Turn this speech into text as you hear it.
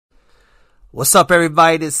What's up,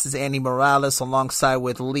 everybody? This is Andy Morales alongside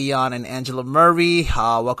with Leon and Angela Murray.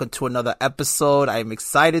 Welcome to another episode. I'm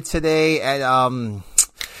excited today. And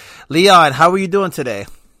Leon, how are you doing today?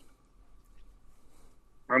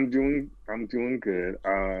 I'm doing good.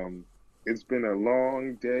 It's been a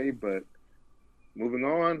long day, but moving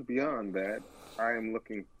on beyond that, I am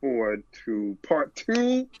looking forward to part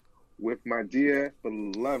two with my dear,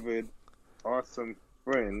 beloved, awesome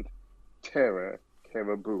friend, Tara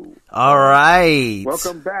Caribou. All right.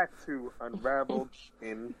 Welcome back to Unraveled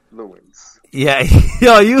Influence. Yeah,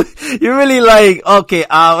 yo, you really like, okay,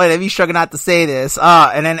 wait, let me struggle not to say this.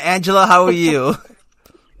 And then Angela, how are you?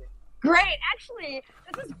 Great. Actually,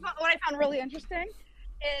 this is what I found really interesting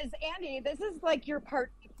is, Andy, this is like your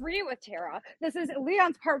part 3 with Tara. This is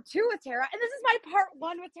Leon's part 2 with Tara. And this is my part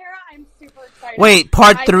 1 with Tara. I'm super excited. Wait,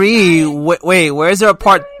 part 3? Wait, where is there a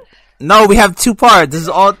part? No, we have 2 parts. This is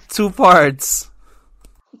all 2 parts.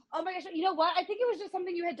 Oh my gosh, you know what? I think it was just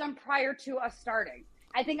something you had done prior to us starting.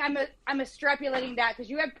 I think I'm extrapolating that because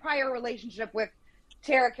you had prior relationship with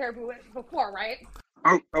Tara Caribou before, right?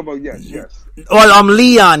 Well, yes. Well,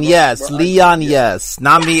 Leon, yes. But Leon, yes.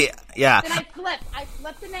 Not me, yeah. Then I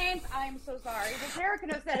flipped the names. I'm so sorry. But Tara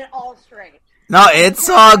could have said it all straight. No, it's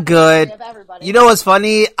all good. You know what's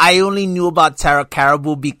funny? I only knew about Tara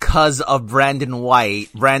Caribou because of Brandon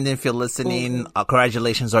White. Brandon, if you're listening,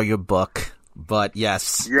 congratulations on your book. But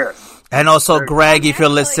yes. And also Greg, if you're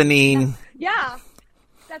listening. Yeah.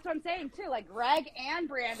 That's what I'm saying too. Like Greg and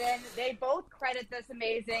Brandon, they both credit this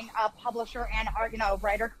amazing publisher and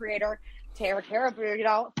writer creator Tara Caribou,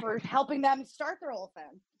 for helping them start their whole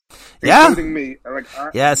thing. Yeah. Including me.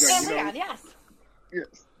 Yes.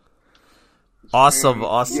 Yes. Awesome.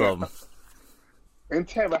 Yeah. And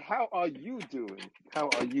Tara, how are you doing?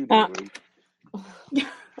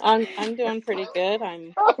 I'm doing pretty good.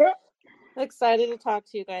 I'm excited to talk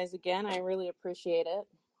to you guys again. I really appreciate it.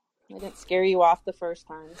 I didn't scare you off the first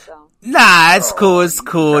time, so. Nah, it's cool. It's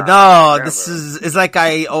cool. No, it's like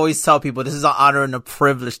I always tell people, this is an honor and a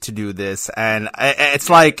privilege to do this. And it's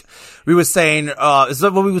like we were saying, it's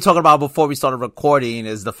like what we were talking about before we started recording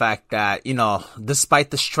is the fact that,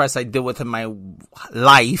 despite the stress I deal with in my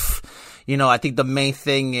life, I think the main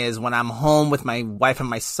thing is when I'm home with my wife and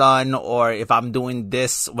my son, or if I'm doing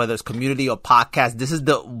this, whether it's community or podcast, this is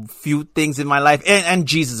the few things in my life. And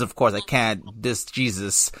Jesus, of course, I can't diss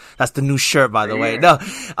Jesus. That's the new shirt, by the way. No,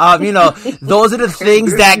 those are the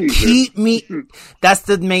things that keep me, that's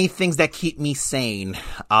the main things that keep me sane,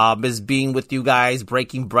 is being with you guys,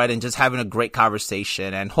 breaking bread and just having a great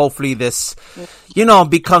conversation. And hopefully this,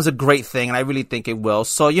 becomes a great thing. And I really think it will.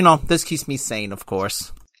 So, this keeps me sane, of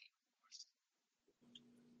course.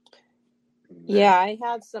 Yeah, I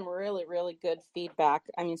had some really, really good feedback.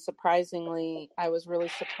 I mean, surprisingly, I was really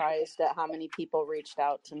surprised at how many people reached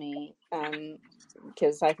out to me,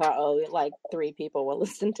 because I thought, like 3 people will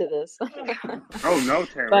listen to this. Oh, no,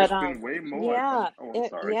 Tara, but, it's been way more.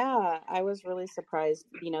 Yeah, I was really surprised.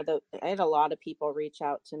 I had a lot of people reach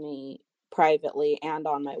out to me privately and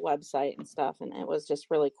on my website and stuff, and it was just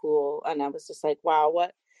really cool. And I was just like, wow,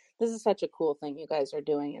 this is such a cool thing you guys are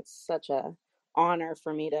doing. It's such a honor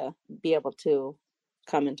for me to be able to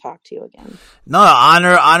come and talk to you again. No,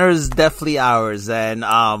 honor is definitely ours. And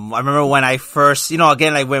I remember when I first,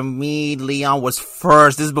 again, like when me and Leon was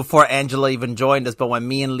first, this is before Angela even joined us, but when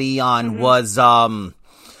me and Leon was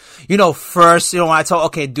first, when I told,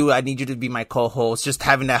 okay, dude, I need you to be my co-host, just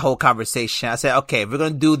having that whole conversation, I said, okay, if we're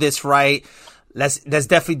gonna do this right, let's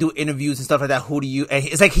definitely do interviews and stuff like that. Who do you, and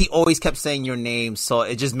it's like he always kept saying your name, so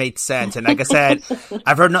it just made sense. And like I said,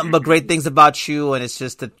 I've heard nothing but great things about you, and it's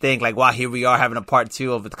just to think like, wow, here we are having a part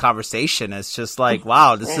 2 of the conversation. It's just like,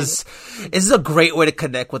 wow, this is a great way to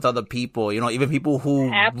connect with other people, even people who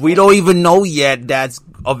we don't even know yet that's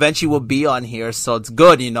eventually will be on here. So it's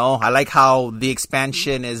good, I like how the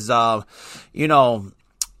expansion is,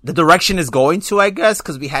 the direction is going to, I guess,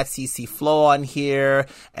 because we had CC Flow on here,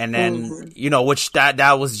 and then, which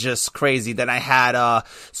that was just crazy. Then I had,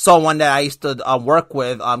 someone that I used to work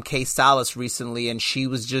with, Kay Salas recently, and she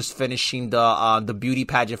was just finishing the beauty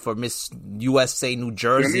pageant for Miss USA New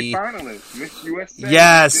Jersey. Finalist, Miss USA.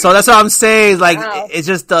 Yes, so that's what I'm saying. Like, it's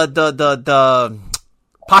just the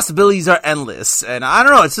possibilities are endless, and I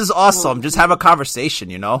don't know, it's just awesome. Just have a conversation,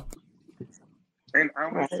 And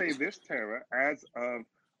I want to say this, Tara, as of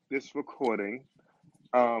this recording,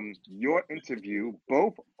 your interview,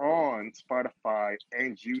 both on Spotify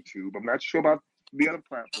and YouTube. I'm not sure about the other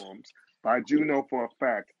platforms, but I do know for a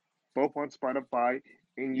fact, both on Spotify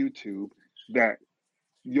and YouTube, that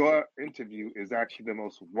your interview is actually the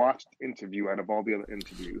most watched interview out of all the other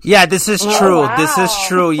interviews. Yeah, this is Oh, true. wow. This is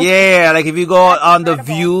true. Yeah, like if you go That's on the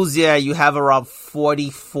incredible. views, yeah, you have around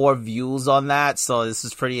 44 views on that. So this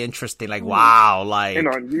is pretty interesting. Like, wow, like, And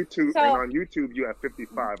on YouTube, So- you have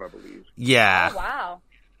 55, I believe. yeah. Oh, wow.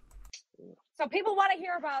 So people want to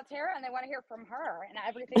hear about Tara, and they want to hear from her and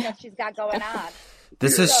everything that she's got going on.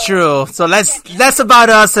 This Yeah. is true. So less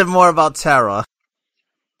about us and more about Tara.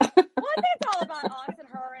 Well, I think it's all about us and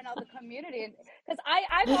her and the community. Because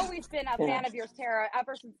I've always been a fan of yours, Tara,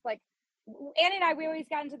 ever since, like, Annie and I, we always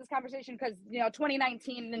got into this conversation because,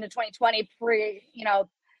 2019 into 2020,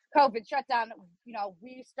 COVID shutdown,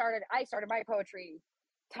 I started my poetry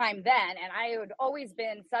time then, and I had always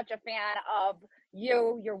been such a fan of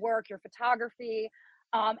you, your work, your photography,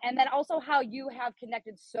 and then also how you have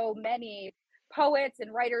connected so many poets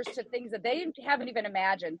and writers to things that they haven't even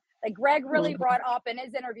imagined. Like Greg really brought up in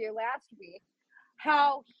his interview last week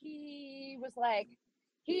how he was like,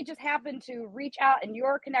 he just happened to reach out, and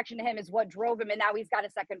your connection to him is what drove him, and now he's got a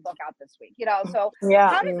second book out this week. So Yeah.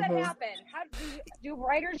 how does that happen? How do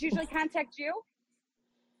writers usually contact you?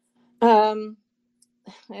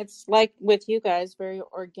 It's like with you guys, very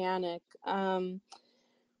organic.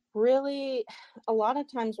 Really, a lot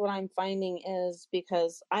of times what I'm finding is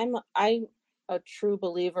because I'm a true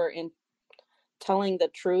believer in telling the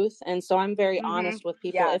truth, and so I'm very honest with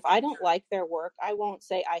people. Yes. If I don't like their work, I won't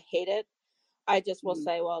say I hate it. I just will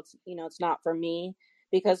say, well, it's not for me,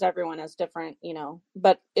 because everyone has different,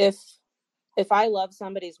 but if I love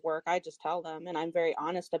somebody's work, I just tell them, and I'm very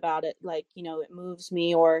honest about it. Like, it moves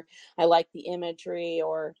me, or I like the imagery,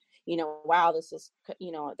 or, wow, this is,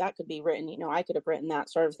 that could be written, I could have written that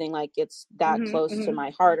sort of thing. Like it's that close to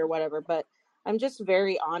my heart or whatever, but I'm just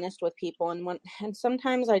very honest with people. And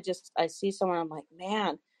sometimes I see someone, I'm like,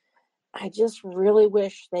 man, I just really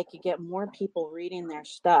wish they could get more people reading their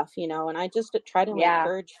stuff, and I just try to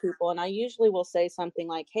encourage people. And I usually will say something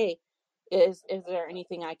like, hey, is there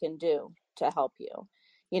anything I can do to help you?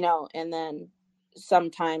 And then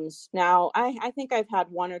sometimes now I think I've had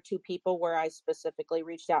one or two people where I specifically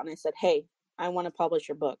reached out and I said, hey, I want to publish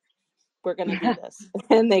your book. We're going to do this.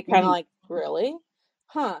 And they kind of like, really?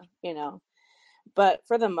 Huh? But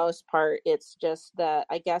for the most part, it's just that,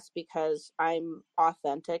 I guess, because I'm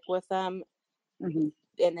authentic with them and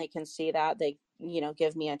they can see that, they,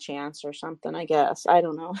 give me a chance or something, I guess. I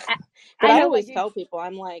don't know. But I always tell people,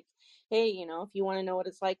 I'm like, hey, if you want to know what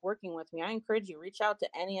it's like working with me, I encourage you, reach out to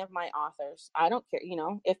any of my authors. I don't care,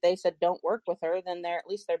 if they said don't work with her, then at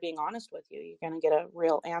least they're being honest with you. You're going to get a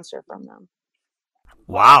real answer from them.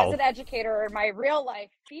 Wow. As an educator in my real life,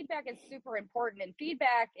 feedback is super important. And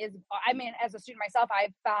feedback is, as a student myself,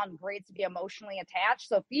 I've found grades to be emotionally attached.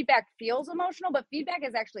 So feedback feels emotional, but feedback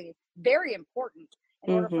is actually very important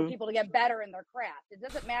in order for people to get better in their craft. It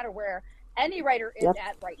doesn't matter where any writer is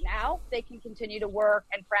at right now. They can continue to work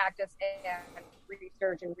and practice and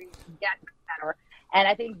research and get better. And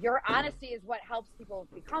I think your honesty is what helps people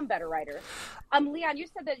become better writers. Leon, you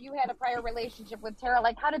said that you had a prior relationship with Tara.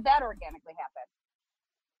 Like, how did that organically happen?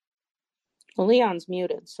 Well, Leon's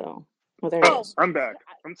muted, so. Well, there he is. I'm back.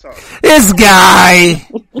 I'm sorry. This guy,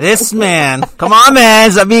 this man. Come on,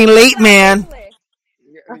 man. Stop being late, man.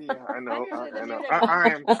 Yeah, I know. I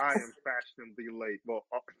am fashionably late. Well,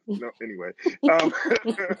 no. Anyway,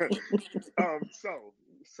 so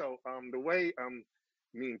the way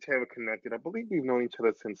me and Tara connected, I believe we've known each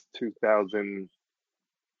other since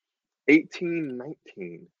 2018,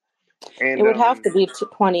 19. And it would have to be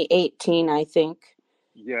 2018, I think.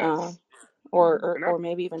 Yes. Or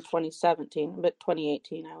maybe even 2017, but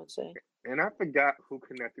 2018, I would say. And I forgot who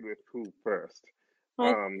connected with who first.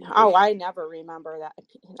 I never remember that.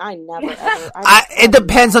 I never ever. It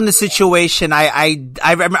depends on the situation. I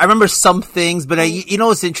remember some things, but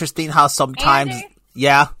it's interesting how sometimes, Andy?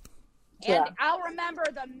 yeah. And I'll remember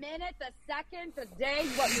the minute, the second, the day,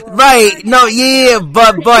 what you were right. No, yeah,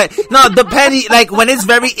 but no, depending, like when it's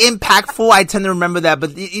very impactful, I tend to remember that.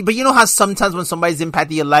 But you know how sometimes when somebody's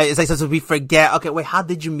impacted your life, it's like so we forget. Okay, wait, how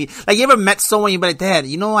did you meet? Like you ever met someone, you're like, Dad,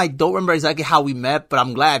 I don't remember exactly how we met, but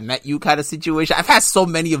I'm glad I met you kind of situation. I've had so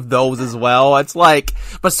many of those as well. It's like,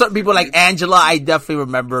 but certain people like Angela, I definitely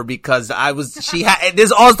remember because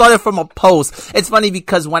this all started from a post. It's funny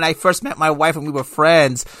because when I first met my wife and we were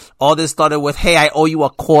friends, all this started with, hey, I owe you a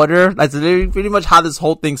quarter. That's pretty much how this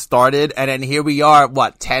whole thing started. And then here we are,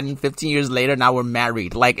 10, 15 years later, now we're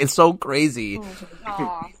married. Like, it's so crazy.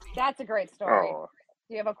 Aw, that's a great story. Oh.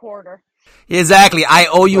 You have a quarter. Exactly. I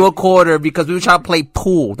owe you a quarter because we were trying to play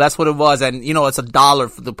pool. That's what it was. And, you know, it's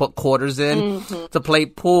 $1 to put quarters in to play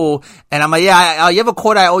pool. And I'm like, yeah, you have a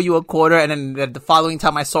quarter, I owe you a quarter. And then the following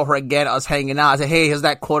time I saw her again, I was hanging out. I said, hey, here's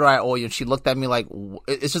that quarter I owe you. And she looked at me like,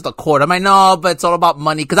 it's just a quarter. I'm like, no, but it's all about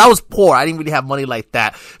money. Cause I was poor. I didn't really have money like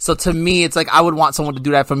that. So to me, it's like, I would want someone to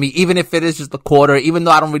do that for me, even if it is just a quarter, even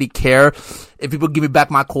though I don't really care if people give me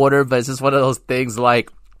back my quarter. But it's just one of those things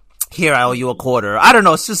like, here, I owe you a quarter. I don't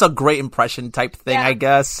know. It's just a great impression type thing, I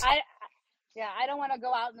guess. I don't want to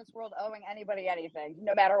go out in this world owing anybody anything,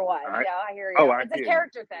 no matter what. I hear you. Oh, it's a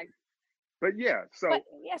character thing. But yeah, so how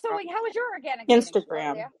was your organic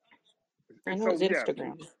Instagram? I know it's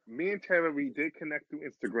Instagram. Me and Tara, we did connect through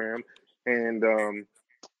Instagram, and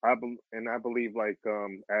I believe like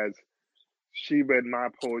as she read my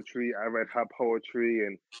poetry, I read her poetry,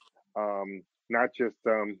 and not just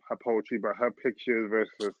her poetry, but her pictures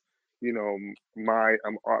versus, you know, my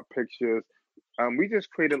art pictures. We just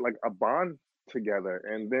created like a bond together,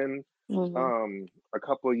 and then a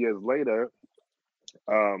couple of years later,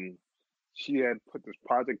 she had put this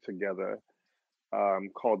project together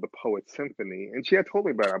called the Poet Symphony, and she had told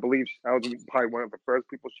me about it. I believe I was probably one of the first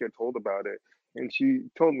people she had told about it, and she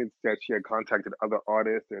told me that she had contacted other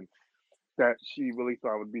artists and that she really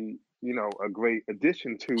thought would be, you know, a great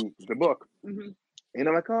addition to the book. And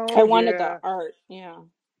I'm like, oh, I wanted the art,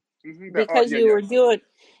 because you were doing,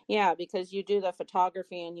 because you do the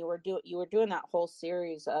photography, and you were doing that whole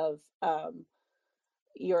series of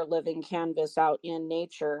your living canvas out in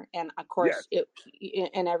nature, and of course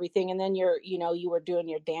and everything, and then you were doing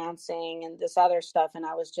your dancing and this other stuff, and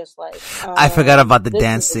I was just like, I forgot about the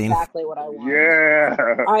dancing. Exactly what I wanted.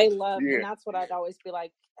 I love, and that's what I'd always be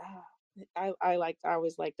like. I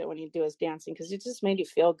always liked it when you do his dancing because it just made you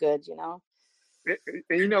feel good, you know.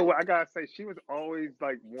 And you know what, I gotta say, she was always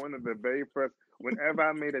like one of the very first. Whenever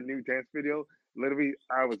I made a new dance video, literally,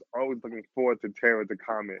 I was always looking forward to Tara to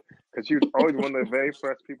comment because she was always one of the very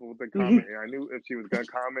first people to comment, and I knew if she was gonna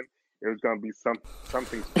comment, it was gonna be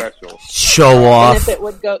something special. Show off. And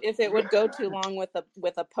if it would go too long with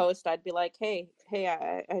a post, I'd be like, hey,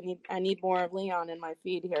 I need more of Leon in my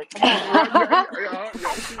feed here. Come on.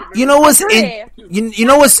 You know what's you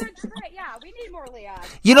know what's we need more Leon.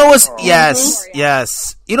 You know what's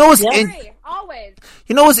yes. You know what's always.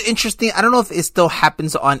 You know what's interesting? I don't know if it still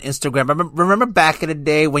happens on Instagram. Remember back in the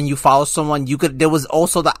day when you follow someone, there was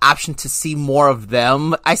also the option to see more of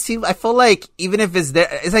them. I feel like even if it's there,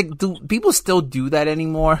 it's like, do people still do that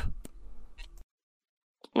anymore?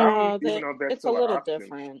 It's a little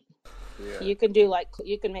different. Yeah. You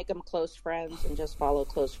can make them close friends and just follow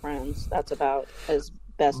close friends. That's about as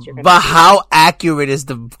best you're gonna do. How accurate is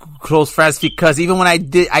the close friends? Because even when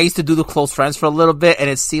I used to do the close friends for a little bit, and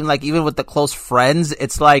it seemed like even with the close friends,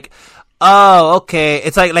 it's like, oh, okay.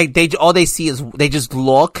 It's like all they see is they just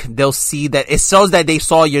look. They'll see that it shows that they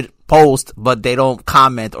saw your post, but they don't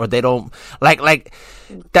comment or they don't like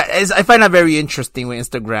that. I find that very interesting with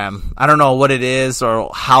Instagram. I don't know what it is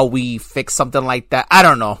or how we fix something like that. I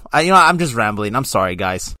don't know. I'm just rambling. I'm sorry,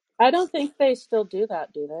 guys. I don't think they still do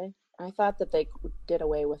that, do they? I thought that they did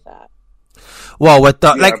away with that. Well, with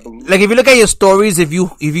the like if you look at your stories, if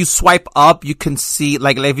you swipe up, you can see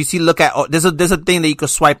like if you see there's a thing that you can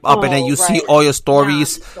swipe up and then you see all your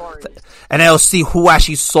stories. And it'll see who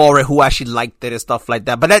actually saw it, who actually liked it and stuff like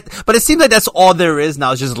that. But it seems like that's all there is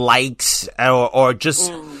now. It's just likes or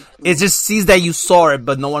just it just sees that you saw it,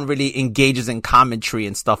 but no one really engages in commentary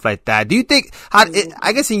and stuff like that. Do you think?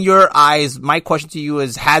 I guess in your eyes, my question to you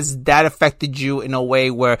is: has that affected you in a way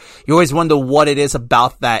where you always wonder what it is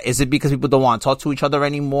about that? Is it because people don't want to talk to each other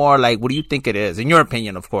anymore? Like, what do you think it is? In your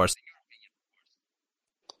opinion, of course.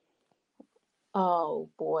 Oh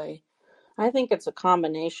boy. I think it's a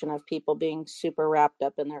combination of people being super wrapped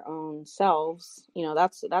up in their own selves. You know,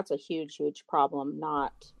 that's a huge, huge problem,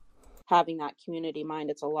 not having that community mind.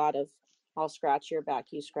 It's a lot of, I'll scratch your back,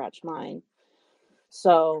 you scratch mine.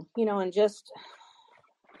 So, and just,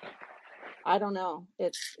 I don't know.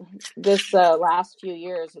 It's this last few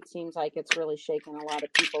years, it seems like it's really shaken a lot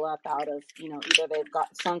of people up out of, either they've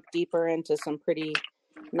got sunk deeper into some pretty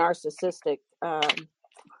narcissistic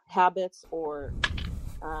habits, or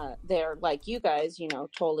they're like you guys,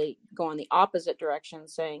 totally going the opposite direction,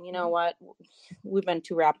 saying, you know what, we've been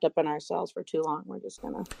too wrapped up in ourselves for too long. We're just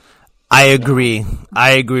gonna. I agree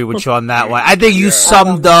with you on that one. I think you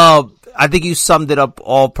summed it up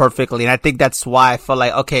all perfectly, and I think that's why I feel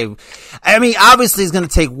like, okay, I mean, obviously it's going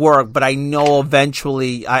to take work, but I know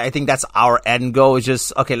eventually, I think that's our end goal, is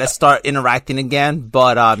just, okay, let's start interacting again.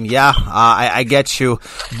 But, I get you,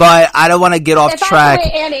 but I don't want to get off track.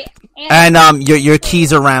 Andy, and, your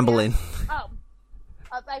keys are rambling.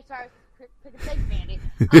 I'm sorry, Thanks, Mandy.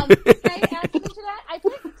 Can I add something to that? I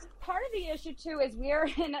think part of the issue too is we are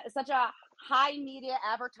in such a high media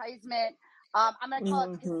advertisement. I'm going to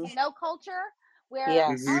call it casino culture, where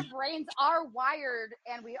Yes. our brains are wired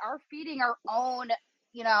and we are feeding our own,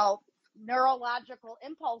 neurological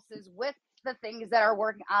impulses with the things that are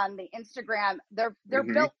working on the Instagram. They're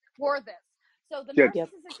built for this. So the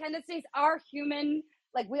narcissistic tendencies are human.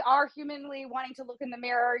 Like, we are humanly wanting to look in the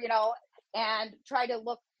mirror, and try to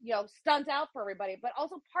look, stunt out for everybody. But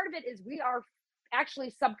also part of it is we are actually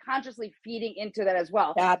subconsciously feeding into that as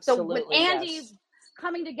well. Absolutely. So with Andy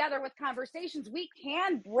coming together with conversations, we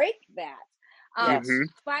can break that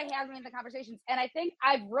by having the conversations. And I think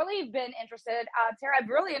I've really been interested, Tara, I'm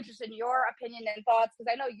really interested in your opinion and thoughts, because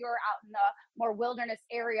I know you're out in the more wilderness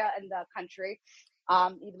area in the country.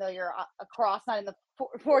 Even though you're across, not in the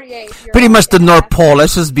 48. Pretty much the North Pole.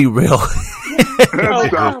 Let's just be real.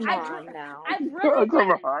 Come on now. I'm really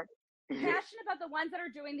passionate about the ones that are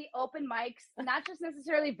doing the open mics, not just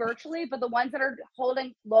necessarily virtually, but the ones that are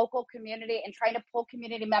holding local community and trying to pull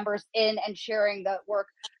community members in and sharing the work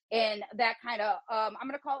in that kind of, I'm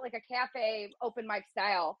going to call it like a cafe open mic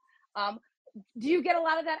style. Do you get a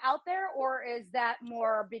lot of that out there, or is that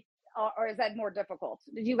more difficult?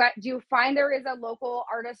 Do you find there is a local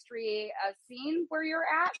artistry scene where you're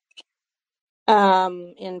at?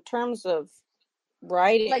 In terms of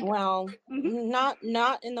writing,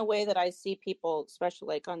 not in the way that I see people, especially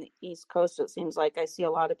like on the East Coast. It seems like I see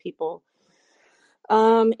a lot of people.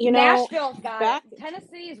 Nashville's got it.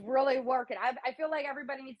 Tennessee's really working. I feel like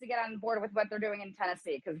everybody needs to get on board with what they're doing in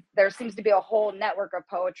Tennessee, because there seems to be a whole network of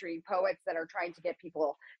poets that are trying to get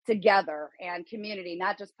people together, and community,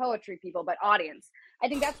 not just poetry people, but audience. I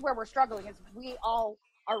think that's where we're struggling, is we all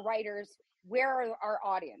are writers. Where are our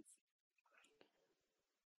audience?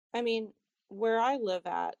 I mean, where I live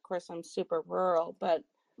at, of course, I'm super rural, but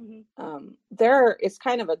it's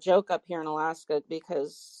kind of a joke up here in Alaska,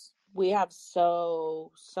 because we have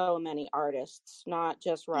so many artists, not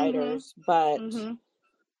just writers, but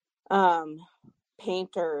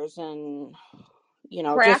painters and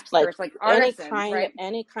just like artisans,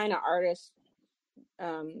 any kind of artist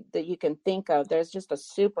that you can think of. There's just a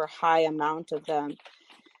super high amount of them.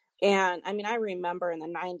 And I mean, I remember in the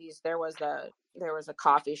 90s there was a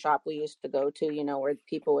coffee shop we used to go to, where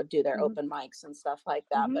people would do their open mics and stuff like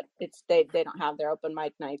that. But they don't have their open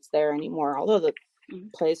mic nights there anymore, although the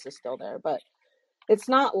place is still there. But it's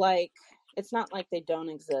not like they don't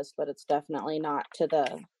exist, but it's definitely not to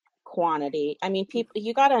the quantity. I mean, people,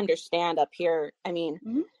 you got to understand up here. I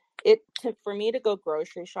mean, for me to go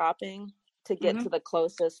grocery shopping, to get to the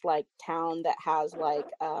closest like town that has like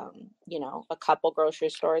a couple grocery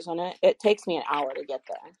stores in it, it takes me an hour to get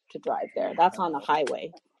there, to drive there. That's on the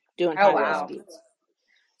highway, doing highway speeds.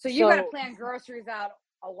 So you got to plan groceries out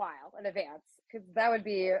a while in advance, because that would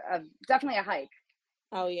be definitely a hike.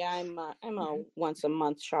 Oh yeah, I'm a once a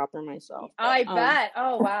month shopper myself. But, I bet.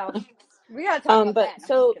 Oh wow. We gotta talk about that.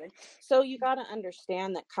 So you got to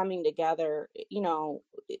understand that coming together,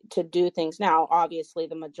 to do things now. Obviously,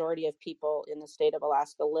 the majority of people in the state of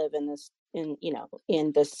Alaska live in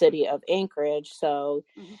the city of Anchorage. So,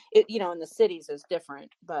 in the cities is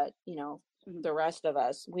different, but the rest of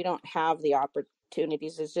us, we don't have the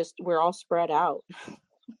opportunities. It's just we're all spread out.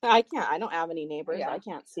 I don't have any neighbors. Yeah. I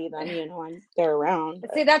can't see them, they're around.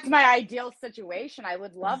 See, that's my ideal situation. I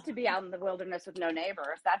would love to be out in the wilderness with no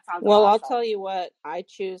neighbors. That sounds well. Awesome. I'll tell you what, I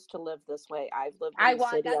choose to live this way. I've lived in the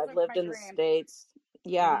city. I've lived in the States.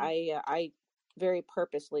 Yeah, I very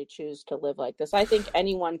purposely choose to live like this. I think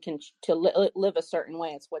anyone can live a certain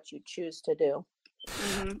way. It's what you choose to do.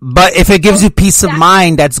 But if it gives you peace of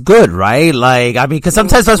mind, that's good, right? Like, I mean, because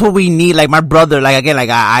sometimes that's what we need. Like, my brother,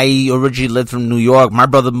 I originally lived from New York. My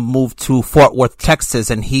brother moved to Fort Worth,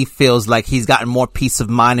 Texas, and he feels like he's gotten more peace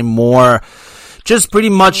of mind and more, just pretty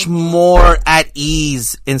much more at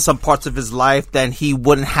ease in some parts of his life than he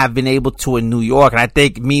wouldn't have been able to in New York. And I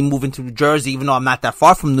think me moving to New Jersey, even though I'm not that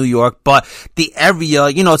far from New York, but the area,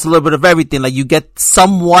 it's a little bit of everything. Like, you get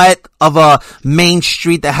somewhat of a main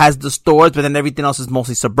street that has the stores, but then everything else is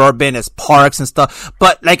mostly suburban. It's parks and stuff.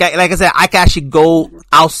 But like I said, I can actually go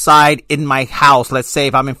outside in my house. Let's say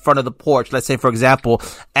if I'm in front of the porch, let's say for example,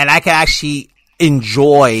 and I can actually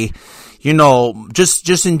enjoy,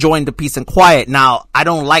 just enjoying the peace and quiet. Now, I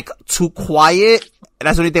don't like too quiet. And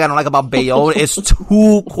that's the only thing I don't like about Bayonne. It's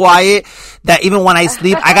too quiet that even when I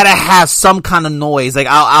sleep, I gotta have some kind of noise. Like,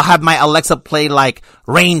 I'll have my Alexa play like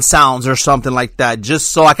rain sounds or something like that,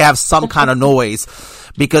 just so I can have some kind of noise.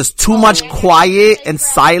 Because too much quiet and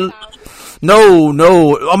silent. No.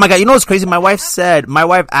 Oh my God. You know what's crazy? My wife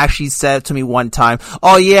actually said to me one time,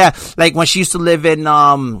 oh yeah, like when she used to live in,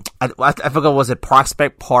 I forgot, was it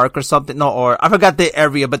Prospect Park or something? No, or I forgot the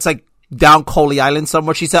area, but it's like down Coley Island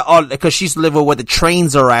somewhere. She said, oh, because she used to live where the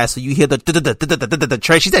trains are at, so you hear the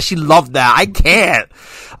train. She said she loved that. I can't.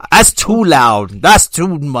 That's too loud. That's too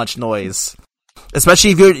much noise.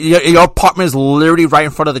 Especially if your apartment is literally right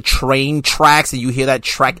in front of the train tracks and you hear that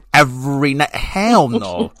track every night. Hell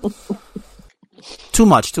no. Too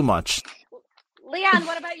much. Leon,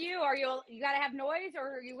 what about you? Are you gotta have noise,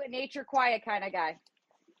 or are you a nature quiet kind of guy?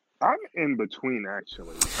 I'm in between,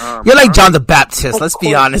 actually. You're like John the Baptist. Let's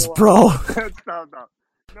be honest, bro. No,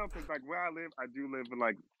 because like where I live, I do live in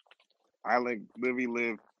like I literally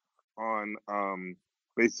live on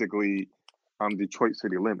basically Detroit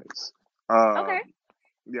city limits. Okay.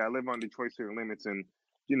 Yeah, I live on Detroit city limits, and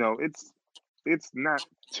you know it's not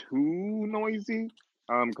too noisy.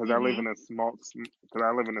 Because I live in a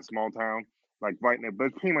small town, like right now, but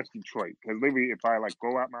it's pretty much Detroit. Because literally, if I like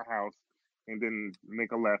go out my house and then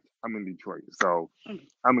make a left, I'm in Detroit. So,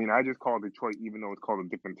 I mean, I just call Detroit, even though it's called a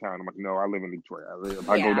different town. I'm like, no, I live in Detroit. If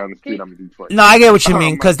I go down the street, I'm in Detroit. No, I get what you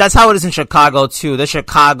mean, because that's how it is in Chicago too. There's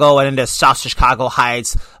Chicago, and then there's South Chicago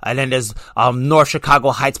Heights, and then there's North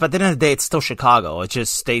Chicago Heights. But at the end of the day, it's still Chicago. It's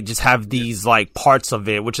just they just have these like parts of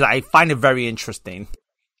it, which I find it very interesting.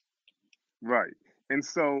 Right. And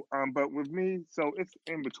so, but with me, so it's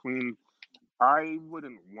in between. I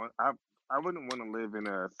wouldn't want to live in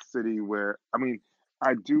a city where, I mean,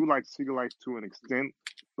 I do like city life to an extent,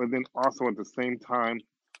 but then also at the same time,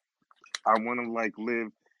 I want to like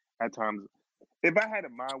live at times. If I had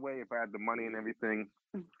it my way, if I had the money and everything,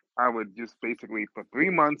 I would just basically for 3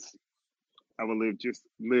 months, I would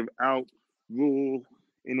live out rural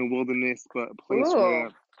in the wilderness, but a place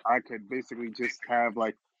where I could basically just have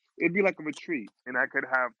like, it'd be like a retreat, and I could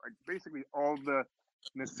have like basically all the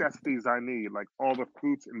necessities I need, like all the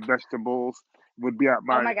fruits and vegetables would be at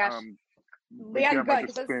my oh my gosh. Leon, good,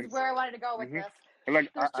 because this is where I wanted to go with this. And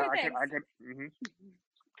like There's two things. I could.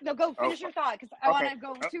 No, go finish your thought, because I want to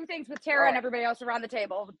go two things with Tara and everybody else around the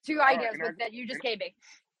table. Two ideas that you just gave me.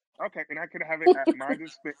 Okay, and I could have it at my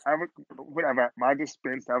dispense.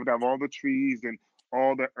 I would have all the trees and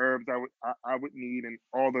all the herbs I would need, and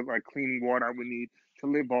all the like clean water I would need to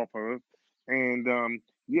live off of. And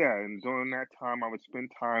and during that time, I would spend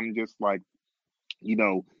time just like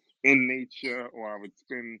in nature, or I would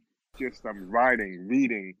spend just writing,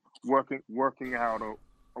 reading, working out, or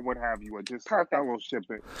what have you, or just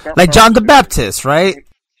fellowshipping. Like John the Baptist, right?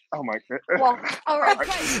 Oh my God! Well, all right,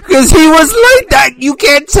 because he was like that. You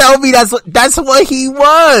can't tell me that's what he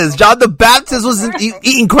was. John the Baptist was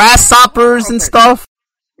eating grasshoppers and stuff.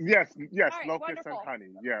 Yes, right, locusts and honey.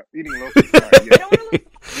 Yeah, eating locusts.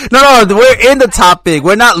 No, we're in the topic.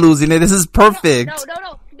 We're not losing it. This is perfect.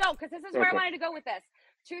 No, because this is where I wanted to go with this.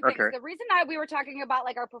 Two things. Okay. The reason that we were talking about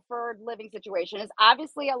like our preferred living situation is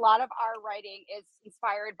obviously a lot of our writing is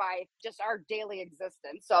inspired by just our daily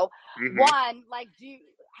existence. So one, like,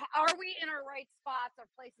 are we in our right spots or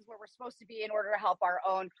places where we're supposed to be in order to help our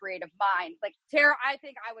own creative mind? Like Tara, I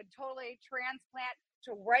think I would totally transplant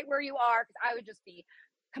to right where you are, because I would just be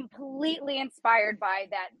completely inspired by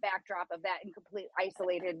that backdrop of that and complete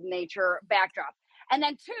isolated nature backdrop. And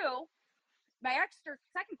then two, my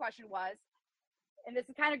second question was, and this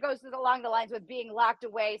kind of goes along the lines with being locked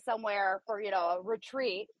away somewhere for, a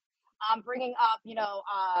retreat. Bringing up,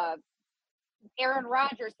 Aaron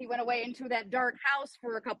Rodgers, he went away into that dark house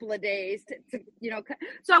for a couple of days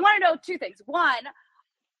so I want to know two things. One,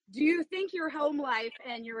 do you think your home life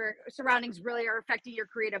and your surroundings really are affecting your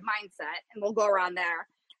creative mindset? And we'll go around there.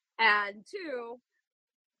 And two,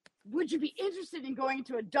 would you be interested in going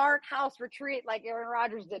to a dark house retreat like Aaron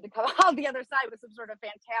Rodgers did to come out the other side with some sort of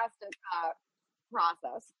fantastic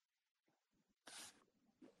process?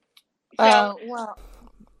 Well,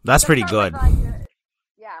 that's pretty good.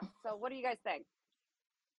 Yeah. So what do you guys think?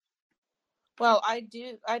 Well, I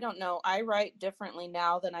don't know. I write differently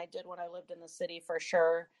now than I did when I lived in the city, for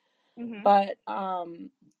sure. But I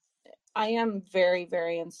am very,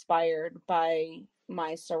 very inspired by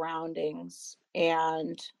my surroundings.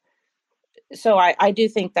 And so I do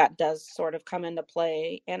think that does sort of come into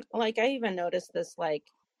play. And like, I even noticed this, like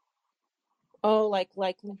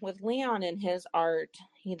with Leon and his art,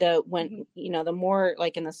 the more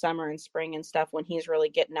like in the summer and spring and stuff, when he's really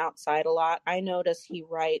getting outside a lot, I notice he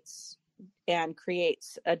writes and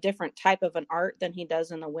creates a different type of an art than he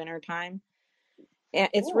does in the winter time. And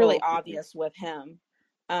it's really obvious with him.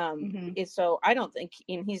 So I don't think,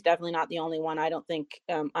 and he's definitely not the only one. I don't think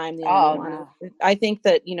I'm the Oh, only one. no. I think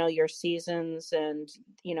that, your seasons and,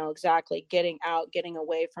 exactly getting out, getting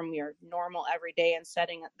away from your normal everyday and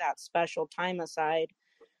setting that special time aside.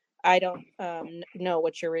 I don't know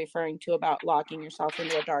what you're referring to about locking yourself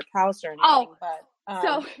into a dark house or anything, but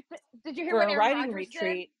So did you hear for what a Aaron writing Rodgers did?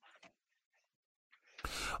 retreat.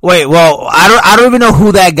 Wait, well, I don't even know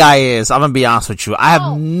who that guy is. I'm gonna be honest with you. I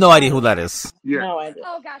have no idea who that is. Yeah. No idea.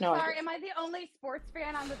 Oh gosh, No sorry. idea. Am I the only sports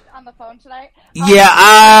fan on the phone tonight?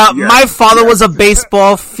 Yeah, Yes, my father yes. was a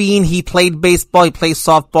baseball fiend. He played baseball, he played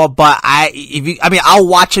softball, but I'll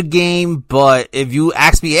watch a game, but if you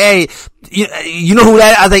ask me, hey, you know who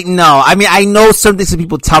that is? I was like, no. I mean, I know certain things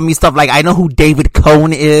people tell me stuff, like I know who David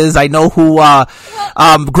Cohn is, I know who,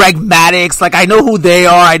 Greg Maddux, like I know who they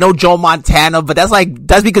are, I know Joe Montana, but that's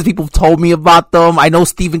because people told me about them. I know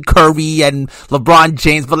Stephen Curry and LeBron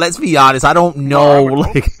James, but let's be honest, I don't know,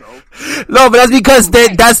 no, but that's because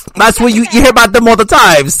that's what you hear about them all the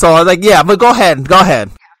time. So I was like, yeah, but go ahead. It doesn't matter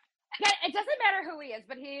who he is,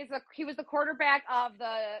 but he was the quarterback of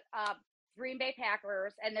the Green Bay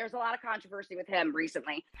Packers, and there's a lot of controversy with him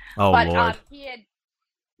recently. Oh, but Lord. he had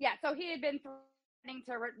been threatening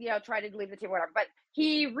to try to leave the team, or whatever. But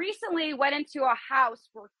he recently went into a house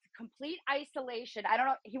for complete isolation. I don't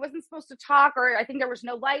know. He wasn't supposed to talk, or I think there was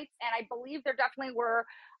no lights, and I believe there definitely were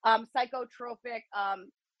psychotropic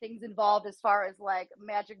things involved as far as like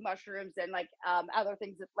magic mushrooms and like other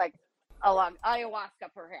things that like along ayahuasca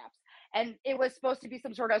perhaps. And it was supposed to be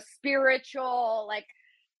some sort of spiritual, like,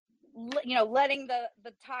 letting the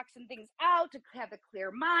toxin things out to have a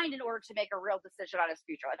clear mind in order to make a real decision on his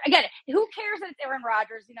future life. Again, who cares that it's Aaron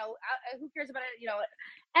Rodgers? Who cares about it?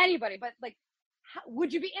 Anybody? But like,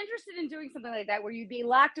 would you be interested in doing something like that, where you'd be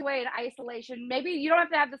locked away in isolation? Maybe you don't have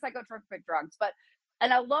to have the psychotropic drugs, but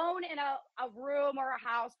and alone in a room or a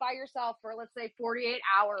house by yourself for, let's say, 48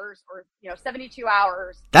 hours or 72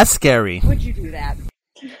 hours. That's scary. Would you do that?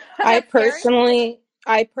 I personally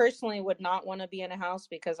would not want to be in a house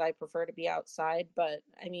because I prefer to be outside. But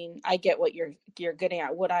I mean, I get what you're getting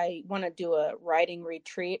at. Would I want to do a writing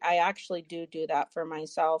retreat? I actually do that for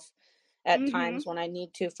myself at times when I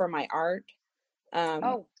need to for my art.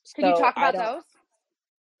 Can you talk about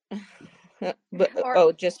those?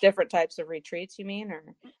 But just different types of retreats, you mean? Or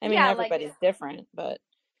I mean, everybody's different, but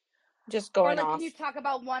just going off. Can you talk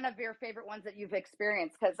about one of your favorite ones that you've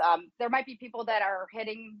experienced? Because there might be people that are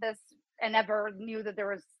hitting this and never knew that there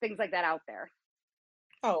was things like that out there.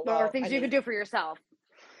 Oh, well, or things you could do for yourself.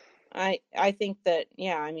 I think that,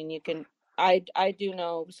 yeah, I mean, you can. I do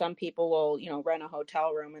know some people will, rent a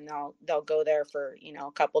hotel room and they'll go there for,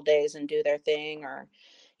 a couple days and do their thing, or,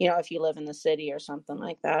 if you live in the city or something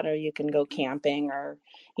like that, or you can go camping, or,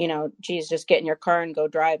 just get in your car and go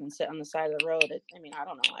drive and sit on the side of the road. I mean, I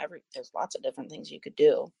don't know. There's lots of different things you could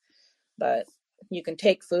do, but you can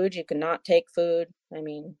take food. You can not take food. I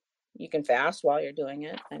mean, you can fast while you're doing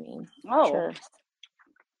it. I mean, sure.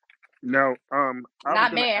 No,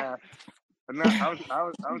 not me. I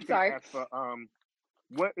was going to ask for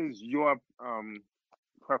what is your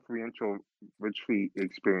preferential retreat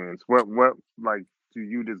experience? What like do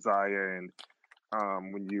you desire, and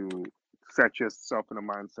when you set yourself in the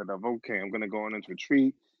mindset of, okay, I'm going to go on this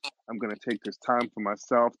retreat, I'm going to take this time for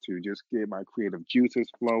myself to just get my creative juices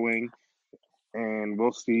flowing, and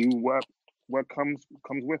we'll see what comes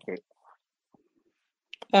with it.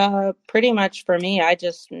 Pretty much for me, I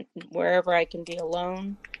just, wherever I can be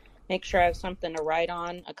alone, make sure I have something to write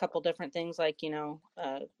on, a couple different things, like,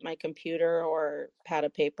 my computer or pad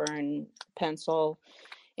of paper and pencil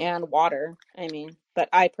and water. I mean, but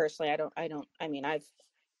I personally, I've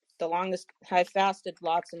fasted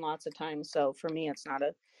lots and lots of times. So for me, it's not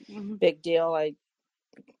a big deal. I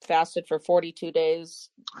fasted for 42 days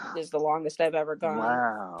is the longest I've ever gone.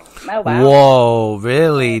 Wow. Oh, wow. Whoa,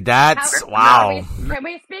 really? That's wow. Can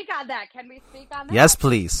we speak on that? Yes,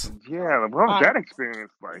 please. Yeah, what was that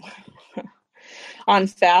experience like? On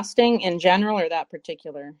fasting in general, or that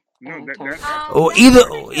particular? No,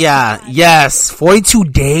 yes. 42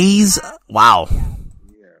 days? Wow.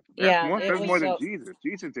 That's more than Jesus.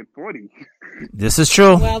 Jesus did 40. This is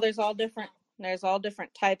true. Well, there's all different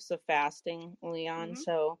types of fasting, Leon.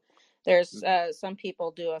 So there's some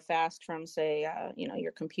people do a fast from, say,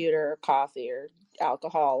 your computer or coffee or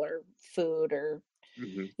alcohol or food, or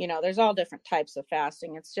there's all different types of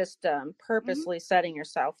fasting. It's just purposely setting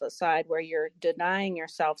yourself aside where you're denying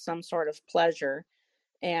yourself some sort of pleasure,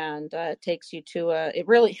 and it takes you to it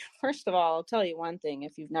really, first of all, I'll tell you one thing.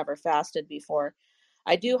 If you've never fasted before,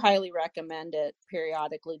 I do highly recommend it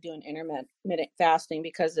periodically doing intermittent fasting,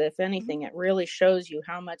 because if anything, it really shows you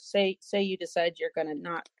how much, say you decide you're going to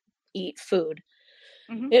not eat food.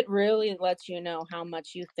 It really lets you know how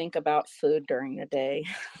much you think about food during the day.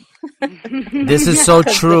 This is so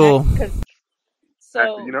true.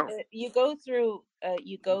 So you go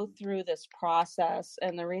through this process,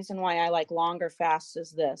 and the reason why I like longer fasts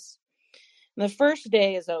is this. The first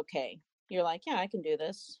day is okay. You're like, yeah, I can do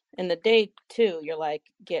this. And the day 2, you're like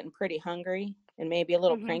getting pretty hungry and maybe a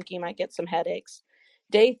little cranky, you might get some headaches.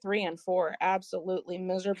 Day 3 and 4 are absolutely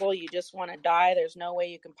miserable. You just want to die. There's no way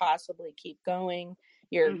you can possibly keep going.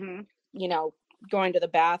 You're, going to the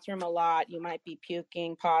bathroom a lot. You might be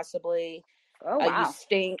puking possibly. Oh, wow. You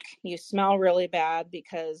stink. You smell really bad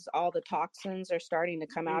because all the toxins are starting to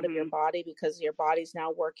come out of your body, because your body's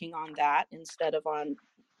now working on that instead of on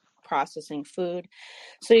processing food.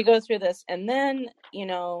 So you go through this, and then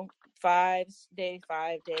day 5, day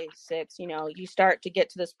 6, you start to get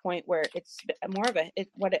to this point where it's more of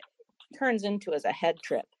what it turns into is a head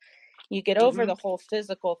trip. You get over the whole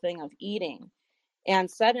physical thing of eating, and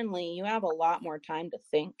suddenly you have a lot more time to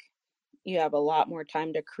think. You have a lot more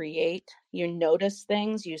time to create. You notice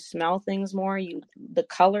things, you smell things more, the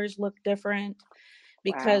colors look different,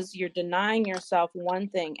 because you're denying yourself one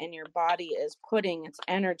thing and your body is putting its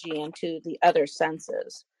energy into the other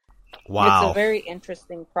senses. Wow. It's a very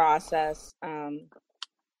interesting process.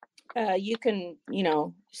 You can,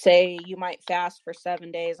 say you might fast for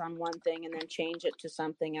 7 days on one thing and then change it to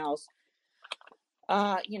something else.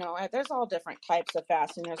 There's all different types of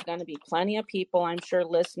fasting. There's going to be plenty of people, I'm sure,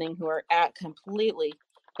 listening who are completely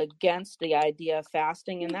against the idea of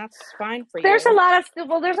fasting, and that's fine for you. There's a lot of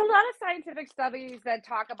scientific studies that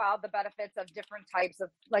talk about the benefits of different types of,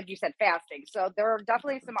 like you said, fasting. So there are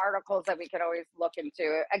definitely some articles that we could always look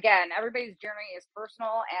into. Again, everybody's journey is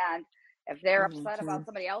personal, and if they're upset about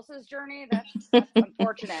somebody else's journey, that's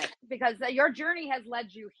unfortunate, because your journey has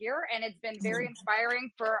led you here, and it's been very inspiring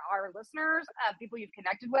for our listeners, people you've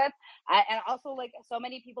connected with, and also, like, so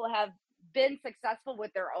many people have been successful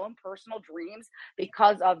with their own personal dreams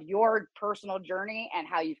because of your personal journey and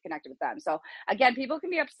how you've connected with them. So again, people can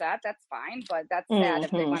be upset. That's fine, but that's sad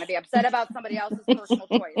if they want to be upset about somebody else's personal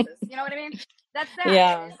choices. You know what I mean? That's sad.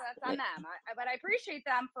 Yeah. That's on them. But I appreciate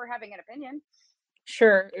them for having an opinion.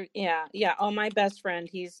 Sure. Yeah. Oh, my best friend,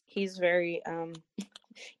 he's very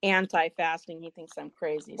anti-fasting. He thinks I'm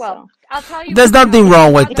crazy. Well, so I'll tell you. There's nothing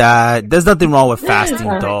wrong with that. There's nothing wrong with fasting,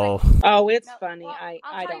 though. Oh, it's funny. Well,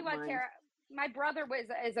 I don't mind. Tara, my brother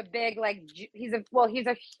is a big, like, he's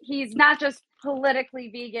not just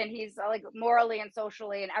politically vegan. He's like morally and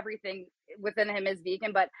socially, and everything within him is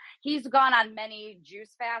vegan. But he's gone on many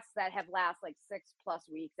juice fasts that have lasted like 6+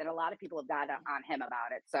 weeks, and a lot of people have gotten on him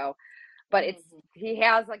about it. So, but he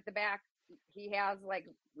has like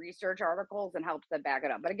research articles and helps them back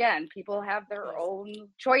it up. But again, people have their own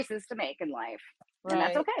choices to make in life, and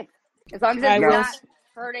that's okay, as long as it's not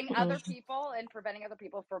hurting other people and preventing other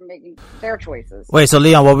people from making their choices. Wait, so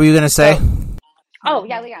Leon, what were you gonna say?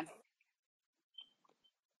 Leon.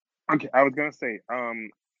 Okay, I was gonna say,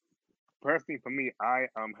 personally for me, I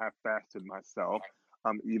have fasted myself,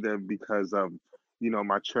 either because of,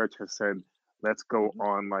 my church has said let's go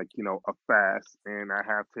on, like, a fast, and I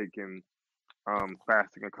have taken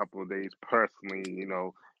fasting a couple of days personally,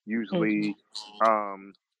 usually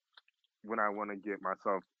when I want to get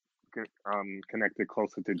myself connected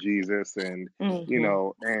closer to Jesus, and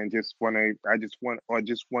and just want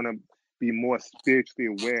to be more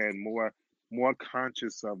spiritually aware and more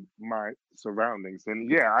conscious of my surroundings.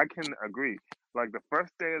 And yeah, I can agree. Like, the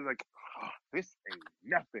first day is like, oh, this ain't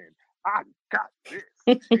nothing. I got this.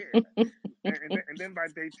 Yeah. and then by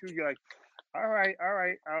day 2, you're like, all right.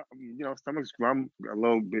 Stomach's a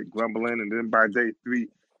little bit grumbling, and then by day 3,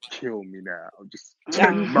 kill me now. Just take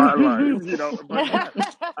my life, But yeah,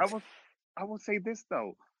 I will say this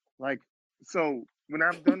though, like, so when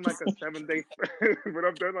I've done like a 7-day,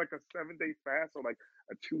 fast, or like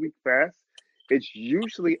a 2-week fast, it's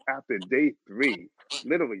usually after day 3.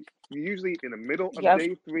 Literally, usually in the middle of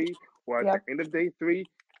day 3 or at the end of day 3,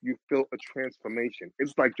 you feel a transformation.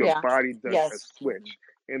 It's like your body does a switch,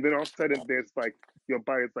 and then all of a sudden there's like your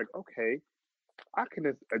body's like, okay, I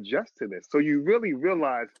can adjust to this. So you really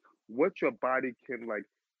realize what your body can like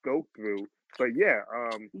go through. But yeah,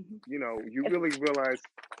 you really realize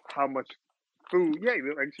how much food. Yeah,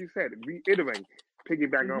 like she said, reiterating,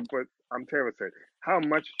 piggybacking off what Tara said, how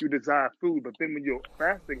much you desire food. But then when you're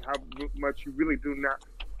fasting, how much you really do not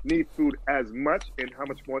need food as much, and how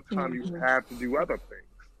much more time you have to do other things.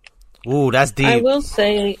 Ooh, that's deep. I will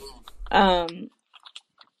say,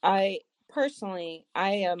 I personally,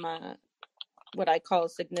 I am what I call a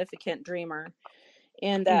significant dreamer,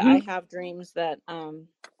 and that I have dreams that come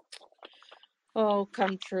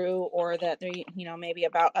true, or that they're, maybe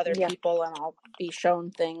about other people, and I'll be shown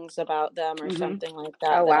things about them or something like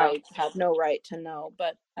that that I have no right to know.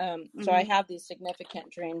 But so I have these significant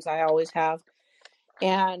dreams. I always have.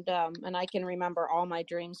 And I can remember all my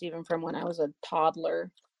dreams even from when I was a toddler.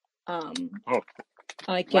 I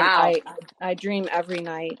dream every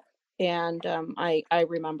night, and I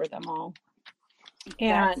remember them all.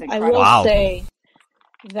 And I will say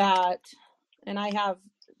that, and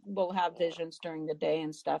will have visions during the day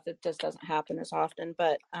and stuff. It just doesn't happen as often.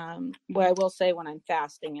 But what I will say, when I'm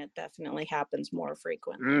fasting, it definitely happens more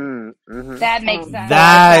frequently. That makes sense.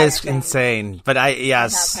 That is insane. But I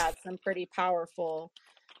have had some pretty powerful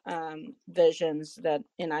visions that,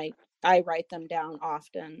 and I write them down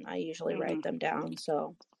often. I usually write them down.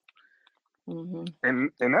 So.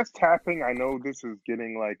 And that's tapping. I know this is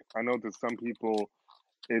getting I know to some people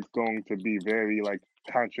it's going to be very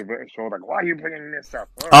controversial. Like, why are you bringing this up?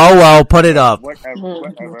 Oh well, put it up.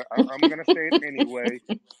 Whatever. I'm gonna say it anyway.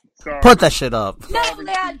 Sorry. Put that shit up. No,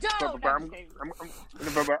 Leon, don't. I'm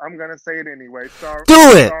gonna say it anyway. Sorry.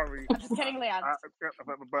 Do it. Sorry. I'm just kidding, Leon.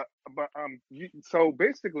 So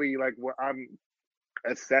basically, what I'm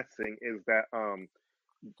assessing is that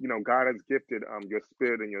God has gifted your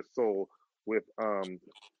spirit and your soul with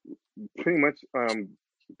pretty much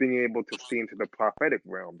being able to see into the prophetic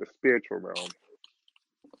realm, the spiritual realm.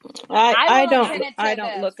 I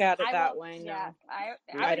don't look at it that way. No, I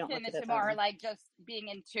would pin it to more just being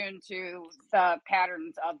in tune to the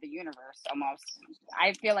patterns of the universe. Almost,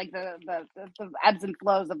 I feel like the ebbs and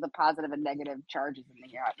flows of the positive and negative charges in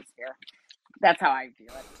the atmosphere. That's how I feel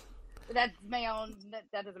it. That's my own.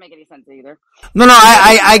 That doesn't make any sense either. No,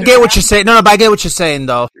 I get what you're saying. No, but I get what you're saying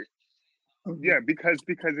though. Yeah, because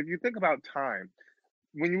if you think about time,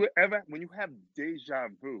 when you have deja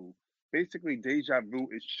vu, basically deja vu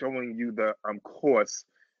is showing you the course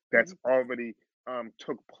that's already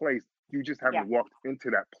took place. You just haven't walked into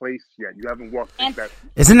that place yet. You haven't walked into that.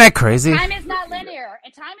 Isn't that crazy? Time is not linear.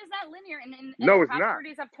 Time is not linear. And in no, the it's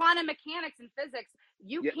properties of quantum mechanics and physics,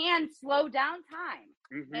 you can slow down time.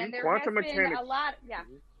 And there quantum has been mechanics, a lot.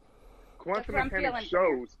 Quantum mechanics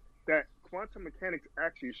shows that quantum mechanics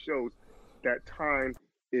actually shows that time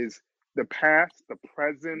is the past, the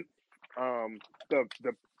present, the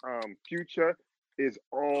future is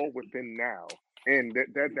all within now, and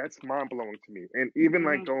that's mind blowing to me. And even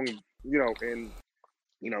going,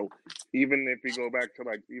 even if we go back to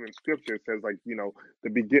even scripture, it says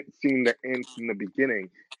seeing the end from the beginning,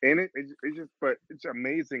 and it's just, but it's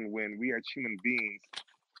amazing when we as human beings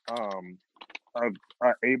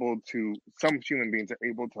are able to. Some human beings are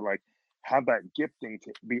able to have that gifting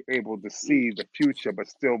to be able to see the future, but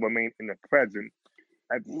still remain in the present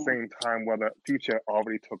at the same time while the future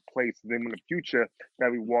already took place. Then when the future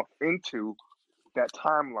that we walk into, that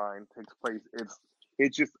timeline takes place,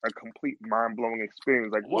 it's just a complete mind-blowing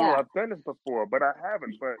experience. Whoa, I've done this before, but I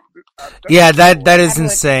haven't. But that is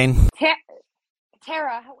insane.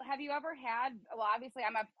 Tara, have you ever had? Well, obviously,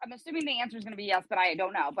 I'm assuming the answer is going to be yes, but I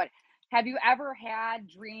don't know. But have you ever had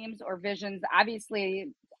dreams or visions?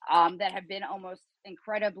 Obviously. That have been almost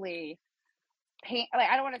incredibly I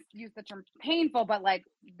don't want to use the term painful, but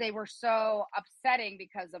they were so upsetting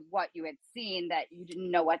because of what you had seen that you didn't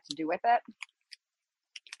know what to do with it.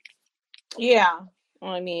 Yeah.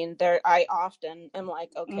 Well, I mean, I often am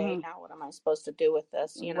okay, now what am I supposed to do with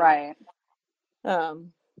this? Right.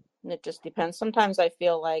 It just depends. Sometimes I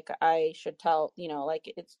feel like I should tell,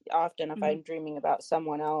 it's often if I'm dreaming about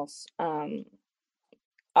someone else,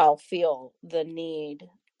 I'll feel the need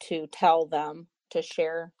to tell them, to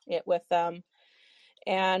share it with them.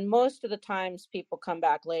 And most of the times people come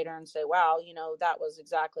back later and say, wow, that was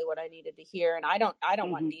exactly what I needed to hear. And I don't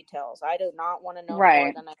want details. I do not want to know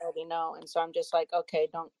more than I already know. And so I'm just okay,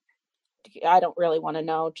 I don't really want to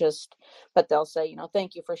know, but they'll say,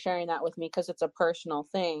 thank you for sharing that with me, because it's a personal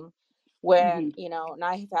thing. When, and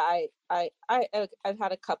I've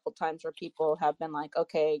had a couple times where people have been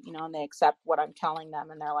okay, and they accept what I'm telling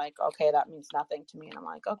them, and they're okay, that means nothing to me. And I'm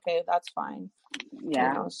okay, that's fine.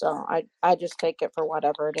 Yeah. So I just take it for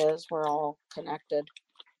whatever it is. We're all connected.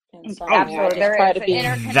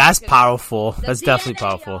 Absolutely. That's powerful. That's definitely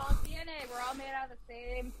powerful. DNA, we're all made out of the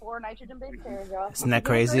same 4 nitrogen-based aerogel. Isn't that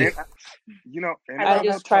crazy? And, and I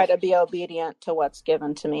just try to be obedient to what's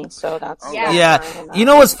given to me. So that's yeah. You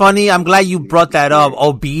know what's funny? I'm glad you brought that up,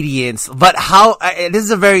 obedience. But how, this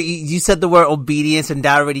is you said the word obedience and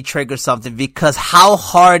that already triggers something, because how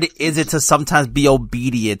hard is it to sometimes be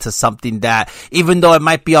obedient to something that, even though it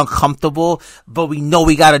might be uncomfortable, but we know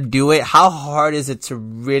we gotta do it? How hard is it to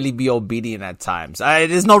really be obedient at times?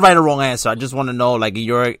 There's no right or wrong answer. I just want to know, like,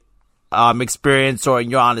 your experience or in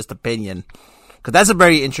your honest opinion. Because that's a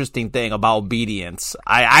very interesting thing about obedience.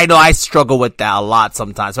 I know I struggle with that a lot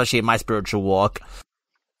sometimes, especially in my spiritual walk.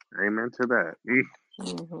 Amen to that.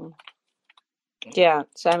 Mm-hmm. Yeah,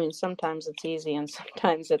 so I mean, sometimes it's easy and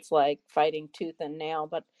sometimes it's like fighting tooth and nail.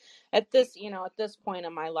 But at this point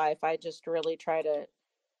in my life, I just really try to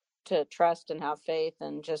trust and have faith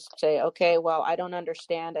and just say, okay, well, I don't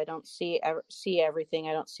understand. I don't see everything.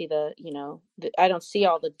 I don't see I don't see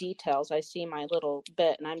all the details. I see my little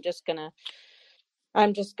bit, and I'm just gonna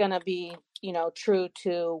be, true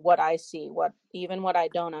to what I see, even what I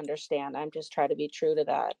don't understand. I'm just trying to be true to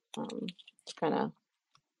that.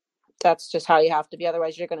 That's just how you have to be.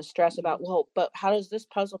 Otherwise, you're going to stress about, well, but how does this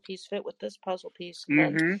puzzle piece fit with this puzzle piece?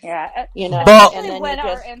 And Especially when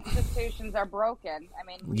our institutions are broken. I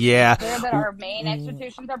mean, it's clear that our main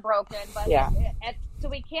institutions are broken, but so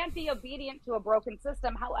we can't be obedient to a broken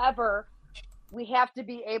system. However, we have to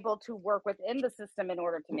be able to work within the system in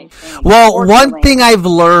order to make change. Well, one thing I've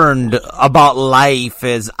learned about life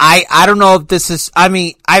is I don't know if this is,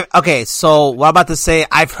 so what I'm about to say,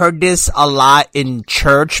 I've heard this a lot in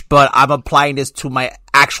church, but I'm applying this to my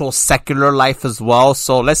actual secular life as well.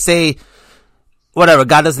 So let's say, whatever,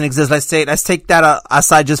 God doesn't exist. Let's take that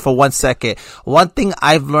aside just for 1 second. One thing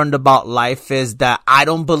I've learned about life is that I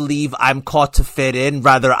don't believe I'm called to fit in.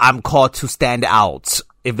 Rather, I'm called to stand out.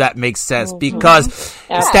 If that makes sense, because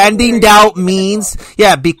standing out means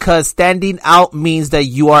that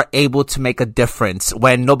you are able to make a difference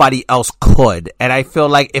when nobody else could. And I feel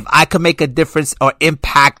like if I could make a difference or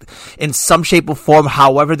impact in some shape or form,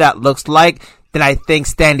 however that looks like, then I think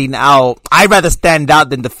standing out, I'd rather stand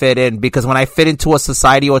out than to fit in, because when I fit into a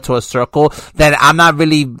society or to a circle, then I'm not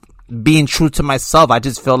really being true to myself. I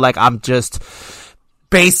just feel like I'm just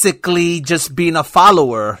basically just being a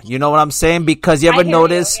follower. You know what I'm saying? Because you ever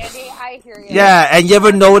notice? I hear you. Yeah, and you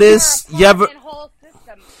ever notice? Yeah, but art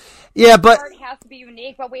has to be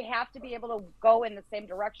unique, but we have to be able to go in the same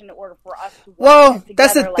direction in order for us to work together.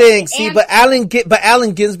 That's the thing. See, but Allen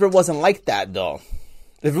Ginsberg wasn't like that, though.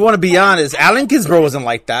 If you want to be honest, Allen Ginsberg wasn't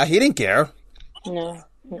like that. He didn't care. No.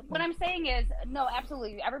 What I'm saying is, no,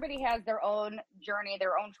 absolutely. Everybody has their own journey,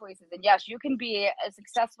 their own choices. And yes, you can be a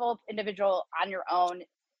successful individual on your own,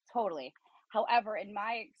 totally. However, in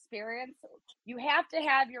my experience, you have to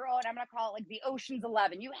have your own, I'm going to call it like the Ocean's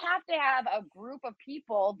 11. You have to have a group of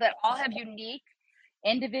people that all have unique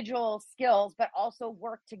individual skills, but also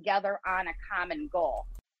work together on a common goal.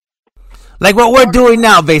 Like what we're doing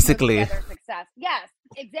now, basically. Success. Yes,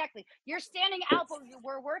 exactly. You're standing out, but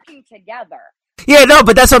we're working together. Yeah, no,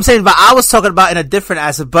 but that's what I'm saying. But I was talking about in a different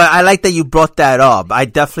aspect. But I like that you brought that up. I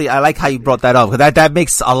like how you brought that up, because that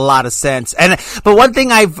makes a lot of sense. But one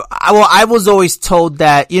thing I was always told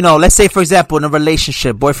that, let's say, for example, in a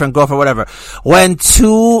relationship, boyfriend, girlfriend, whatever, when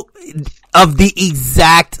two of the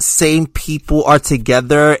exact same people are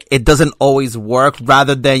together, it doesn't always work,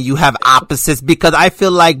 rather than you have opposites. Because I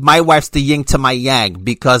feel like my wife's the yin to my yang,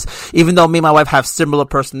 because even though me and my wife have similar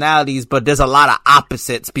personalities, but there's a lot of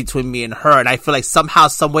opposites between me and her, and I feel like somehow,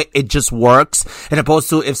 someway it just works. And opposed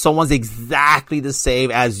to if someone's exactly the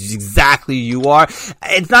same as exactly you are,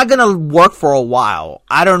 it's not gonna work for a while.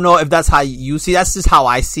 I don't know if that's how you see. That's just how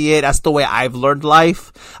I see it. That's the way I've learned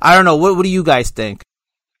life. I don't know. What do you guys think?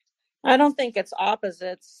 I don't think it's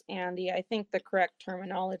opposites, Andy. I think the correct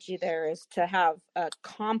terminology there is to have a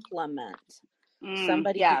complement.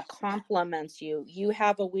 Somebody who complements you. You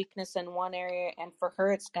have a weakness in one area, and for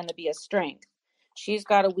her, it's going to be a strength. She's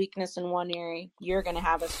got a weakness in one area. You're going to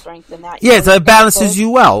have a strength in that. Yeah, so it balances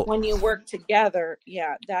you out. When you work together,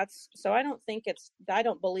 so I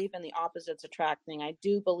don't believe in the opposites attracting. I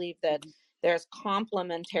do believe that there's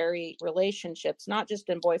complementary relationships, not just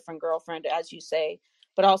in boyfriend, girlfriend, as you say,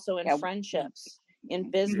 but also in friendships,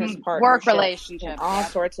 in business partnerships, work relationships, all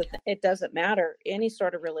sorts of it doesn't matter. Any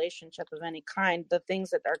sort of relationship of any kind, the things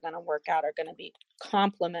that are going to work out are going to be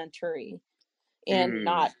complementary, and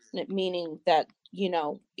not meaning that,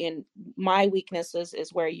 in my weaknesses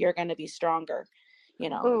is where you're going to be stronger,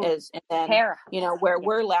 and then, where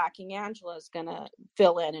we're lacking, Angela's going to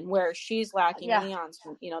fill in, and where she's lacking, Leon's,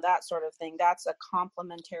 that sort of thing. That's a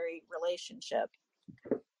complementary relationship.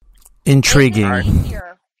 Intriguing.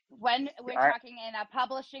 when we're I talking in a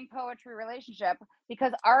publishing poetry relationship,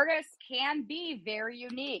 because artists can be very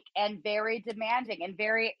unique and very demanding and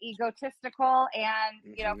very egotistical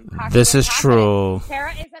and cocky This and is confident. true.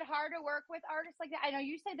 Tara, is it hard to work with artists like that? I know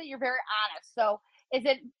you say that you're very honest. So is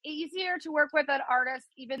it easier to work with an artist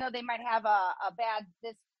even though they might have a bad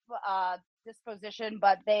disposition,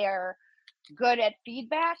 but they are good at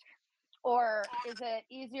feedback? Or is it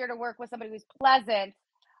easier to work with somebody who's pleasant,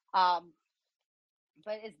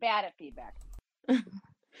 but is bad at feedback? That's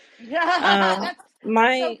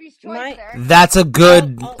Sophie's choice there. That's a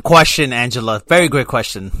good question, Angela. Very great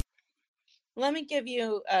question. Let me give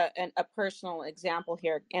you a personal example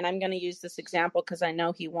here, and I'm going to use this example because I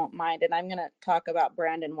know he won't mind, and I'm going to talk about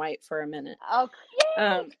Brandon White for a minute.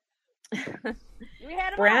 Okay. We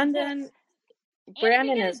had him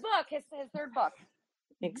Brandon is his book, his third book.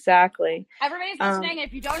 Exactly. Everybody's listening.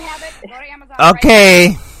 If you don't have it, go to Amazon.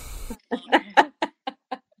 Okay.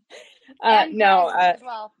 Right now. As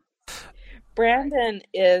well. Brandon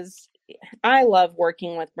is. I love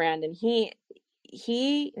working with Brandon. He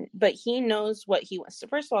knows what he wants. So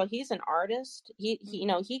first of all, he's an artist.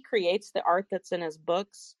 He creates the art that's in his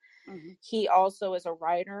books. Mm-hmm. He also is a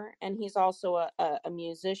writer, and he's also a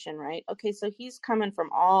musician, right? Okay, so he's coming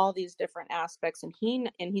from all these different aspects, and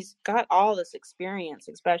he's got all this experience,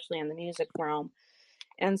 especially in the music realm,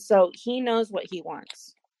 and so he knows what he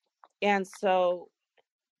wants. And so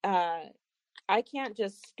I can't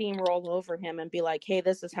just steamroll over him and be like, hey,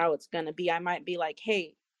 this is how it's going to be. I might be like,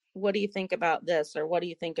 hey, what do you think about this? Or what do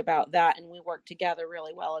you think about that? And we work together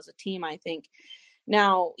really well as a team, I think.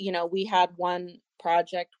 Now, we had one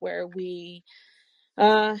project where we,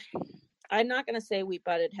 I'm not going to say we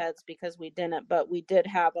butted heads because we didn't, but we did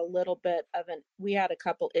have a little bit of we had a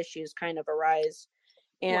couple issues kind of arise.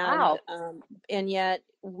 And, wow. And yet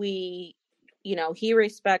we, he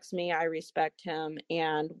respects me, I respect him.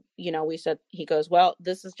 And, we said, he goes, well,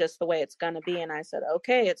 this is just the way it's going to be. And I said,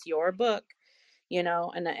 okay, it's your book, and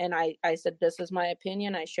I said, this is my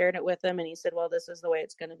opinion. I shared it with him, and he said, well, this is the way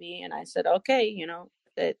it's going to be. And I said, okay,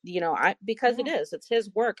 because it's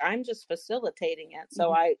his work. I'm just facilitating it. So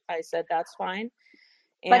mm-hmm. I said, that's fine.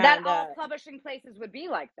 But not all publishing places would be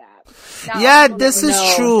like that. Yeah, this is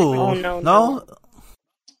true. Oh, no.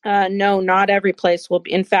 No, not every place will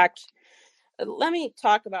be. In fact, let me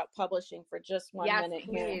talk about publishing for just one minute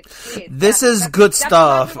here. Please. This is good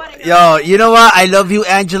stuff. Yo, you know what? I love you,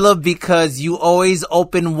 Angela, because you always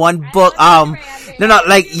open one book.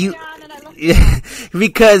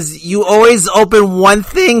 Because you always open one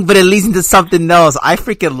thing, but it leads into something else. I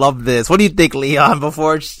freaking love this. What do you think, Leon?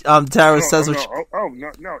 Before Tara says what.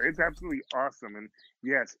 No, it's absolutely awesome, and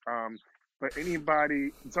yes, for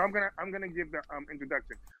anybody, so I'm gonna give the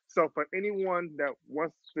introduction. So for anyone that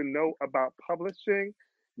wants to know about publishing,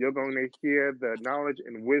 you're going to hear the knowledge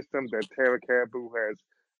and wisdom that Tara Caribou has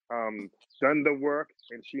done the work,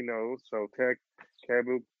 and she knows. So Tara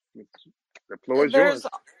Caribou, the floor is yours.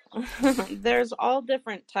 There's all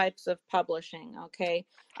different types of publishing. Okay,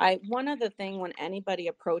 one of the thing when anybody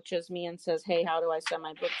approaches me and says, "Hey, how do I send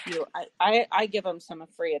my book to you?" I give them some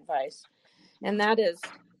free advice, and that is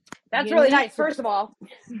that's really nice. First of all,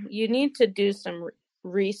 you need to do some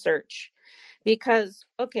research, because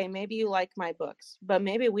okay, maybe you like my books, but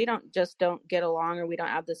maybe we don't get along, or we don't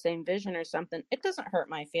have the same vision or something. It doesn't hurt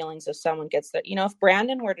my feelings if someone gets that. If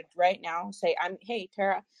Brandon were to right now say, hey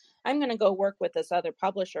Tara, I'm going to go work with this other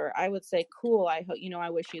publisher, I would say, cool. I hope, I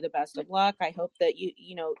wish you the best of luck. I hope that you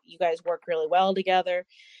guys work really well together,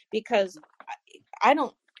 because I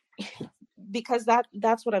don't, because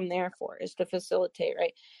that's what I'm there for, is to facilitate,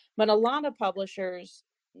 right? But a lot of publishers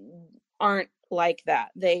aren't like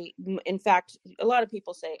that. They, in fact, a lot of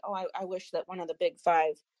people say, oh, I wish that one of the big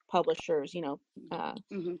 5 publishers,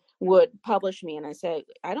 mm-hmm. would publish me. And I say,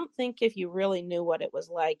 I don't think if you really knew what it was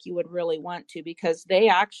like, you would really want to, because they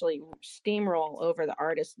actually steamroll over the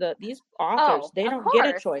artists. These authors, they don't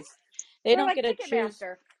get a choice. They don't get to choose.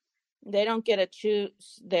 They don't get to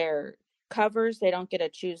choose their covers. They don't get to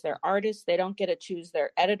choose their artists. They don't get to choose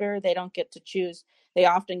their editor. They don't get to choose. They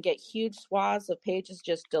often get huge swaths of pages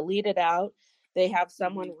just deleted out. They have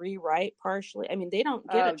someone rewrite partially. I mean, they don't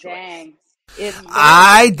get a choice. Dang.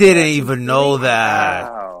 I didn't even know that.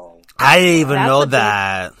 Wow. I didn't even know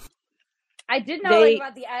that. I did know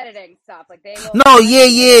about the editing stuff. Like they will. No,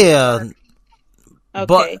 yeah.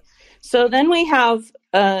 Okay. So then we have,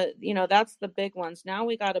 that's the big ones. Now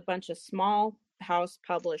we got a bunch of small house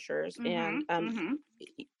publishers, mm-hmm, and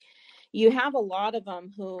you have a lot of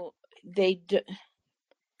them who they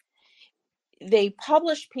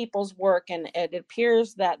publish people's work, and it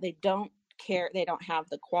appears that they don't care. They don't have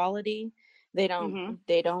the quality. They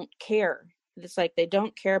don't care. it's like they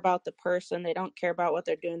don't care about the person. They don't care about what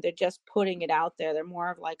they're doing. They're just putting it out there. They're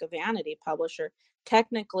more of like a vanity publisher.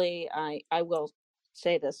 Technically, I will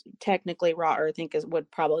say this, technically Raw Earth Inc. would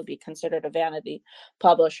probably be considered a vanity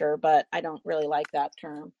publisher, but I don't really like that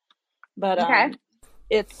term. But Okay.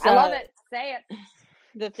 it's I love it. Say it.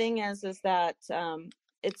 the thing is that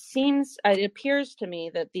it appears to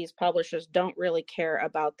me that these publishers don't really care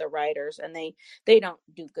about the writers, and they don't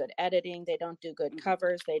do good editing. They don't do good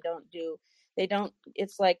covers. They don't,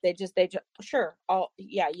 it's like they just, sure,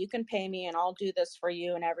 you can pay me and I'll do this for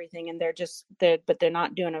you and everything. And but they're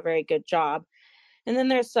not doing a very good job. And then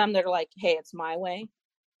there's some that are like, hey, it's my way.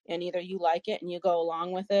 And either you like it and you go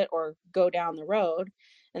along with it or go down the road.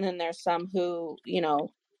 And then there's some who,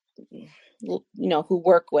 who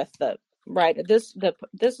work with the writer. This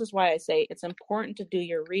is why I say it's important to do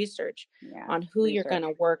your research on who you're going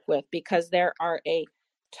to work with, because there are a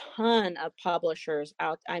ton of publishers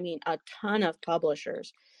out. I mean, a ton of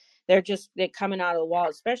publishers. They're coming out of the wall,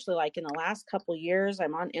 especially like in the last couple of years.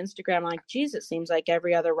 I'm on Instagram, like, geez, it seems like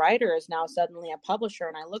every other writer is now suddenly a publisher.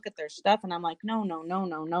 And I look at their stuff and I'm like, no. You're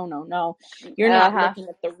not looking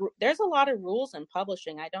at there's a lot of rules in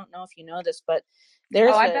publishing. I don't know if you know this, but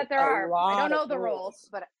there's I bet there are. I don't know the rules,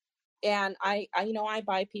 but. And I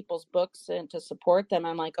buy people's books and to support them.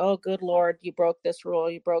 I'm like, oh, good Lord, you broke this rule.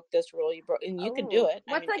 You broke this rule. And you can do it.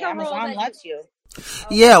 What's like Amazon a rule that lets you.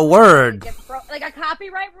 Yeah, word. Like a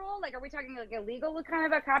copyright rule? Like, are we talking like a legal kind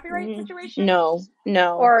of a copyright situation? No.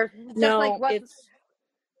 Or just no, like what's... it's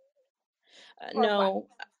no.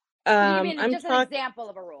 You mean just an example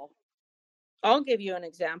of a rule? I'll give you an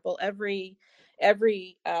example. Every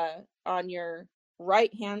on your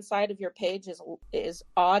right hand side of your page is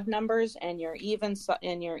odd numbers, and your evens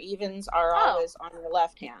are always on your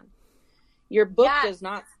left hand. Your book does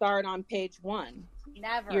not start on page 1.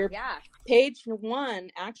 Never. Page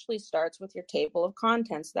 1 actually starts with your table of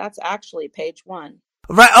contents. That's actually page 1.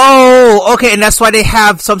 Right. Oh, okay. And that's why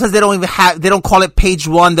sometimes they don't call it page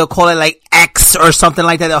 1. They'll call it like X or something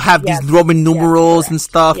like that. They'll have these Roman numerals and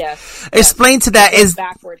stuff. Yes. Explain to that is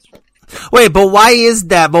backwards. Wait, but why is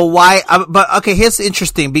that? But why? But okay, here's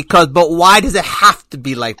interesting but why does it have to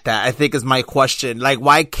be like that? I think is my question. Like,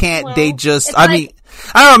 why can't they just? I mean,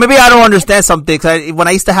 I don't know. Maybe I don't understand something. Cause when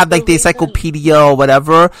I used to have like the encyclopedia or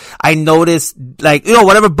whatever, I noticed like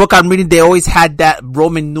whatever book I'm reading, they always had that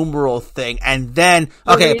Roman numeral thing, and then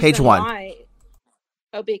page 1.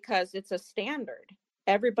 Because it's a standard.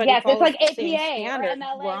 Everybody it's like APA standard. or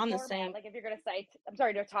MLA. We're on format. the same. Like if you're going to cite, I'm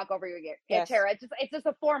sorry to talk over you again, yes. Tara. It's just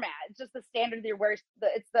a format. It's just the standard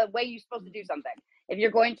it's the way you're supposed to do something. If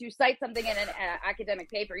you're going to cite something in an academic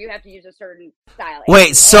paper, you have to use a certain style.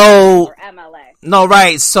 Wait, so or MLA. No,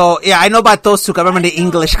 right? So I know about those two. I remember the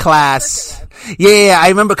English class. Yeah, I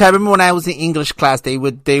remember. Cause I remember when I was in English class, they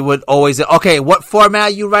would always say, okay, what format are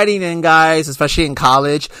you writing in, guys? Especially in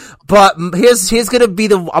college. But here's gonna be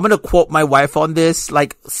I'm gonna quote my wife on this.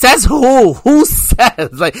 Like, says who? Who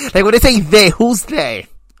says? Like when they say they, who's they?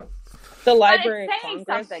 The Library of Congress.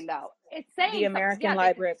 Something though. It's saying the American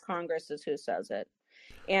Library of Congress is who says it.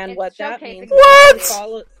 And what that means,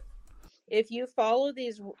 if you follow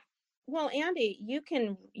these, well, Andy, you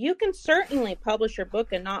can certainly publish your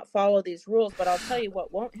book and not follow these rules, but I'll tell you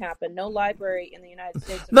what won't happen. No library in the United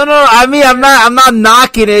States. No. I mean, I'm not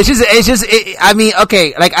knocking it. It's just. I mean,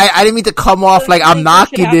 okay. Like I didn't mean to come off like I'm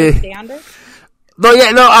knocking it.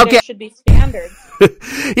 No, okay. There should be standards.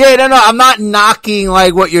 Yeah, no, I'm not knocking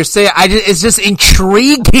like what you're saying. It's just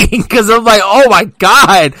intriguing because I'm like, oh my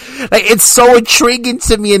god, like it's so intriguing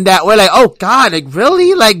to me in that way. Like, oh god, like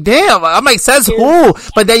really, like damn. I'm like, says who?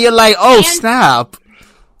 But then you're like, oh snap.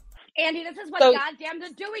 Andy, this is what goddamn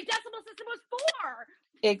the Dewey Decimal System was for.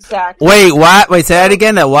 Exactly. Wait, what? Wait, say that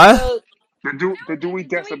again. That what? The Dewey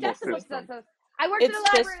Decimal System. I worked in a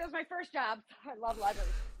library. That was my first job. I love libraries.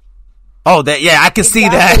 Oh, I can see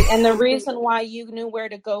that. And the reason why you knew where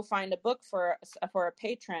to go find a book for a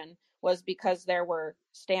patron was because there were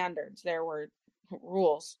standards, there were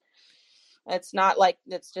rules. It's not like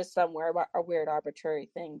it's just somewhere a weird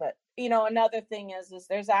arbitrary thing. But another thing is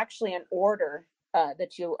there's actually an order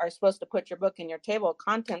that you are supposed to put your book in. Your table of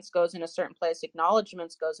contents goes in a certain place,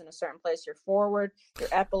 acknowledgments goes in a certain place, your forward, your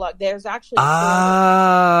epilogue. There's actually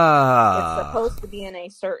it's supposed to be in a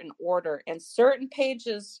certain order, and certain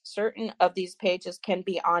of these pages can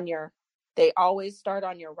be they always start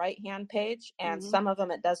on your right hand page, and some of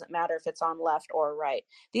them it doesn't matter if it's on left or right.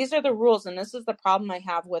 These are the rules, and this is the problem I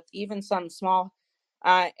have with even some small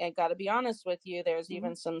I got to be honest with you, there's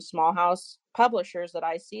even some small house publishers that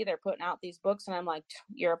I see, they're putting out these books and I'm like,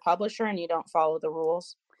 you're a publisher and you don't follow the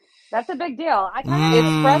rules. That's a big deal.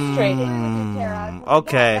 It's frustrating.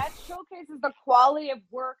 Okay. That showcase case is the quality of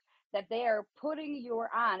work that they are putting you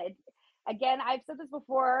on. Again, I've said this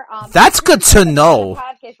before. That's good to know.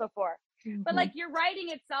 Podcast before. But like your writing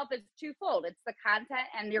itself is twofold. It's the content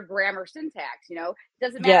and your grammar syntax.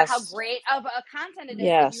 Doesn't matter how great of a content it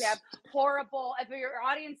is if you have horrible. If your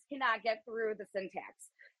audience cannot get through the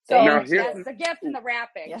syntax, so that's the gift in the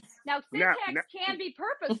wrapping. Yes. Now syntax can be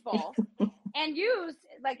purposeful and used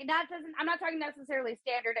I'm not talking necessarily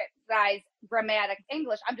standardized grammatic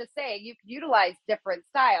English. I'm just saying you can utilize different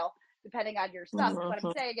style depending on your stuff. What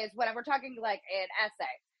I'm saying is when we're talking like an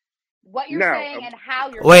essay. What you're saying and how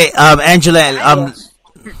you're saying. Andrew, Angela,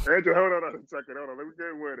 hold on a second. Hold on. Let me get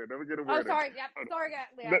it worded. Oh, sorry. Yeah, sorry,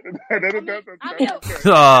 Leon. That's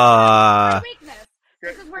my weakness.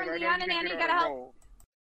 This is where Leon and Annie gotta help.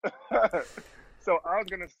 So I was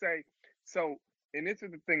gonna say, and this is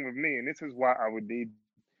the thing with me, and this is why I would need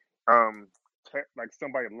like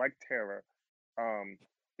somebody like Tara.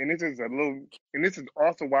 And this is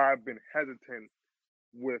also why I've been hesitant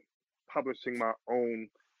with publishing my own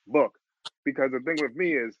book, because the thing with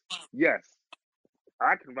me is, yes,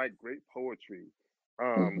 I can write great poetry.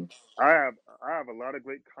 I have a lot of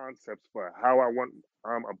great concepts for how I want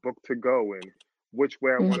a book to go and which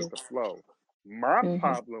way I want it to flow. My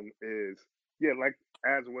problem is, like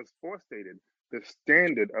as was forestated, the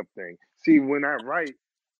standard of things. See, when I write,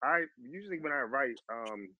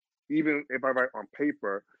 even if I write on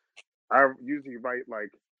paper, I usually write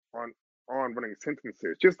like on running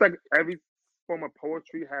sentences. Just like every form of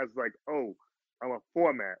poetry has like a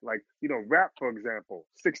format. Like rap, for example,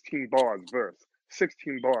 16 bars verse,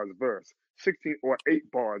 16 bars verse, 16 or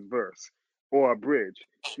 8 bars verse, or a bridge.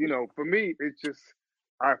 For me, it's just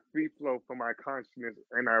I free flow from my consciousness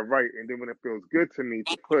and I write, and then when it feels good to me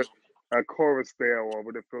to put a chorus there, or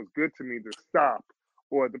when it feels good to me to stop,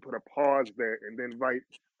 or to put a pause there and then write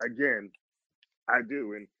again, I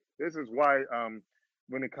do. And this is why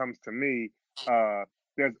when it comes to me,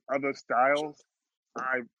 there's other styles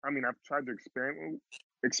I've tried to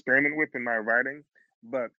experiment with in my writing,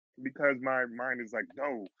 but because my mind is like,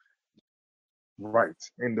 no, right,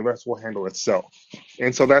 and the rest will handle itself.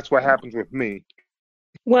 And so that's what happens with me.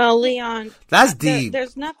 Well, Leon, that's deep.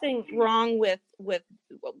 There's nothing wrong with what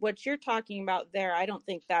you're talking about there. I don't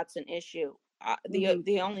think that's an issue.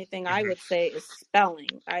 The only thing I would say is spelling.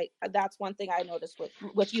 That's one thing I noticed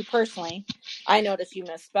with you personally. I noticed you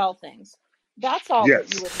misspell things. That's all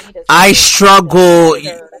that you would need. I struggle.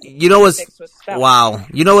 You know what's wow?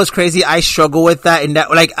 You know what's crazy? I struggle with that. And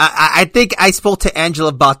that, like, I think I spoke to Angela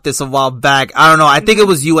about this a while back. I don't know. I think it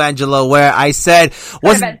was you, Angela, where I said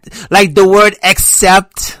like the word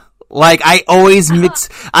accept. Like I always use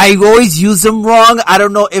them wrong. I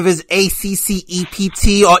don't know if it's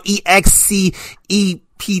ACCEPT or EXCEPT.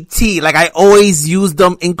 Like I always use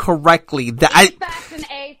them incorrectly.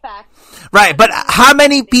 Right, but how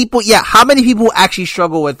many people actually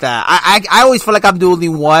struggle with that? I always feel like I'm the only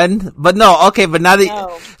one, but no, okay, but now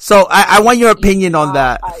so I want your opinion on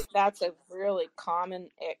that. That's a really common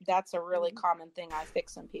thing I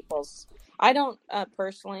fix in people's. I don't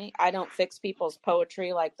personally, I don't fix people's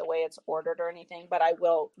poetry like the way it's ordered or anything, but I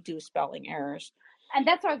will do spelling errors. And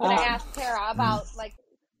that's what I was going to ask Tara about, like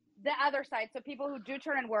the other side. So people who do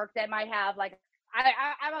turn in work that might have like,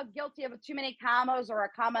 I'm guilty of too many commas or a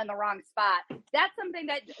comma in the wrong spot. That's something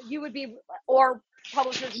that you would be, or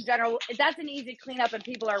publishers in general, that's an easy cleanup and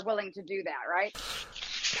people are willing to do that, right?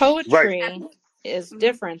 Poetry is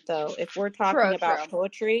different though. If we're talking about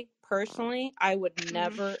poetry, personally, I would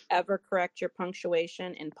never ever correct your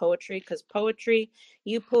punctuation in poetry, because poetry,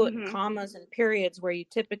 you put commas and periods where you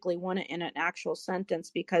typically want it in an actual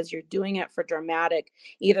sentence because you're doing it for dramatic,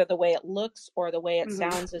 either the way it looks or the way it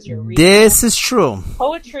sounds as you're reading. This is true.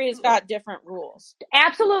 Poetry has got different rules.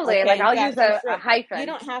 Absolutely. Okay, like I'll use a hyphen. You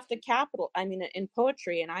don't have to in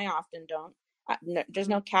poetry, and I often don't. There's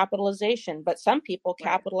no capitalization, but some people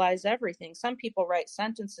capitalize everything. Some people write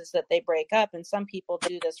sentences that they break up, and some people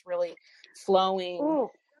do this really flowing.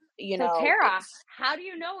 So Tara, how do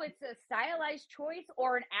you know it's a stylized choice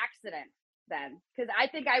or an accident then? Because I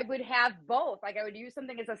think I would have both. Like I would use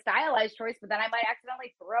something as a stylized choice, but then I might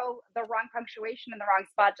accidentally throw the wrong punctuation in the wrong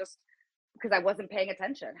spot just because I wasn't paying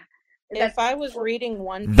attention. If I was reading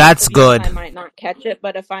one page that's good, I might not catch it.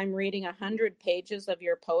 But if I'm reading 100 pages of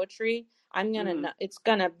your poetry, I'm gonna it's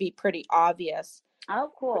gonna be pretty obvious.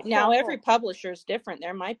 Oh, cool. Now every publisher is different.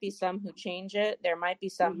 There might be some who change it. There might be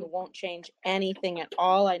some who won't change anything at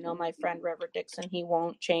all. I know my friend Reverend Dixon. He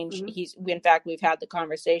won't change. In fact, we've had the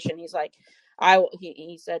conversation. He's like,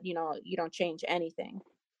 he said, you don't change anything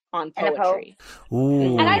on poetry.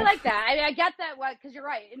 And I like that. I get that because you're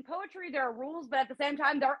right. In poetry, there are rules, but at the same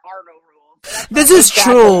time, there are no rules. This is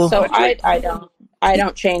Exactly. true. So I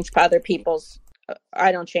don't change other people's.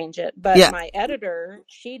 I don't change it, but Yeah. my editor,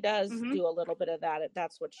 she does Mhm. do a little bit of that.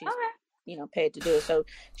 That's what she's Okay. paid to do. So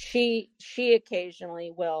she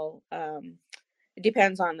occasionally will. It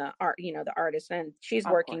depends on the art, the artist, and she's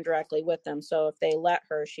Of working course. directly with them. So if they let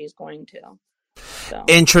her, she's going to. So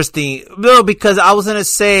Interesting. No, because I was gonna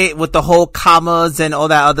say with the whole commas and all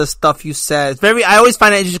that other stuff you said, I always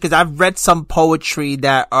find it interesting because I've read some poetry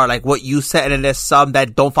that are like what you said, and then there's some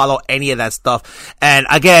that don't follow any of that stuff. And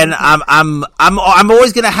again, I'm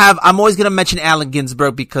always gonna mention Allen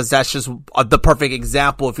Ginsberg because that's just the perfect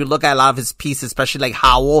example. If you look at a lot of his pieces, especially like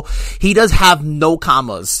Howl, he does have no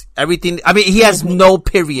commas. Everything, I mean, he has no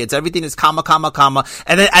periods. Everything is comma, comma, comma.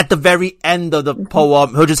 And then at the very end of the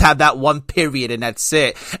poem, he'll just have that one period and that's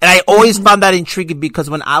it. And I always found that intriguing because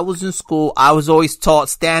when I was in school, I was always taught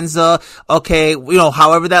stanza. Okay.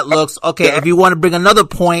 However that looks. Okay. If you want to bring another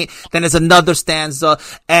point, then there's another stanza.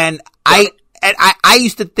 And I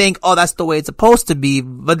used to think, oh, that's the way it's supposed to be.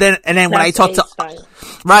 But then when I talk to,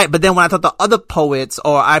 right. But then when I talk to other poets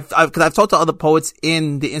cause I've talked to other poets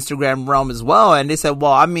in the Instagram realm as well. And they said,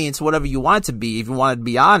 well, I mean, it's whatever you want it to be if you want to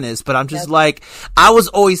be honest. But I'm just like, I was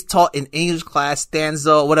always taught in English class,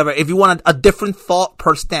 stanza, whatever. If you want a different thought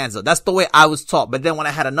per stanza, that's the way I was taught. But then when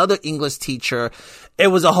I had another English teacher, it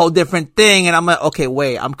was a whole different thing. And I'm like, okay,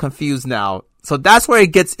 wait, I'm confused now. So that's where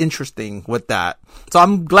it gets interesting with that. So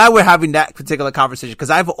I'm glad we're having that particular conversation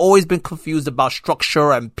because I've always been confused about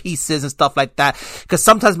structure and pieces and stuff like that. Because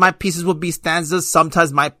sometimes my pieces would be stanzas.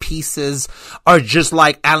 Sometimes my pieces are just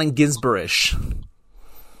like Allen Ginsberg-ish.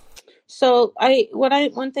 So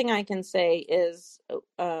one thing I can say is,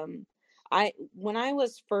 when I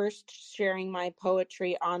was first sharing my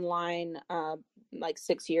poetry online, like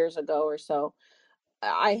 6 years ago or so,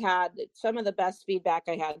 I had some of the best feedback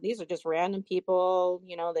I had. These are just random people,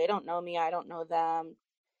 they don't know me, I don't know them.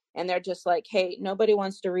 And they're just like, hey, nobody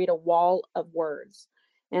wants to read a wall of words.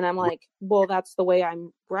 And I'm like, well, that's the way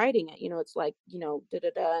I'm writing it. It's like, da da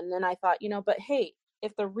da. And then I thought, but hey,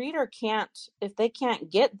 if the reader if they can't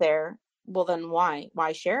get there, well, then why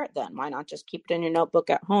share it then? Why not just keep it in your notebook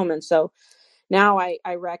at home? And so now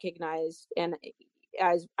I recognize, and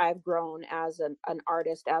as I've grown as an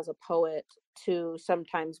artist, as a poet, to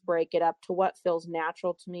sometimes break it up to what feels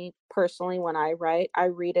natural to me personally. When I write, I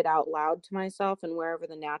read it out loud to myself, and wherever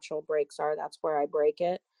the natural breaks are, that's where I break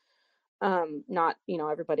it. Not,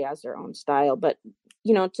 everybody has their own style, but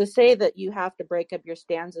to say that you have to break up your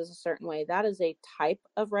stanzas a certain way, that is a type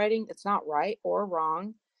of writing. It's not right or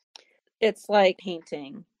wrong. It's like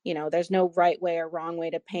painting. There's no right way or wrong way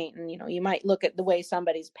to paint. And, you might look at the way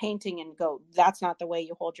somebody's painting and go, that's not the way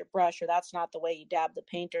you hold your brush, or that's not the way you dab the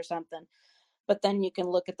paint or something. But then you can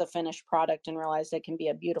look at the finished product and realize it can be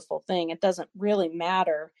a beautiful thing. It doesn't really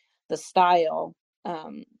matter the style.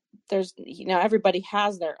 There's, everybody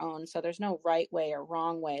has their own. So there's no right way or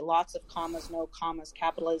wrong way. Lots of commas, no commas,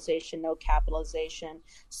 capitalization, no capitalization,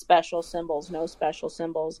 special symbols, no special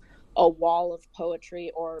symbols, a wall of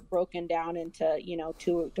poetry, or broken down into,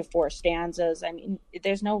 2 to 4 stanzas. I mean,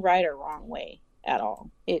 there's no right or wrong way at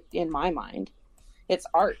all. In my mind, it's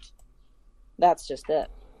art. That's just it.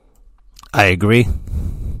 I agree.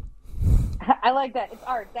 I like that. It's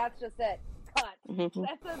art. That's just it. Cut. Mm-hmm.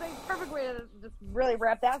 That's the perfect way to just really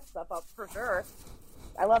wrap that stuff up for sure.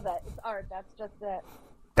 I love that. It's art. That's just it.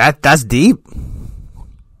 That's deep.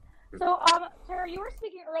 So, Tara, you were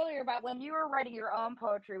speaking earlier about when you were writing your own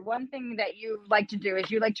poetry. One thing that you like to do is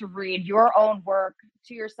you like to read your own work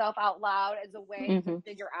to yourself out loud as a way to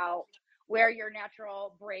figure out where your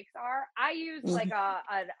natural breaks are. I use like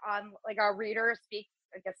a reader speak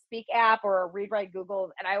app or a read write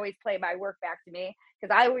Google, and I always play my work back to me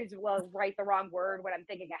because I always will write the wrong word when I'm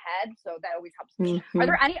thinking ahead, so that always helps me. Are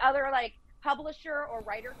there any other like publisher or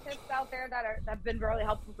writer tips out there that have been really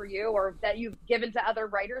helpful for you, or that you've given to other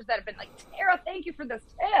writers that have been like, Tara, thank you for this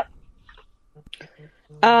tip?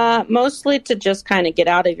 Mostly to just kind of get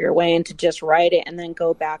out of your way and to just write it and then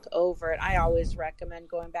go back over it. I always recommend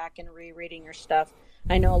going back and rereading your stuff.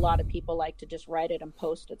 I know a lot of people like to just write it and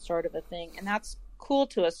post it, sort of a thing, and that's cool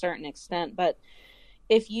to a certain extent. But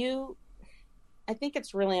I think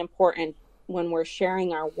it's really important when we're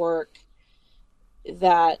sharing our work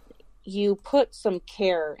that you put some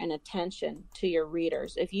care and attention to your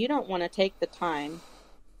readers. If you don't want to take the time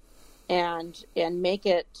and make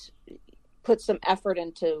it, put some effort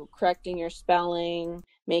into correcting your spelling,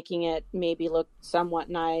 making it maybe look somewhat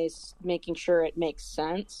nice, making sure it makes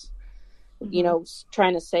sense,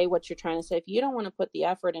 trying to say what you're trying to say. If you don't want to put the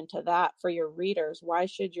effort into that for your readers, why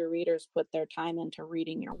should your readers put their time into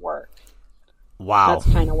reading your work? Wow.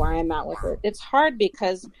 That's kind of where I'm at with it. It's hard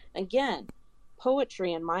because, again,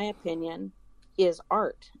 poetry, in my opinion, is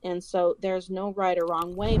art. And so there's no right or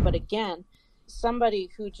wrong way. But again, somebody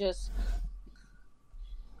who just,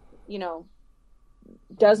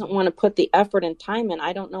 doesn't want to put the effort and time in,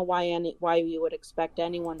 I don't know why you would expect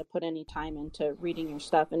anyone to put any time into reading your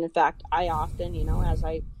stuff. And in fact, I often, as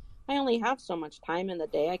I only have so much time in the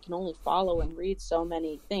day, I can only follow and read so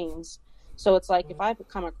many things. So it's like, if I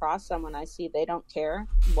come across someone I see they don't care,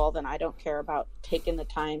 well, then I don't care about taking the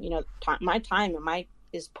time. My time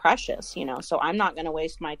is precious, so I'm not going to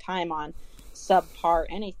waste my time on subpar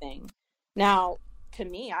anything. Now, to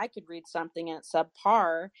me, I could read something and it's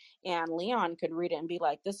subpar, and Leon could read it and be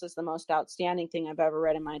like, this is the most outstanding thing I've ever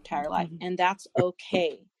read in my entire life. And that's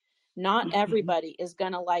okay. Not everybody is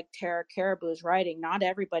going to like Tara Caribou's writing. Not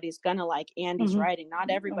everybody's going to like Andy's writing. Not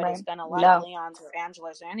everybody's going to like Leon's or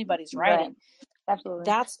Angela's or anybody's writing. Absolutely.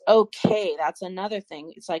 That's okay. That's another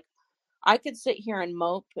thing. It's like, I could sit here and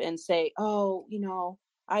mope and say, oh,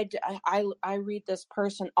 I read this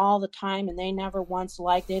person all the time and they never once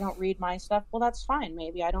they don't read my stuff. Well, that's fine.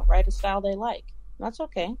 Maybe I don't write a style they like. That's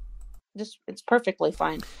okay. It's perfectly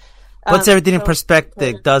fine. Puts everything in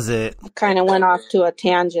perspective, does it? Kind of went off to a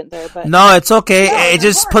tangent there, but no, it's okay. It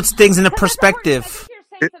just puts things into perspective.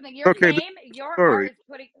 You're saying something. Your art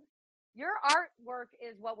is your artwork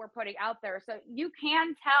is what we're putting out there. So you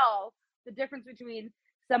can tell the difference between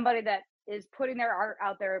somebody that is putting their art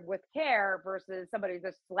out there with care versus somebody who's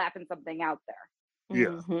just slapping something out there. Yeah.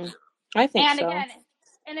 Mm-hmm. I think so. Again,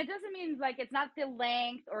 and it doesn't mean it's not the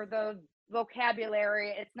length or the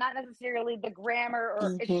vocabulary. It's not necessarily the grammar,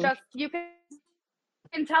 or it's just you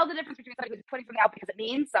can tell the difference between somebody who's putting something out because it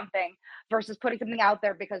means something versus putting something out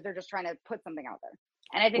there because they're just trying to put something out there.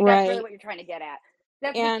 And I think that's really what you're trying to get at.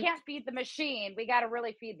 We can't feed the machine. We got to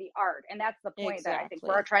really feed the art. And that's the point that I think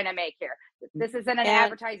we're trying to make here. This isn't an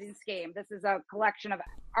advertising scheme. This is a collection of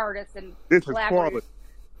artists and this is quality.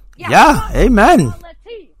 Yeah, amen.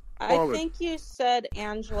 I think you said,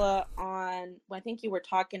 Angela, I think you were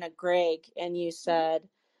talking to Greg, and you said,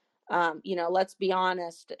 let's be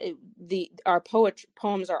honest, our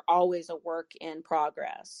poems are always a work in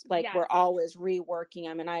progress. We're always reworking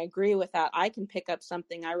them. And I agree with that. I can pick up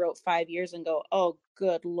something I wrote 5 years and go, oh,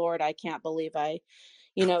 good Lord, I can't believe I,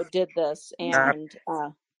 did this. And,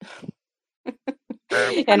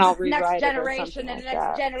 and I'll rewrite next generation it and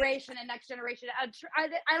next generation and next generation.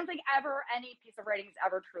 I don't think any piece of writing is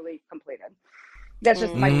ever truly completed. That's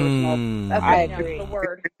just my personal opinion of the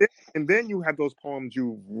word. And then you have those poems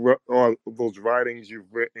you wrote, or those writings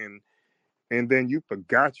you've written, and then you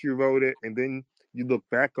forgot you wrote it, and then you look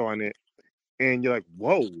back on it, and you're like,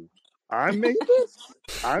 "Whoa, I made this."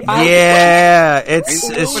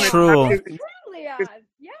 It's true.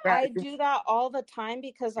 I do that all the time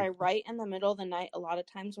because I write in the middle of the night a lot of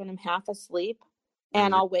times when I'm half asleep,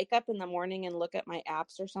 and I'll wake up in the morning and look at my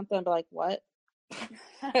apps or something and be like, what?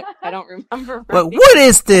 I don't remember. What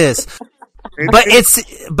is this? But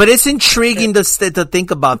it's intriguing to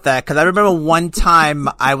think about that, because I remember one time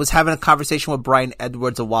I was having a conversation with Brian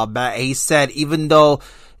Edwards a while back. And he said even though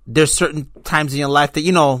there's certain times in your life that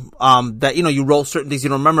you wrote certain things you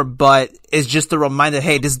don't remember, but it's just a reminder,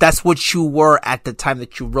 hey, that's what you were at the time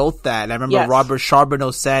that you wrote that. And I remember Robert Charbonneau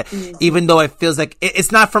said, even though it feels like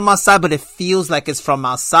it's not from outside, but it feels like it's from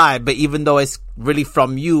outside. But even though it's really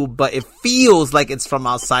from you, but it feels like it's from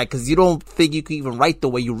outside because you don't think you can even write the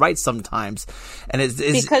way you write sometimes. And it's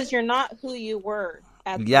because you're not who you were.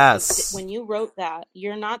 When you wrote that,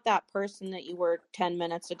 you're not that person that you were 10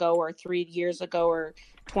 minutes ago or 3 years ago or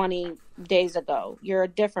 20 days ago. You're a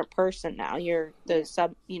different person now. You're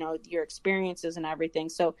your experiences and everything.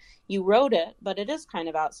 So you wrote it, but it is kind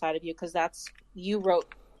of outside of you because you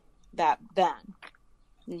wrote that then.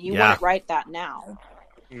 You wouldn't write that now.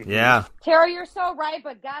 Yeah. Tara, you're so right,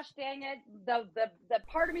 but gosh dang it, the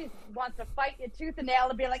part of me wants to fight you tooth and nail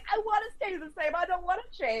and be like, I want to stay the same. I don't want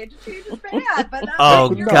to change. Change is bad. But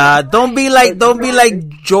God, right. Don't be like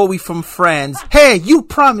Joey from Friends. Hey, you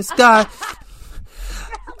promised God.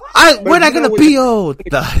 We're not gonna be old.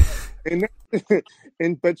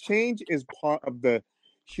 But change is part of the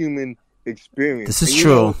human experience. This is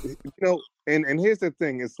true. And here's the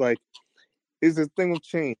thing. It's the thing with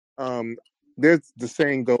change. There's the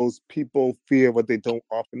saying goes, people fear what they don't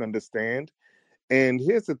often understand. And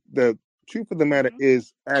here's the truth of the matter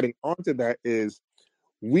is, adding on to that is,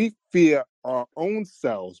 we fear our own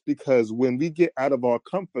selves because when we get out of our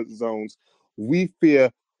comfort zones, we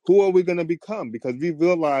fear who are we going to become, because we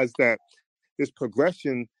realize that this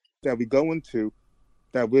progression that we go into,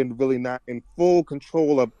 that we're really not in full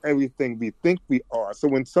control of everything we think we are. So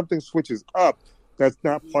when something switches up, that's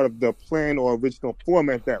not part of the plan or original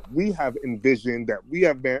format that we have envisioned, that we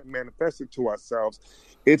have manifested to ourselves.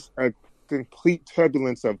 It's a complete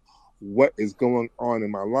turbulence of what is going on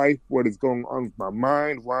in my life, what is going on with my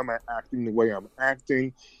mind, why am I acting the way I'm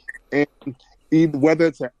acting, and whether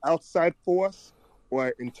it's an outside force or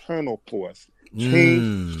an internal force,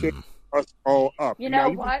 change shakes us all up. You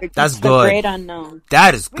know what? That's The good. great unknown.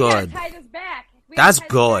 That is We gotta good. tie this back. That's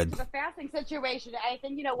good. The fasting situation. I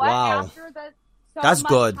think, you know what? Wow. After That's much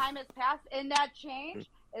good. time has passed in that change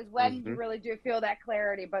is when you really do feel that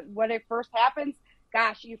clarity. But when it first happens,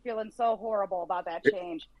 gosh, you're feeling so horrible about that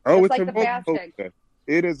change. It's like a the roller fasting.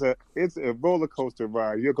 coaster. It's a roller coaster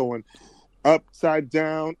ride. You're going upside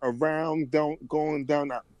down, around, going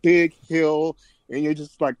down a big hill, and you're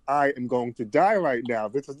just like, I am going to die right now.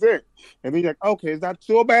 This is it. And then you're like, okay, it's not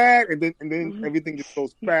so bad. And then everything just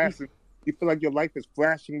goes fast, and you feel like your life is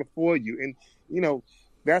flashing before you. And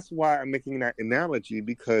that's why I'm making that analogy,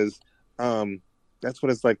 because that's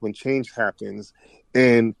what it's like when change happens.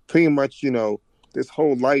 And pretty much, this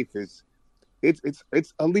whole life is it's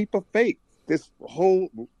a leap of faith. This whole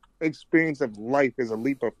experience of life is a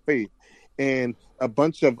leap of faith, and a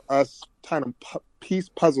bunch of us kind of piece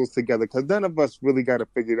puzzles together, because none of us really got to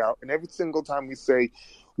figure it out. And every single time we say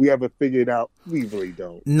we have it figured out, we really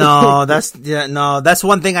don't. No, that's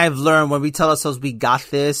one thing I've learned. When we tell ourselves we got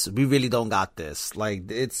this, we really don't got this.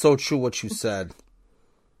 Like, it's so true what you said.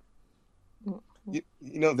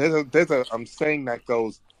 There's a saying that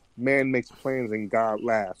goes, man makes plans and God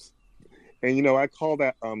laughs. And I call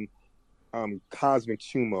that cosmic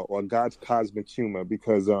humor, or God's cosmic humor,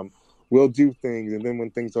 because we'll do things, and then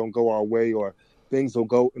when things don't go our way, or things will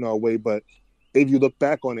go in our way, but if you look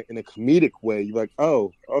back on it in a comedic way, you're like,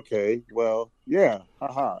 oh, okay, well, yeah,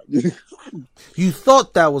 haha. You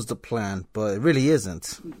thought that was the plan, but it really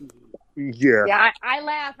isn't. Yeah. Yeah, I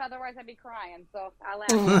laugh, otherwise I'd be crying. So I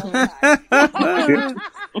laugh all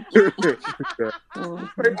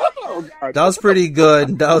the time. That was pretty good.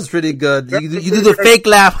 You do the fake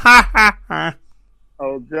laugh. Ha ha ha.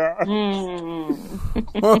 Oh God.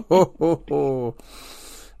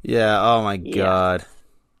 Yeah. Oh my God.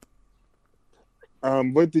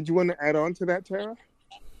 What did you want to add on to that, Tara?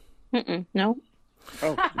 No.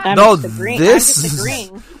 Oh. No, this is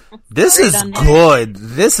good. This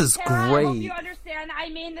is Tara, great. I hope you understand. I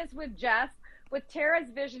mean this with Jess. With Tara's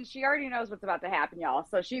vision, she already knows what's about to happen, y'all.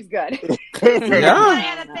 So she's good.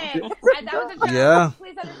 Yeah. And that was a joke. Yeah.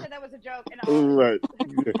 Please understand that was a joke. And all Right.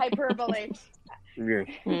 hyperbole. Yeah.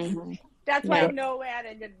 Mm-hmm. That's why no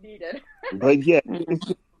adding is needed. But yeah, it's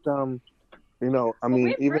just, I mean,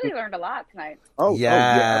 we've even really learned a lot tonight.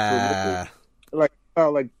 Yeah.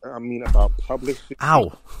 Absolutely. About publishing,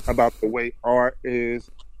 Ow. about the way art is,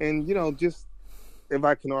 and just if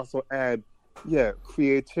I can also add,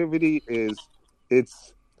 creativity is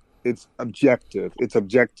it's objective. It's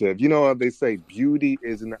objective. You know how they say beauty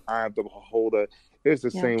is in the eye of the beholder. It's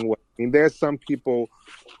the same way. I mean, there's some people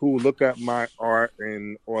who look at my art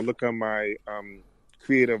or look at my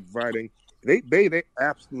creative writing. They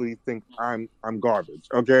absolutely think I'm garbage.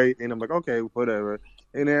 Okay, and I'm like, okay, whatever.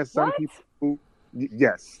 And there's some people who,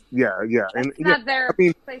 yes, yeah, That's and not their I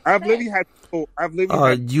mean, place I've to literally say. had people.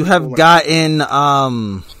 You have gotten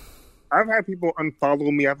I've had people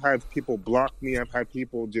unfollow me. I've had people block me. I've had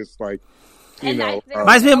people just like,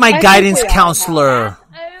 reminds me of my guidance counselor.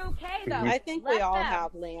 That's okay, though. I think we all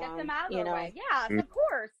have, Leon. Get them out of the way. Yes, of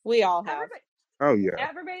course. We all have. Oh yeah.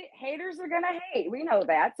 Everybody, haters are gonna hate. We know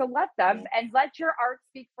that. So let them, and let your art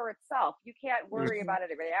speak for itself. You can't worry about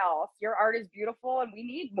anybody else. Your art is beautiful, and we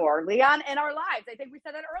need more Leon in our lives. I think we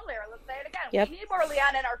said that earlier. Let's say it again. Yep. We need more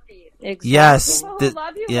Leon in our feed. Exactly. Yes. People who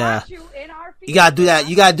love you, watch you in our feed. You gotta do that.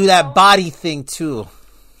 You gotta do that body thing too.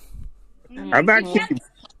 Mm-hmm. I've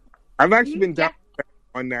actually been down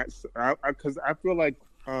on that, because I feel like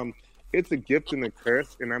it's a gift and a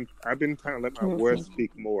curse, and I've been trying to let my words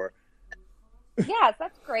speak more. Yes,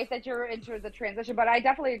 that's great that you're into the transition, but I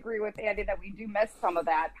definitely agree with Andy that we do miss some of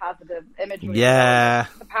that positive imagery. Yeah.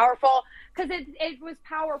 The powerful, because it was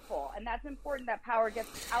powerful, and that's important that power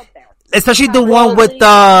gets out there. Especially the one with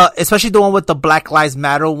the Black Lives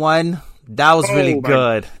Matter one. That was really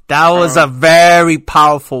good. That was a very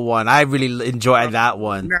powerful one. I really enjoyed that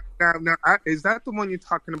one. Now, is that the one you're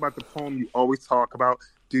talking about? The poem you always talk about?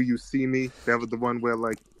 Do you see me? That was the one where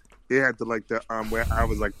like it had the where I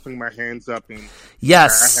was like putting my hands up, and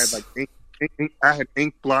yes, I had like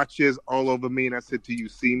ink blotches all over me, and I said, "Do you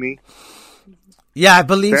see me?" Yeah, I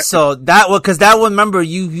believe That so. That one, cause that one, remember,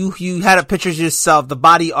 you had a picture of yourself, the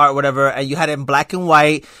body art, whatever, and you had it in black and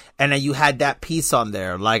white, and then you had that piece on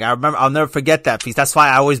there. Like, I remember, I'll never forget that piece. That's why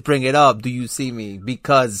I always bring it up. Do you see me?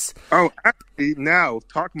 Because, actually now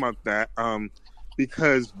talking about that,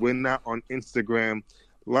 because we're not on Instagram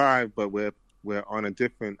Live, but we're on a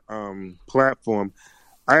different platform.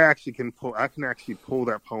 I can actually pull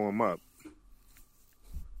that poem up.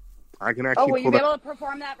 I can Oh, actually will you pull be that. able to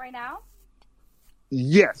perform that right now?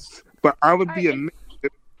 Yes, but I would All be right. amiss.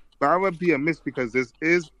 But I would be amiss because this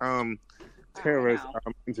is I Tara's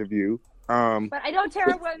know. interview. But I know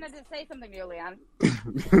Tara wanted to say something to you, Leon.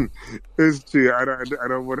 It's true. I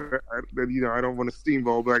don't want to. I don't want to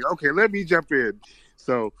steamroll. But like, okay, let me jump in.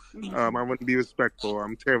 So, I want to be respectful.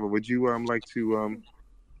 Tara, would you like to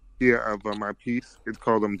hear of my piece? It's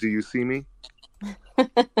called "Do You See Me?"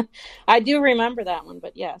 I do remember that one,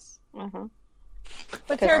 but yes.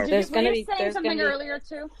 But Tara, There's were gonna you be saying there's something gonna be. earlier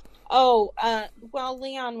too? Oh, well,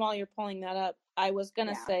 Leon, while you're pulling that up, I was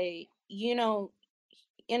gonna Yeah. say,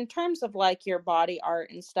 in terms of like your body art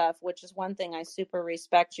and stuff, which is one thing I super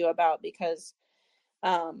respect you about, because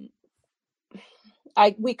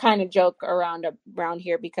we kind of joke around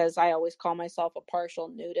here because I always call myself a partial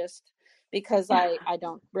nudist because I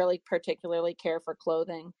don't really particularly care for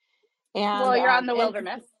clothing. And Well, you're out in the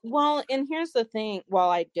wilderness. And here's the thing. Well,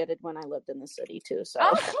 I did it when I lived in the city too. So.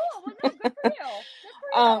 Oh, cool. Well, no, good for you. Good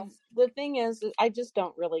for you. The thing is, I just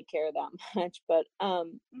don't really care that much. But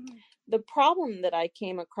the problem that I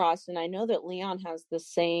came across, and I know that Leon has the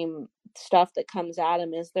same stuff that comes at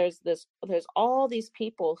him, is there's all these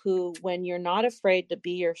people who, when you're not afraid to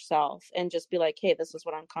be yourself and just be like, hey, this is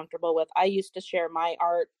what I'm comfortable with. I used to share my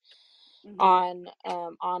art on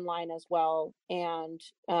online as well, and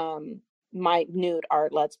my nude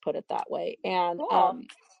art, let's put it that way. And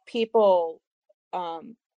people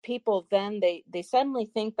then they suddenly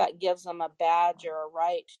think that gives them a badge or a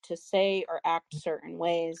right to say or act certain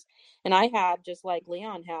ways. And I had, just like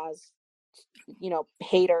Leon has,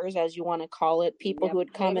 haters, as you want to call it, people who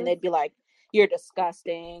would come and they'd be like, you're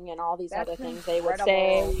disgusting, and all these other things they would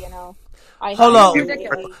say. Hold on.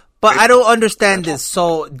 Ridiculous. But I don't understand this.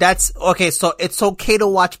 So that's okay. So it's okay to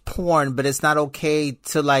watch porn, but it's not okay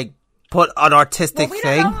to like put an artistic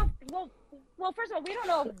thing. Well, first of all, we don't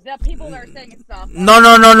know if the people that are saying stuff. No.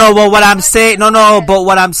 Well, what I'm saying, but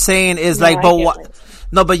what I'm saying is like, but what?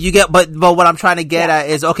 No, but you get, but what I'm trying to get at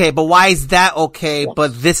is, okay, but why is that okay,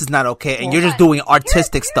 but this is not okay, and you're just doing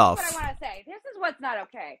artistic stuff? Here's what I want to say. This is what's not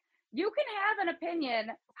okay. You can have an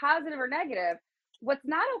opinion, positive or negative. What's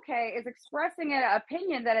not okay is expressing an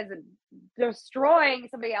opinion that is destroying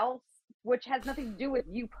somebody else, which has nothing to do with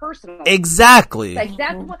you personally. Exactly. Like,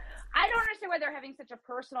 that's what I don't understand why they're having such a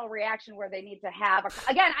personal reaction where they need to have.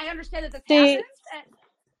 Again, I understand that this happens,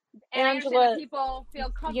 and I understand that people feel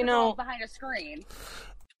comfortable behind a screen.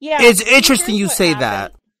 Yeah, it's interesting you say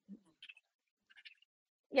that.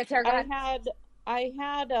 Yeah, Tara, go ahead. I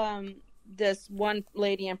had this one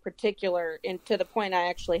lady in particular, and to the point I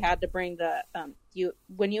actually had to bring the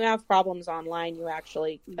when you have problems online, you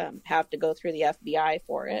actually have to go through the FBI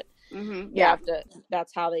for it. You have to.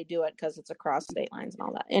 That's how they do it, because it's across state lines and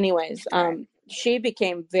all that. Anyways, she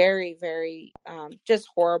became very, very just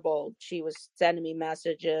horrible. She was sending me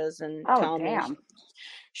messages and telling me.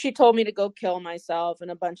 She told me to go kill myself and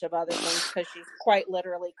a bunch of other things because she's quite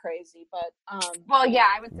literally crazy. But well, yeah,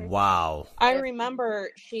 I would say. Wow. I remember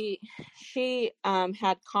she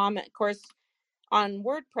had comment. Of course, on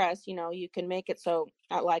WordPress, you can make it so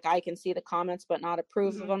like I can see the comments but not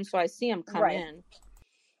approve of them. So I see them come in.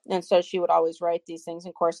 And so she would always write these things.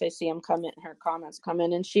 And of course, I see them come in, her comments come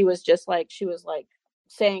in. And she was like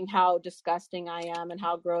saying how disgusting I am and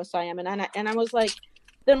how gross I am. And I was like,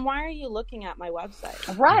 then why are you looking at my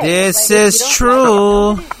website? Right. This is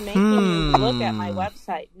true. Nobody's making you look at my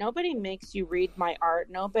website. Nobody makes you read my art.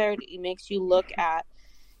 Nobody makes you look at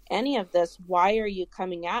any of this. Why are you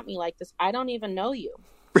coming at me like this? I don't even know you.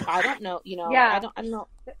 I don't know, I don't know.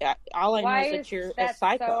 All I know is that you're a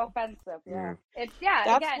psycho. So offensive. Yeah.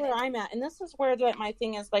 That's where I'm at. And this is where my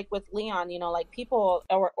thing is, like with Leon, like people,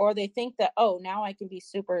 or they think that, oh, now I can be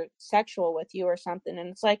super sexual with you or something. And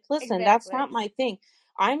it's like, listen, that's not my thing.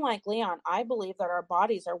 I'm like Leon. I believe that our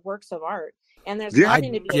bodies are works of art, and there's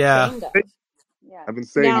nothing to be ashamed of. Yeah. I've been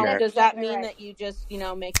saying now, that. Does that mean that you just,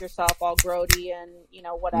 make yourself all grody and,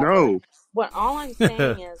 whatever? No. What all I'm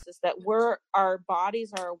saying is that our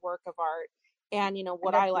bodies are a work of art. And,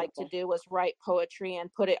 what I like to do is write poetry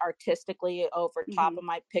and put it artistically over top of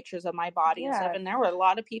my pictures of my body and stuff. And there were a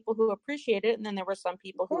lot of people who appreciated it. And then there were some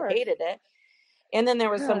people who hated it. And then there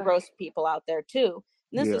were some gross people out there too.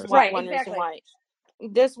 And this is one reason why.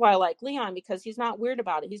 this is why I like Leon, because he's not weird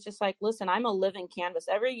about it. He's just like, listen, I'm a living canvas.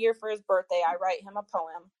 Every year for his birthday, I write him a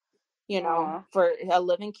poem, you know, for a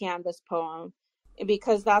living canvas poem,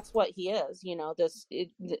 because that's what he is, you know,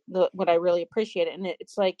 what I really appreciate it. And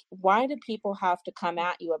it's like, why do people have to come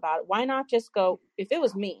at you about it? Why not just go, if it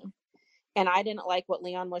was me and I didn't like what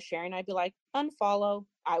Leon was sharing, I'd be like, unfollow.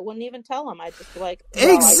 I wouldn't even tell him. I'd just be like,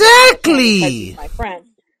 well, exactly, because he's my friend.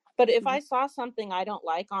 But if I saw something I don't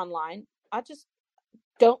like online, I just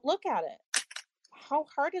don't look at it. How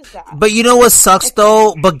hard is that? But you know what sucks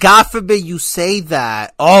though? But God forbid you say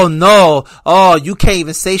that. Oh no. Oh, you can't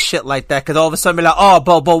even say shit like that, because all of a sudden be like, oh,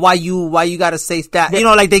 but why you gotta say that? You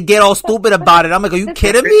know, like they get all stupid about it. I'm like, are you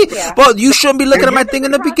kidding me? Yeah. Well, you shouldn't be looking at my thing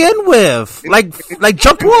in the begin with. Like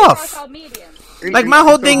jump off. Like my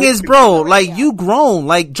whole thing is, bro, like you grown,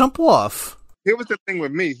 like jump off. Here was the thing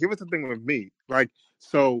with me. Like,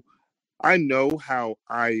 so I know how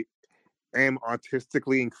I am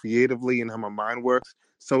artistically and creatively and how my mind works.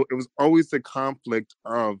 So it was always the conflict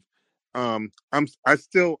of I'm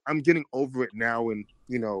getting over it now, and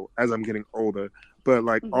you know, as I'm getting older, but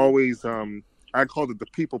like always I called it the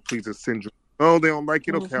people pleaser syndrome. Oh, they don't like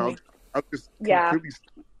it, okay, I'll just completely.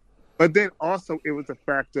 But then also it was the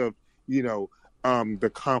fact of, you know,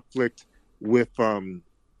 the conflict with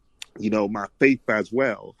you know, my faith as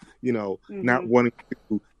well, you know, not wanting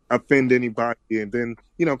to offend anybody. And then,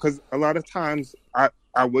 you know, because a lot of times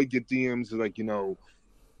I would get DMs like, you know,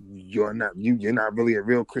 you're not really a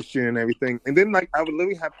real Christian and everything. And then like I would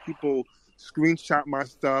literally have people screenshot my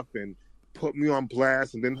stuff and put me on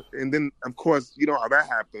blast, and then of course, you know how that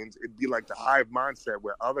happens. It'd be like the hive mindset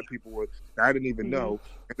where other people would that I didn't even know,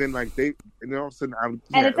 and then like and then all of a sudden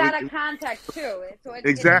it's out of context too. So it's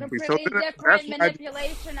exactly. It's a pretty different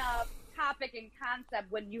manipulation of topic and concept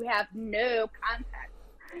when you have no context.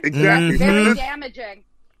 Exactly. It's very damaging.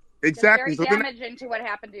 Exactly. It's very damaging to what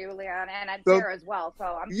happened to you, Leon, and Sarah as well. So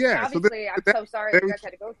I'm so sorry you guys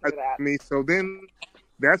had to go through that. So then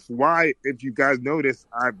that's why, if you guys notice,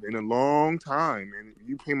 I've been a long time, and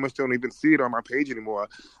you pretty much don't even see it on my page anymore.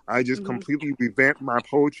 I just completely revamped my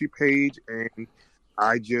poetry page, and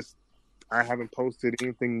I haven't posted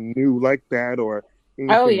anything new like that or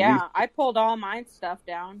anything. Oh yeah, I pulled all my stuff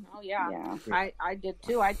down. Oh yeah. I did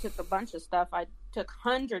too. I took a bunch of stuff. I took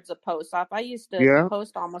hundreds of posts off. I used to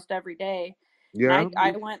post almost every day. Yeah.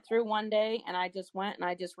 I went through one day and I just went and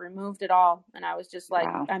I just removed it all. And I was just like,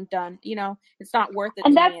 I'm done. You know, it's not worth it.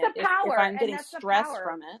 And to that's me the power. If I'm getting stress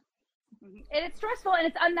from it. And it's stressful and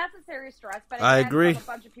it's unnecessary stress. But I agree. From a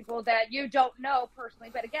bunch of people that you don't know personally.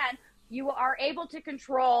 But again, you are able to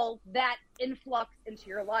control that influx into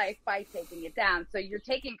your life by taking it down. So you're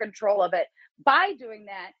taking control of it by doing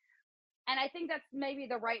that. And I think that's maybe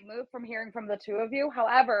the right move from hearing from the two of you.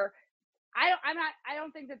 However, I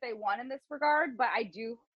don't think that they won in this regard, but I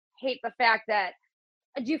do hate the fact that,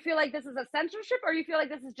 do you feel like this is a censorship, or do you feel like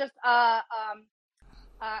this is just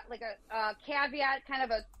like a caveat, kind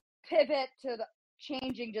of a pivot to the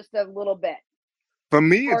changing just a little bit? For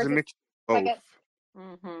me, it's a mix of both.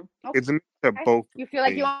 It's a mix of both. You feel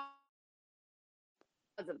like you want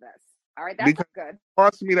because of this. All right, that's good.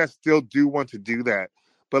 Parts of me that still do want to do that.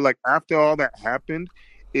 But like after all that happened,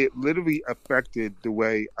 it literally affected the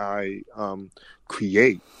way I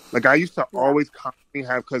create. Like I used to always constantly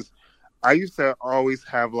have, because I used to always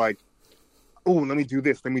have like, oh, let me do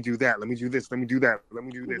this, let me do that, let me do this, let me do that, let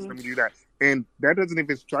me do this, let me do that. And that doesn't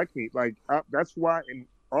even strike me. Like that's why, and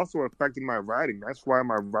also affecting my writing. That's why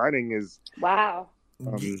my writing is... Wow.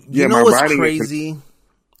 You know what's crazy?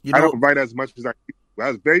 I don't write as much as I used to. I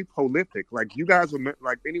was very prolific. Like you guys,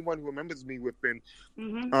 like anyone who remembers me within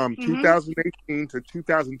 2018 to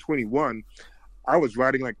 2021, I was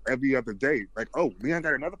writing like every other day. Like, oh, Leon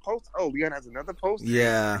got another post. Oh, Leon has another post.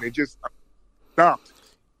 Yeah, and it just stopped.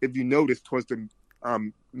 If you notice, towards the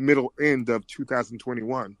middle end of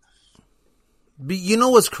 2021. But you know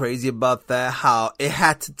what's crazy about that? How it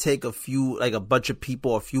had to take a few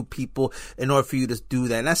people in order for you to do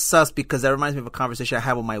that. And that sucks, because that reminds me of a conversation I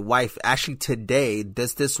had with my wife actually today.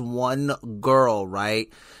 There's this one girl,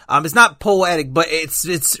 right? It's not poetic, but it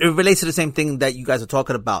relates to the same thing that you guys are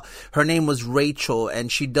talking about. Her name was Rachel,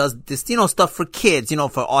 and she does this, you know, stuff for kids, you know,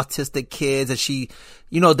 for autistic kids. And she,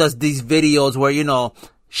 you know, does these videos where, you know,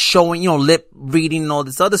 showing, lip reading and all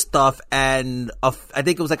this other stuff. And I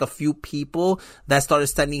think it was like a few people that started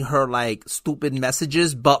sending her like stupid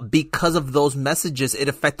messages. But because of those messages, it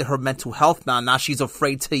affected her mental health now. Now she's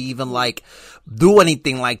afraid to even like do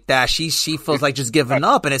anything like that. She feels like just giving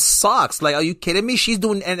up, and it sucks. Like, are you kidding me? She's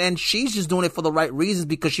doing, and she's just doing it for the right reasons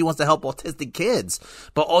because she wants to help autistic kids.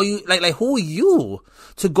 But all you, like who are you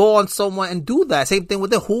to go on someone and do that? Same thing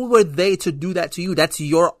with it. Who were they to do that to you? That's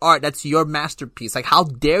your art. That's your masterpiece. Like, how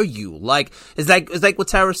dare you? Like, it's like what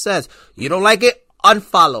Tara says. You don't like it?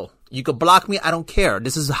 Unfollow. You could block me. I don't care.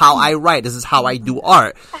 This is how I write. This is how I do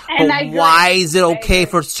art. And but why is it okay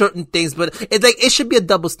for certain things? But it's like, it should be a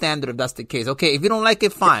double standard if that's the case. Okay, if you don't like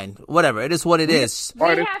it, fine. Whatever. It is what it is. We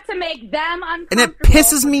have to make them uncomfortable. And it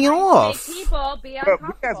pisses me off. People be But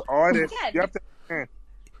uncomfortable. we as artists, you have to understand.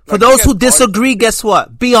 For those who disagree, guess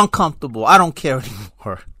what? Be uncomfortable. I don't care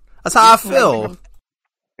anymore. That's how I feel.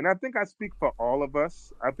 And I think I speak for all of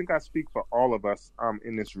us. I think I speak for all of us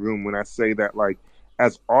in this room when I say that, like,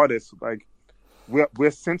 as artists, like, we're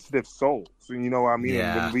sensitive souls. You know what I mean?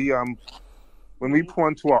 Yeah. And when we pour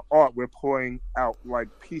into our art, we're pouring out like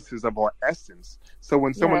pieces of our essence. So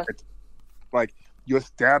when someone like, you're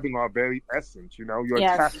stabbing our very essence, you're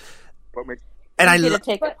attacking what makes. And I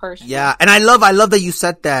take it personally. Yeah, and I love that you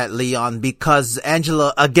said that, Leon, because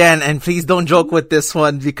Angela, again, and please don't joke with this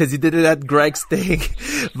one because you did it at Greg's thing.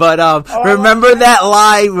 But remember that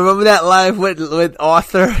live with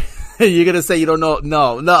Arthur? You're gonna say you don't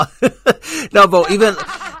know? No,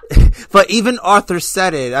 but even Arthur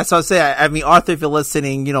said it. That's what I say. I mean, Arthur, if you're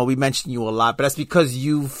listening, we mention you a lot, but that's because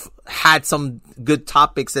you've had some good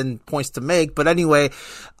topics and points to make. But anyway,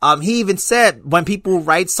 he even said when people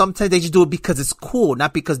write, sometimes they just do it because it's cool,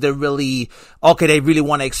 not because they really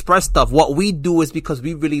want to express stuff. What we do is because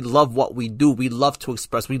we really love what we do. We love to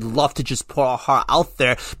express. We love to just pour our heart out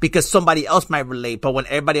there because somebody else might relate. But when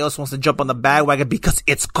everybody else wants to jump on the bandwagon because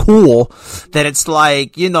it's cool, then it's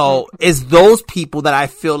like, it's those people that I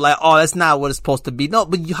feel like, oh, that's not what it's supposed to be. No,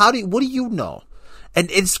 but what do you know? And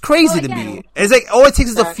it's crazy to me. It's like, all it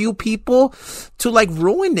takes is a few people to like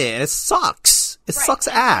ruin it. And it sucks. It sucks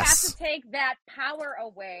ass. You have to take that power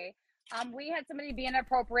away. We had somebody be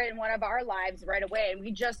inappropriate in one of our lives right away, and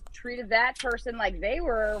we just treated that person like they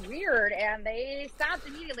were weird, and they stopped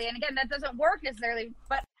immediately. And again, that doesn't work necessarily,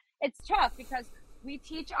 but it's tough because we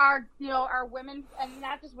teach our women, and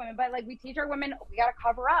not just women, but like we teach our women, we got to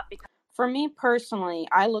cover up. Because for me personally,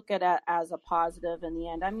 I look at it as a positive. In the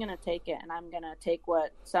end, I'm going to take it, and I'm going to take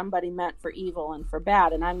what somebody meant for evil and for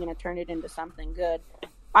bad, and I'm going to turn it into something good.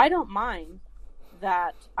 I don't mind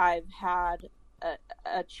that I've had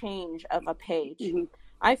a change of a page. Mm-hmm.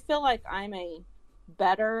 I feel like I'm a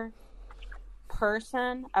better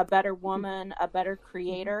person, a better woman, a better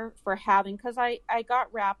creator for having, because I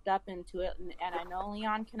got wrapped up into it, and I know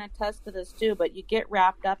Leon can attest to this too, but you get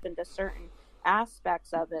wrapped up into certain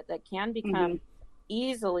aspects of it that can become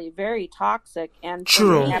easily very toxic. And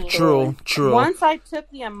true. Once I took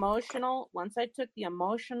the emotional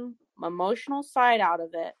side out of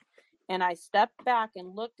it, and I stepped back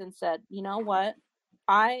and looked and said, you know what?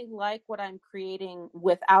 I like what I'm creating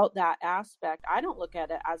without that aspect. I don't look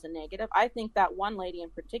at it as a negative. I think that one lady in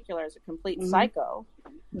particular is a complete psycho.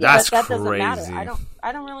 That's but that crazy. Doesn't matter.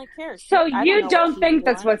 I don't really care. So you don't think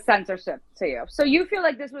this was censorship to you? So you feel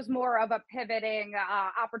like this was more of a pivoting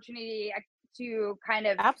opportunity to kind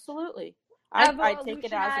of absolutely. I take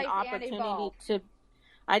it as an opportunity to.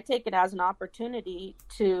 I take it as an opportunity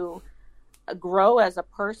to grow as a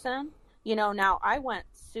person. Now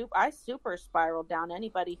I super spiraled down.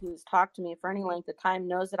 Anybody who's talked to me for any length of time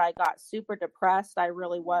knows that I got super depressed. I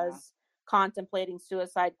really was contemplating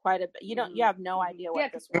suicide quite a bit. You have no idea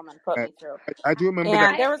what this woman put me through. I do remember and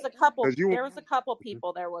that. There was a couple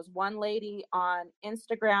people. There was one lady on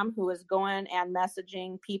Instagram who was going and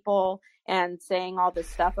messaging people and saying all this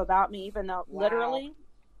stuff about me, even though literally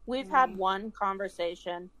we've had one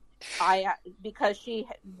conversation. Because she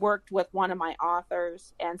worked with one of my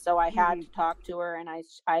authors, and so I had to talk to her, and I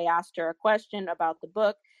asked her a question about the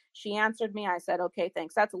book. She answered me. I said, okay,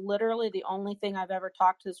 thanks. That's literally the only thing I've ever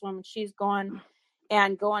talked to this woman. She's going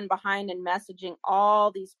behind and messaging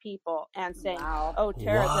all these people and saying, oh,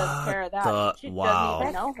 Tara this, Tara that. She doesn't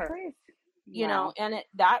even know her. And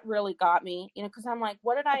that really got me, because I'm like,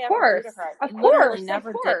 what did I ever do to her? I literally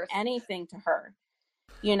never did anything to her.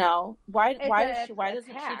 Why doesn't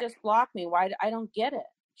she just block me? I don't get it.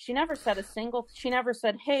 she never said she never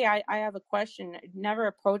said, hey, I have a question. Never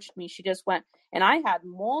approached me. She just went, and I had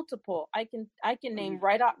multiple, I can name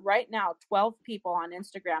right now 12 people on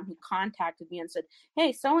Instagram who contacted me and said,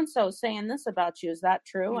 hey, so-and-so saying this about you. Is that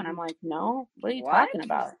true? And I'm like, no, what are you talking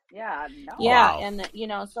about? Yeah, no. Yeah. Wow.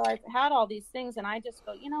 And so I've had all these things, and I just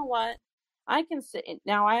go, you know what? I can sit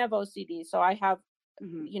now. I have OCD, so I have,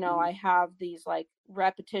 I have these like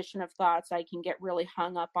repetition of thoughts. I can get really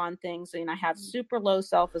hung up on things, and I have super low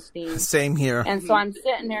self-esteem. Same here. And so I'm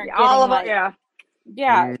sitting there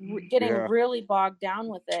getting really bogged down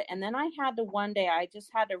with it. And then I had to one day, I just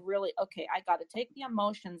had to really, I got to take the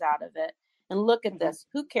emotions out of it and look at this.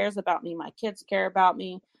 Who cares about me? My kids care about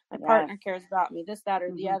me. My partner cares about me, this, that,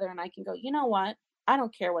 or the other. And I can go, you know what? I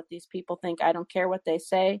don't care what these people think. I don't care what they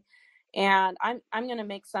say. And I'm going to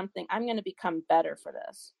make something, I'm going to become better for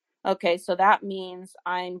this. Okay. So that means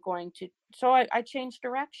I'm going to, I changed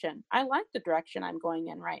direction. I like the direction I'm going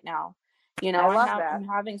in right now. I'm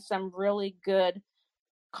having some really good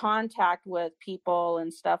contact with people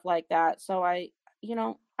and stuff like that. So I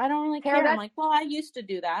don't really care. I'm like, well, I used to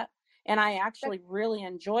do that. And I actually really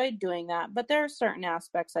enjoyed doing that. But there are certain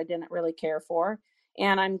aspects I didn't really care for.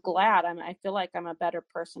 And I'm glad. I feel like I'm a better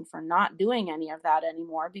person for not doing any of that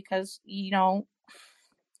anymore, because,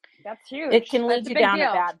 that's huge. It can lead you down a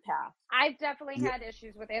bad path. I've definitely had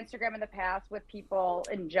issues with Instagram in the past with people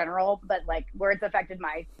in general, but like where it's affected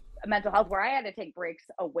my mental health, where I had to take breaks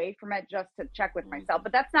away from it just to check with myself.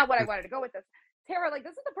 But that's not what I wanted to go with this. Tara, like,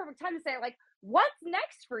 this is the perfect time to say, like, what's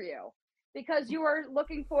next for you? Because you are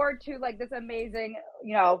looking forward to like this amazing,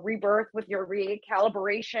 rebirth with your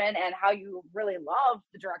recalibration and how you really love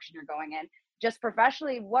the direction you're going in. Just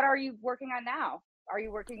professionally, what are you working on now? Are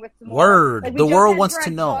you working with some Word? Like, the world wants to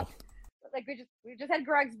know. Book. Like we just had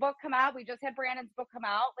Greg's book come out. We just had Brandon's book come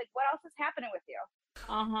out. Like, what else is happening with you?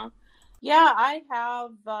 Yeah, I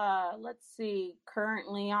have, let's see,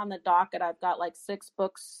 currently on the docket, I've got like 6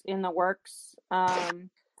 books in the works.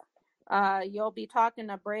 You'll be talking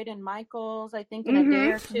to Braden Michaels, I think, in a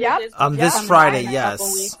day or two. Yep. This Friday,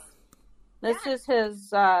 yes. This is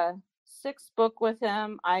his 6th book with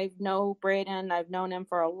him. I know Braden. I've known him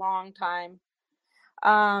for a long time.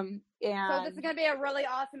 And so this is going to be a really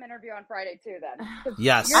awesome interview on Friday too, then.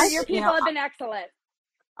 Yes. Your people have been excellent.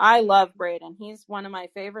 I love Braden. He's one of my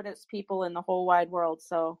favoriteest people in the whole wide world.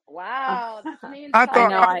 So wow, this means I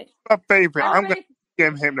thought a favorite. I'm going to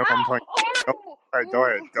give him the complaint. Go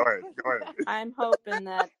ahead. I'm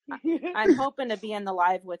hoping to be in the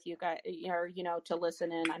live with you guys, or to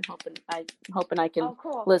listen in. I'm hoping I can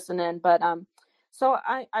listen in. But so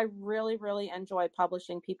I really, really enjoy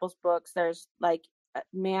publishing people's books. There's like,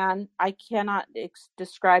 man, I cannot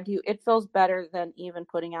describe to you. It feels better than even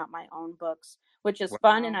putting out my own books, which is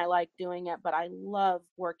fun, and I like doing it. But I love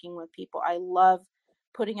working with people. I love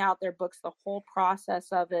putting out their books. The whole process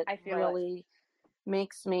of it really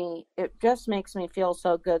makes me feel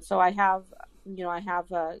so good. So I have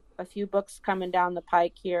a few books coming down the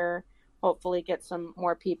pike here. Hopefully get some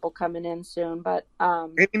more people coming in soon. But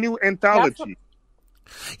any new anthology?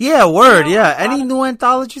 Yeah, word. Yeah, any new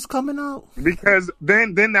anthologies coming out? Because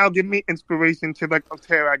then that'll give me inspiration to like,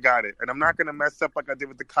 Tara, I got it, and I'm not gonna mess up like I did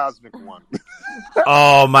with the Cosmic one.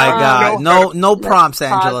 Oh my God! No prompts,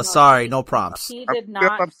 Angela. Sorry, no prompts. He did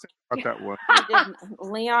not. I'm upset about that one.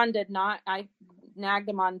 Leon did not. I nagged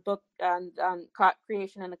him on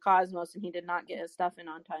Creation in the Cosmos, and he did not get his stuff in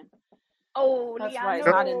on time. Oh, that's Leon, why it's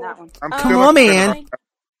not in that one. Come on, man.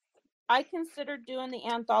 I considered doing the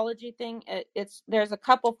anthology thing. There's a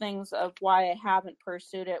couple things of why I haven't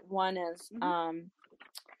pursued it. One is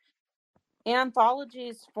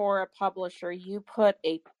anthologies for a publisher. You put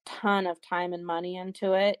a ton of time and money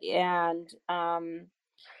into it, and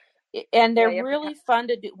they're really fun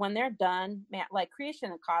to do when they're done. Man, like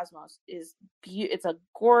Creation of the Cosmos it's a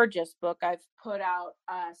gorgeous book. I've put out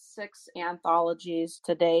 6 anthologies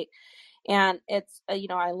to date. And it's,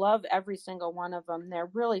 I love every single one of them.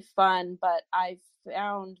 They're really fun, but I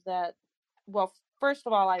found that, well, first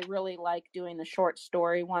of all, I really like doing the short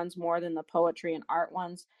story ones more than the poetry and art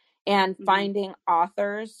ones. And finding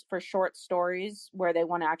authors for short stories where they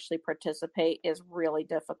want to actually participate is really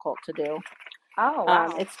difficult to do. Oh,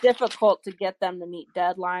 wow. It's difficult to get them to meet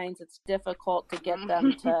deadlines. It's difficult to get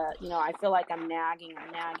them to, I feel like I'm nagging,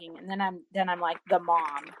 and then I'm like the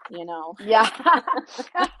mom, Yeah.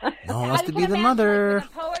 No one wants to be the mother.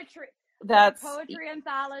 Like poetry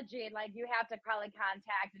anthology, like you have to probably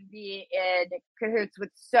contact and be in cahoots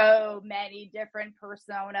with so many different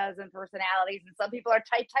personas and personalities, and some people are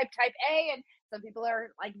type A, and Some people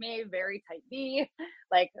are like me, very type B.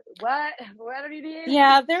 Like, what do you need?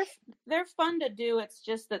 Yeah, they're fun to do. It's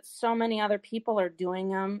just that so many other people are doing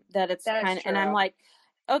them that it's That is kind of, and I'm true. like,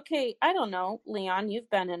 okay, I don't know, Leon, you've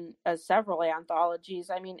been in several anthologies.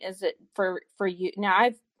 I mean, is it for you? Now,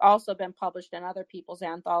 I've also been published in other people's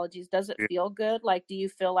anthologies. Does it Yeah. feel good? Like, do you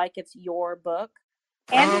feel like it's your book?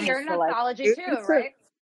 Andy, you're Just an feel like, anthology too, It's right?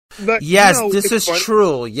 like, Yes, this it's is funny.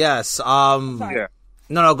 true. Yes. Sorry. Yeah.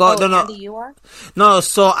 No, go. oh, No, no, Andy, you are? no.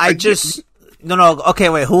 So I Yeah. just. No. Okay,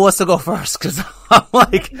 wait. Who wants to go first? Because I'm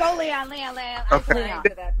like, Go, Leon. I'm Okay. sorry. I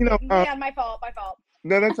did that. Leon, my fault.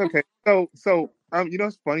 No, that's okay.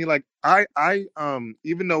 It's funny. Like I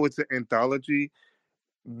even though it's an anthology,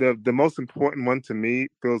 the most important one to me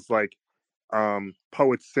feels like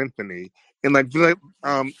Poet Symphony, and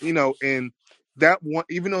and that one,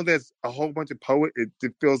 even though there's a whole bunch of poet, it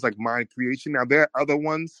feels like my creation. Now there are other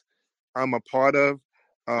ones I'm a part of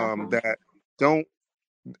that don't.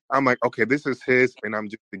 I'm like, okay, this is his, and I'm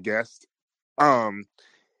just a guest. Um,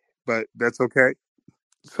 but that's okay.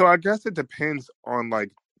 So I guess it depends on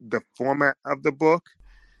like the format of the book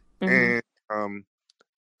and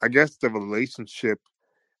I guess the relationship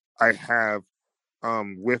I have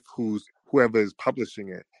with whoever is publishing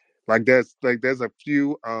it. Like there's a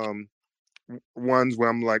few ones where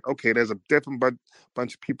I'm like, okay, there's a different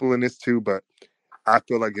bunch of people in this too, but I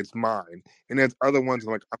feel like it's mine. And there's other ones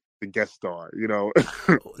like I'm the guest star,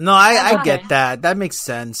 no, I Okay. get that. That makes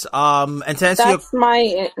sense. And to answer your,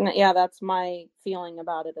 That's my feeling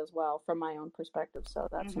about it as well from my own perspective. So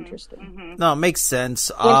that's interesting. no, it makes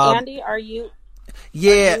sense. And Andy, are you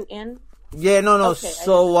Yeah. in? Yeah, no. Okay,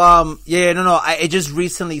 So, it just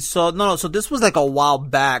recently. So, no. So this was like a while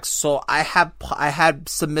back. So I had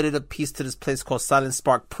submitted a piece to this place called Silent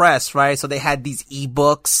Spark Press, right? So they had these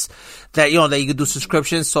ebooks that, that you could do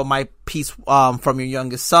subscriptions. So my piece, from your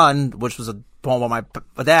youngest son, which was a poem by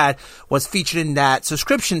my dad, was featured in that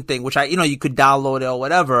subscription thing, which you could download it or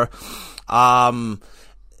whatever. And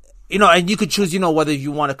you could choose, whether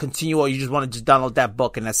you want to continue or you just want to just download that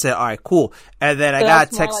book. And I said, all right, cool. And then I got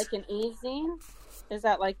a text. More like an e-zine? Is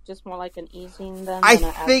that like just more like an e-zine than I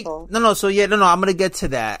an think, actual... no. So yeah, no, I'm going to get to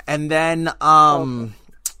that. And then, So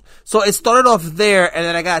it started off there. And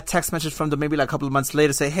then I got a text message from them maybe like a couple of months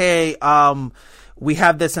later say, hey, we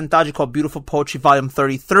have this anthology called Beautiful Poetry Volume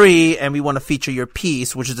 33, and we want to feature your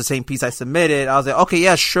piece, which is the same piece I submitted. I was like, okay,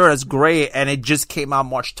 yeah, sure, that's great. And it just came out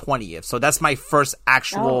March 20th. So that's my first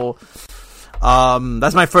actual,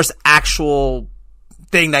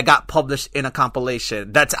 thing that got published in a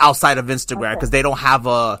compilation. That's outside of Instagram, because they don't have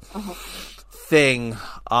a thing,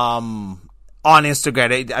 on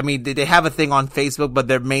Instagram. They have a thing on Facebook, but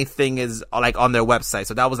their main thing is like on their website.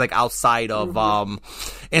 So that was like outside of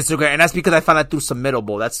Instagram, and that's because I found that through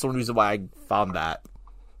Submittable. That's the only reason why I found that.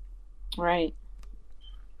 Right.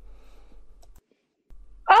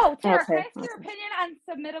 Oh, Tara, Okay. can I ask your opinion on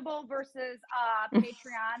Submittable versus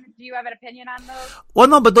Patreon? Do you have an opinion on those? Well,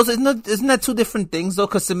 no, but those isn't that two different things though?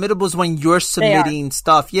 Because Submittable is when you're submitting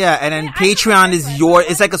stuff, yeah, and then Patreon is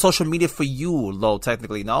it's like a social media for you, though,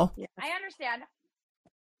 technically, no? Yeah. I understand.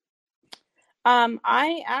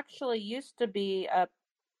 I actually used to be a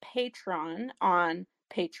patron on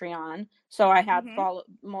Patreon, so I had followed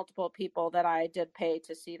multiple people that I did pay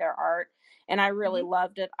to see their art, and I really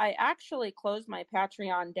loved it. I actually closed my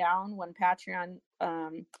Patreon down when Patreon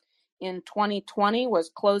in 2020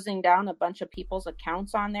 was closing down a bunch of people's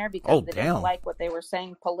accounts on there because they didn't like what they were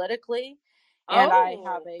saying politically. And I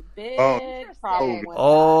have a big problem with that.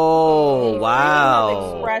 Oh, wow. Freedom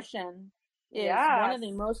of expression is one of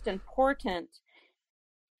the most important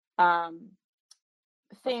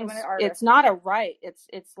things. It's not a right. It's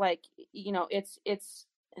like, it's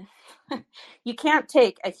you can't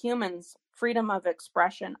take a human's freedom of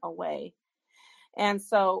expression away. And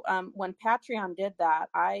so when Patreon did that,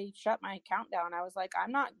 I shut my account down. I was like,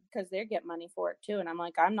 I'm not, because they get money for it too. And I'm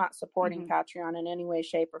like, I'm not supporting Patreon in any way,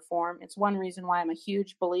 shape, or form. It's one reason why I'm a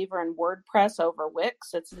huge believer in WordPress over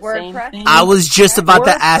Wix. It's the same thing. I was just about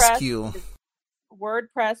to ask you.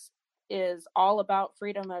 WordPress is all about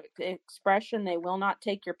freedom of expression. They will not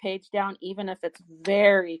take your page down, even if it's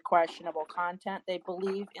very questionable content. They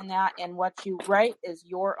believe in that, and what you write is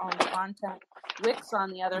your own content. Wix,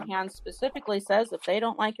 on the other hand, specifically says if they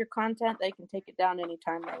don't like your content, they can take it down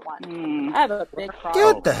anytime they want. I have a big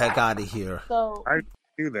problem. Get the heck out of here. So I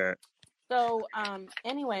do that. So,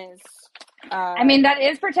 anyways, that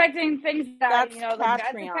is protecting things that that's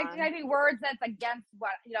that's protecting words that's against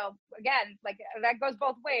what again, like that goes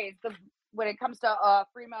both ways. When it comes to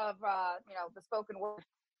freedom of the spoken word.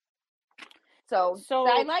 So So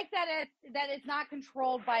I like that it's not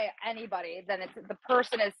controlled by anybody. Then it's the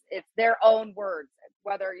person it's their own words,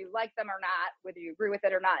 whether you like them or not, whether you agree with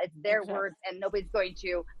it or not. It's their words, and nobody's going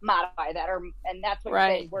to modify that. And that's what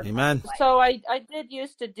right. they work. Amen. Like. So I did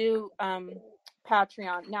used to do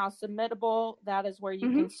Patreon. Now submittable, that is where you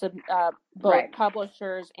can both Right.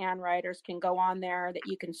 publishers and writers can go on there that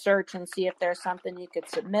you can search and see if there's something you could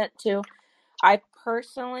submit to. I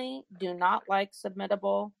personally do not like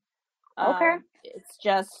submittable. Okay. It's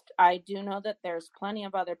just, I do know that there's plenty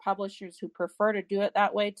of other publishers who prefer to do it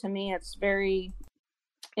that way. To me, it's very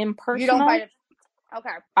impersonal. You don't find it. Okay.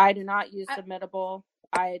 I do not use submittable.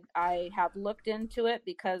 I have looked into it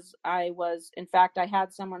because I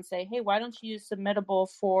had someone say, hey, why don't you use submittable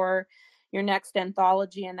for your next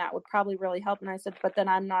anthology? And that would probably really help. And I said, but then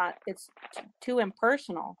it's too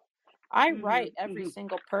impersonal. I write every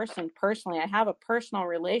single person personally. I have a personal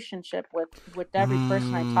relationship with every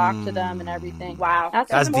person. I talk to them and everything. Wow.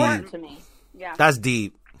 That's important deep to me. Yeah. That's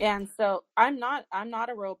deep. And so I'm not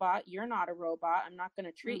a robot. You're not a robot. I'm not going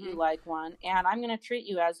to treat you like one. And I'm going to treat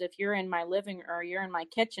you as if you're in my living or you're in my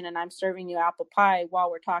kitchen and I'm serving you apple pie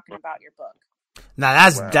while we're talking about your book. Now that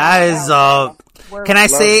is can I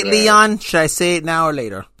say it, Leon? Should I say it now or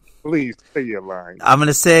later? Please say your line. I'm going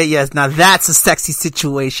to say it, yes. Now that's a sexy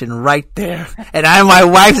situation right there. And my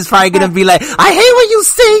wife is probably going to be like, I hate when you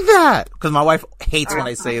say that. Because my wife hates when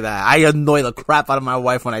I say that. I annoy the crap out of my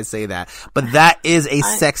wife when I say that. But that is a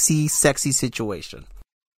sexy situation.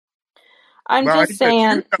 I'm just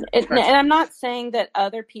saying, and I'm not saying that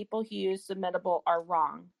other people who use submittable are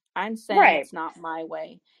wrong. I'm saying it's not my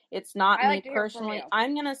way. It's not me personally.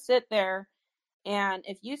 I'm going to sit there. And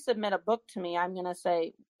if you submit a book to me, I'm going to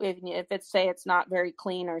say, if it's not very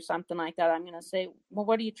clean or something like that, I'm going to say, well,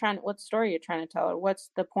 what story are you trying to tell her? What's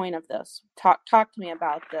the point of this? Talk to me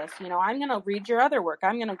about this. I'm going to read your other work.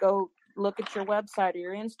 I'm going to go look at your website or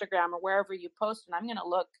your Instagram or wherever you post, and I'm going to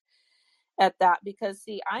look at that because,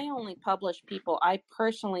 see, I only publish people I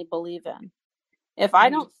personally believe in. If I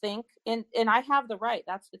don't think, and I have the right,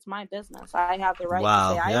 it's my business. I have the right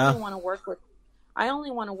to say, I only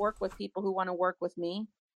want to work with people who want to work with me.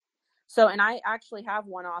 So, and I actually have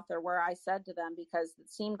one author where I said to them, because it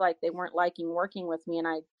seemed like they weren't liking working with me, and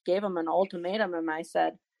I gave them an ultimatum, and I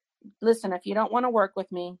said, listen, if you don't want to work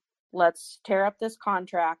with me, let's tear up this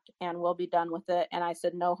contract and we'll be done with it. And I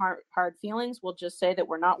said, no hard feelings. We'll just say that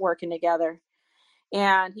we're not working together.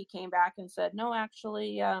 And he came back and said, no,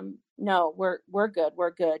 actually, no, we're good.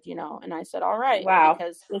 We're good. And I said, all right. Wow.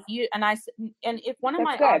 Because if one of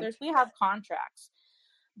my authors, we have contracts,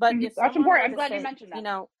 but if that's important. I'm glad you mentioned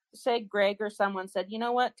that. Say Greg or someone said, you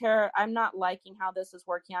know what, Tara, I'm not liking how this is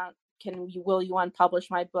working out. Will you unpublish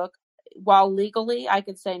my book? While legally I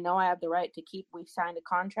could say, no, I have the right to keep, we signed a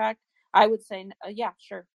contract. I would say, yeah,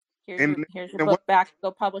 sure. Here's your book back.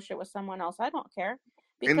 Go publish it with someone else. I don't care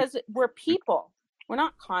because we're people. We're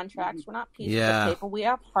not contracts. We're not pieces of paper. We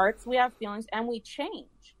have hearts. We have feelings, and we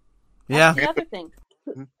change. That's the other thing.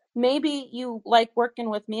 Maybe you like working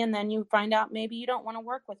with me, and then you find out maybe you don't want to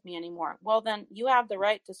work with me anymore. Well, then you have the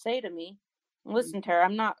right to say to me, listen, Tara,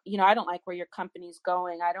 I'm not, I don't like where your company's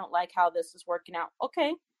going. I don't like how this is working out.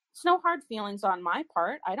 Okay. It's no hard feelings on my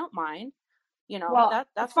part. I don't mind. That's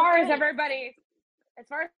as far as everybody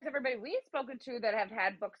we've spoken to that have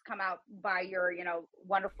had books come out by your,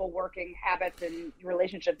 wonderful working habits and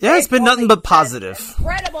relationships. Yeah, it's been nothing but positive.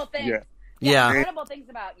 Incredible things. Yeah. Incredible things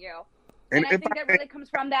about you. And I think that really comes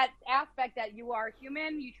from that aspect that you are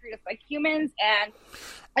human. You treat us like humans. And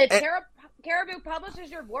if Caribou publishes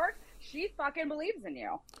your work, she fucking believes in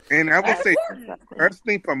you. And I will say,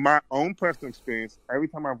 personally, from my own personal experience, every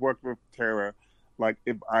time I've worked with Tara, like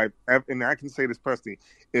and I can say this personally,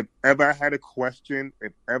 if ever I had a question,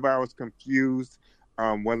 if ever I was confused,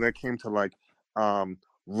 whether it came to like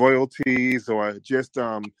royalties or just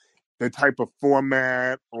the type of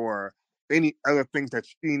format or any other things that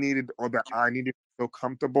she needed or that I needed to feel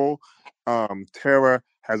comfortable, Tara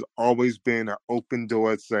has always been an open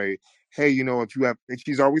door to say, hey, if you have, and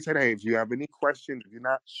she's always said, hey, if you have any questions, if you're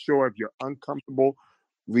not sure, if you're uncomfortable,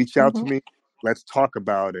 reach out to me. Let's talk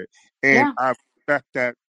about it. And I respect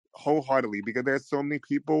that wholeheartedly because there's so many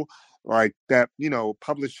people like that,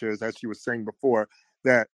 publishers, as she was saying before,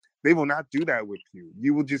 that they will not do that with you.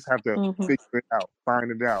 You will just have to figure it out,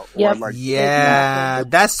 find it out. Yep. Or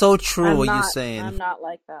that's so true you're saying. I'm not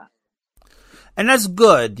like that. And that's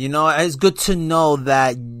good. It's good to know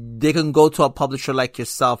that they can go to a publisher like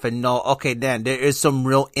yourself and know, okay, then there is some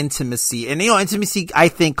real intimacy. And, intimacy, I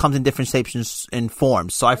think, comes in different shapes and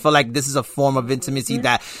forms. So I feel like this is a form of intimacy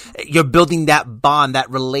that you're building that bond, that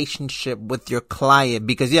relationship with your client.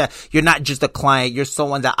 Because, you're not just a client. You're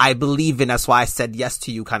someone that I believe in. That's why I said yes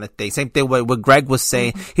to you kind of thing. Same thing with what Greg was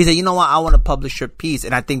saying. He said, you know what? I want to publish your piece.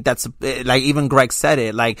 And I think that's, like, even Greg said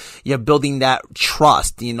it, like, you're building that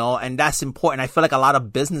trust, and that's important. I feel like a lot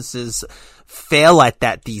of businesses fail at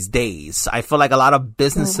that these days. I feel like a lot of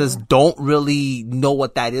businesses don't really know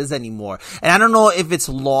what that is anymore. And I don't know if it's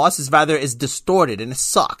lost, it's rather it's distorted, and it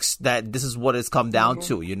sucks that this is what it's come down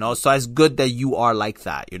to, So it's good that you are like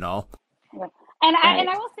that, And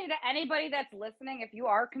I will say to anybody that's listening, if you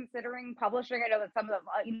are considering publishing, I know that some of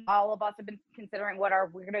all of us have been considering what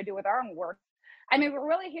we're going to do with our own work. I mean, we're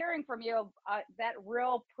really hearing from you that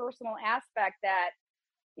real personal aspect that,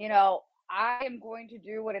 I am going to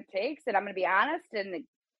do what it takes, and I'm going to be honest, and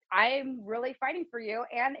I'm really fighting for you,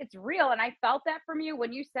 and it's real. And I felt that from you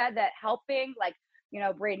when you said that helping, like,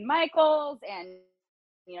 Braden Michaels and,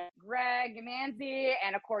 Greg Manzi,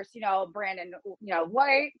 and of course, Brandon,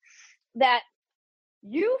 White, that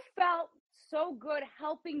you felt so good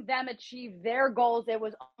helping them achieve their goals. It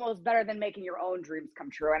was almost better than making your own dreams come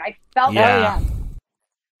true. And I felt that.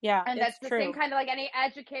 Yeah, and that's the same kind of like any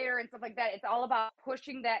educator and stuff like that. It's all about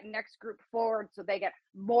pushing that next group forward so they get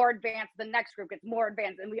more advanced. The next group gets more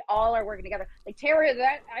advanced, and we all are working together. Like Tara,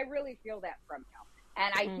 that I really feel that from you.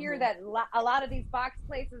 And I hear that a lot of these box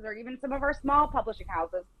places, or even some of our small publishing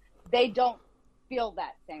houses, they don't feel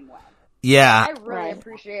that same way. Yeah, I really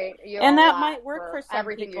appreciate you, and that might work for some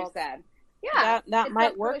everything people. You said. Yeah, that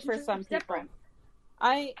might work for some people. Different.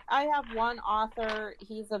 I have one author.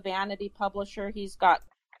 He's a vanity publisher. He's got,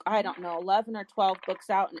 I don't know, 11 or 12 books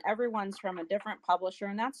out, and everyone's from a different publisher,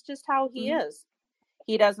 and that's just how he is.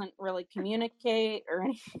 He doesn't really communicate or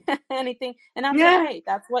anything, and that's okay.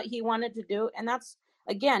 That's what he wanted to do, and that's,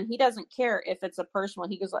 again, he doesn't care if it's a personal.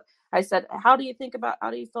 He goes, I said, how do you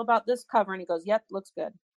feel about this cover? And he goes, yep, looks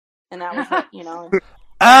good. And that was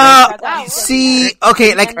it, see,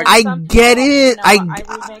 okay, like, I get it.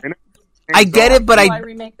 I get it, but I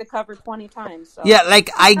remake the cover 20 times. So. Yeah, like,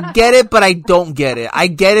 I get it, but I don't get it. I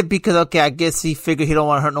get it because, okay, I guess he figured he don't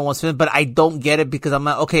want to hurt no one's feelings, but I don't get it because I'm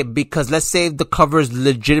like, okay, because let's say the cover is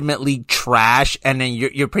legitimately trash, and then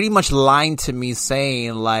you're pretty much lying to me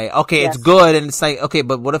saying, like, okay, it's good, and it's like, okay,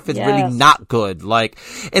 but what if it's really not good? Like,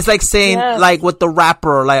 it's like saying, like, with the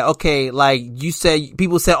rapper, like, okay, like,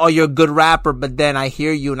 people say, oh, you're a good rapper, but then I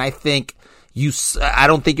hear you and I think I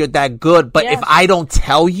don't think you're that good, but if I don't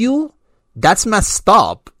tell you, that's messed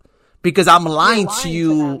up because I'm lying to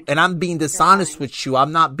you and I'm being dishonest with you.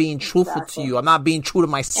 I'm not being truthful to you. I'm not being true to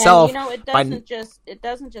myself. And, it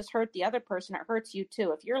doesn't just hurt the other person. It hurts you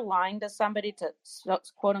too. If you're lying to somebody to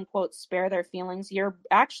quote unquote spare their feelings, you're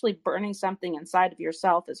actually burning something inside of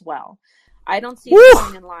yourself as well. I don't see the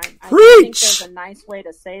point in lying. I think there's a nice way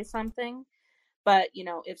to say something. But,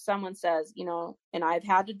 if someone says, and I've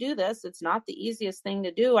had to do this, it's not the easiest thing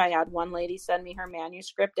to do. I had one lady send me her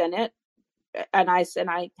manuscript and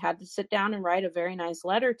I had to sit down and write a very nice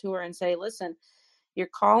letter to her and say, listen, you're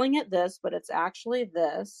calling it this, but it's actually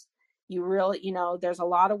this. You really, there's a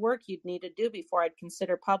lot of work you'd need to do before I'd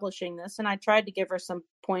consider publishing this. And I tried to give her some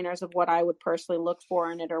pointers of what I would personally look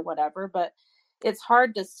for in it or whatever, but it's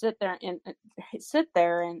hard to sit there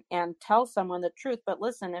and tell someone the truth. But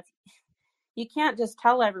listen, if you can't just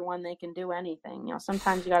tell everyone they can do anything.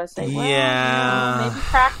 Sometimes you got to say, well, maybe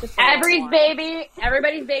practice.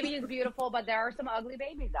 Everybody's baby is beautiful, but there are some ugly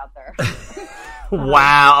babies out there.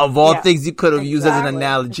 Wow. Of all things you could have used as an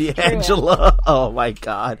analogy, Angela. Oh my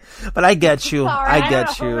God. But I get you. Sorry, I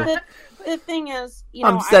get you. The thing is,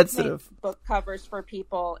 I'm sensitive. I've made book covers for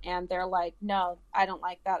people and they're like, no, I don't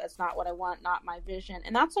like that. That's not what I want. Not my vision.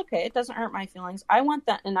 And that's okay. It doesn't hurt my feelings. I want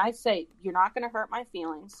that. And I say, you're not going to hurt my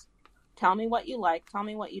feelings. Tell me what you like. Tell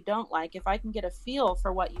me what you don't like. If I can get a feel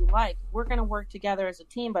for what you like, we're going to work together as a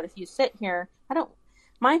team. But if you sit here,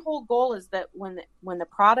 my whole goal is that when the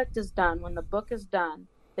product is done, when the book is done,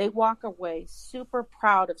 they walk away super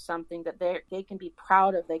proud of something that they can be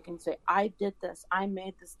proud of. They can say, I did this. I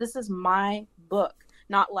made this. This is my book.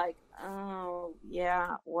 Not like, oh,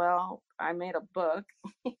 yeah, well, I made a book.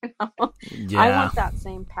 I want that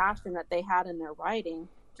same passion that they had in their writing.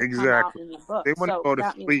 Exactly. In the book. They want to go to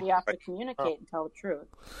that sleep. Means we have to communicate and tell the truth.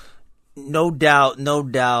 No doubt.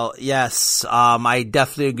 Yes. I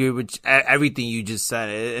definitely agree with everything you just said.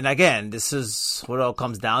 And again, this is what it all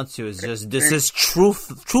comes down to is just, this is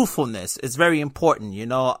truthfulness. It's very important,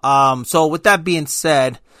 So with that being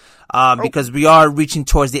said, because we are reaching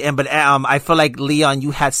towards the end. But I feel like Leon,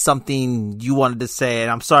 you had something you wanted to say,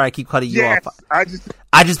 and I'm sorry I keep cutting you off.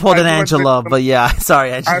 I just pulled an Angela, but yeah,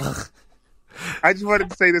 sorry, Angela. I just wanted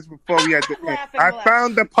to say this before we had to end. I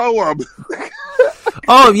found the poem.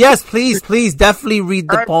 Oh yes, please, definitely read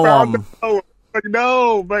the poem. Found the poem.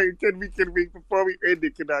 No, but can we before we end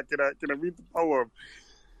it? Can I read the poem?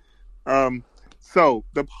 So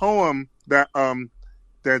the poem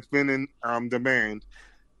that's been in demand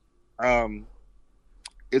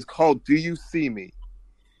is called "Do You See Me?"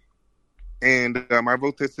 And I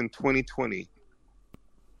wrote this in 2020.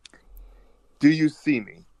 Do you see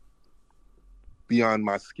me? Beyond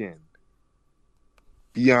my skin,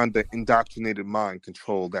 beyond the indoctrinated mind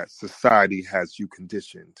control that society has you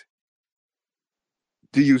conditioned.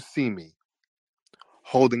 Do you see me?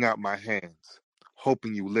 Holding out my hands,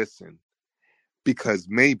 hoping you listen, because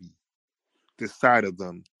maybe this side of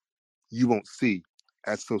them you won't see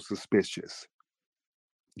as so suspicious.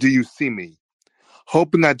 Do you see me?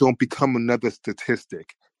 Hoping I don't become another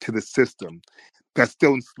statistic to the system that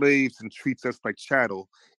still enslaves and treats us like chattel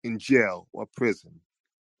in jail or prison.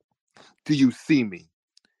 Do you see me?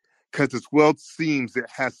 Because this world seems it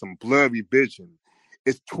has some blurry vision.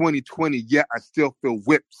 It's 2020, yet I still feel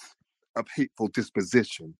whips of hateful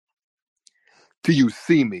disposition. Do you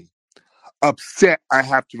see me? Upset I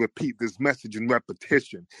have to repeat this message in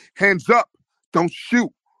repetition. Hands up, don't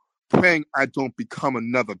shoot, praying I don't become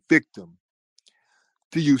another victim.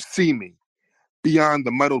 Do you see me? Beyond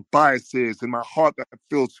the muddled biases in my heart that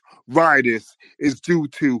feels riotous is due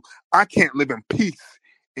to I can't live in peace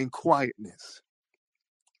in quietness.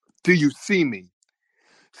 Do you see me?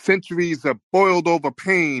 Centuries of boiled over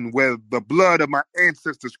pain where the blood of my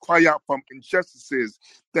ancestors cry out from injustices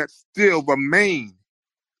that still remain.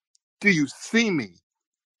 Do you see me?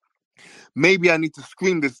 Maybe I need to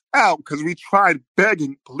scream this out because we tried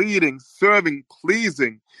begging, pleading, serving,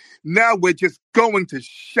 pleasing. Now we're just going to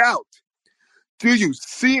shout. Do you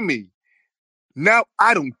see me? Now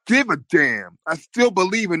I don't give a damn. I still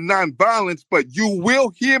believe in nonviolence, but you will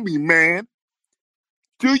hear me, man.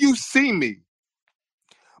 Do you see me?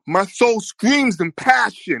 My soul screams in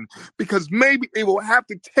passion because maybe it will have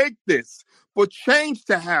to take this for change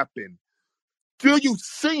to happen. Do you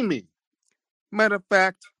see me? Matter of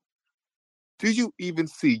fact, do you even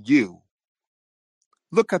see you?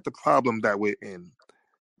 Look at the problem that we're in.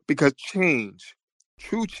 Because change,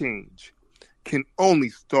 true change, can only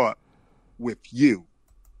start with you.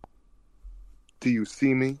 Do you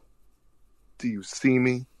see me? Do you see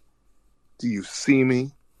me? Do you see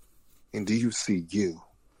me? And do you see you?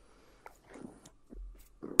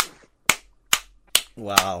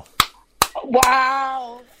 Wow.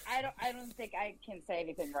 Wow. I don't think I can say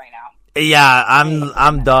anything right now. Yeah,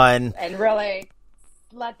 I'm done. And really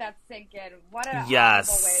let that sink in. What a horrible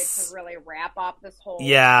way to really wrap up this whole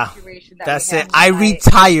situation. That's it. I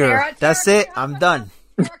retire. That's it. I'm done.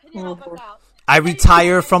 Tara, can you help us out? I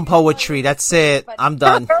retire from poetry. That's it. I'm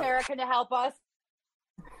done. Tara, can you help us?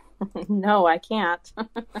 No, I can't.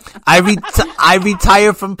 I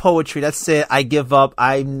retire from poetry. That's it. I give up.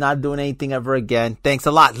 I'm not doing anything ever again. Thanks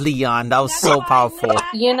a lot, Leon. That was so powerful.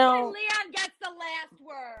 You know, Leon gets the last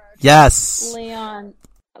word. Yes. Leon,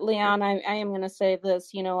 I am going to say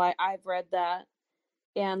this. You know, I've read that,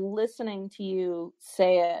 and listening to you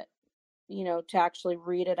say it, you know, to actually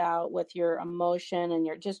read it out with your emotion and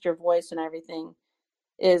your voice and everything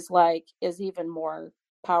is even more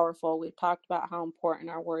powerful. We've talked about how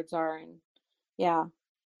important our words are, and yeah,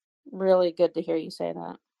 really good to hear you say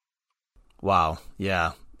that. Wow.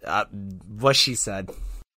 Yeah. What she said.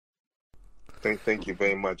 Thank you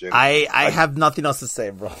very much. I have nothing else to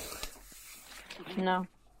say, bro. No.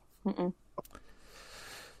 Mm-mm.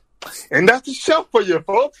 And that's the show for you,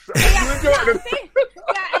 folks. Thank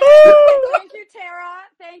you, Tara.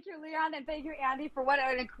 Thank you, Leon. And thank you, Andy, for what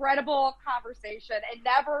an incredible conversation. It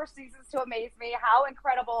never ceases to amaze me how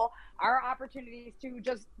incredible our opportunities to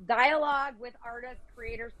just dialogue with artists,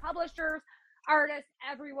 creators, publishers, artists,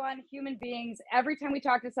 everyone, human beings. Every time we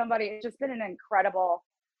talk to somebody, it's just been an incredible,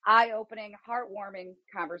 eye-opening, heartwarming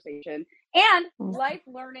conversation. And life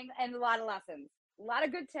learning and a lot of lessons. A lot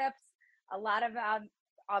of good tips. A lot of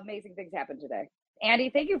amazing things happened today.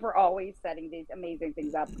 Andy, thank you for always setting these amazing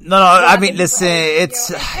things up. No, I mean, listen, it's.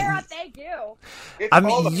 Tara, thank you. I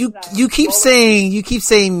mean, you keep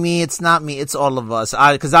saying me. It's not me. It's all of us.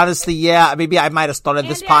 Because honestly, yeah, maybe I might have started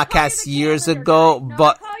this podcast years ago,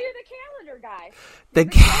 but I call you the calendar guy. The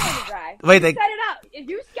calendar guy. Wait, you set it up.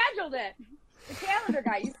 You scheduled it. The calendar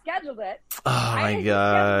guy. You scheduled it. Oh my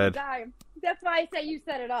god. That's why I say you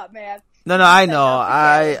set it up, man. No, I know.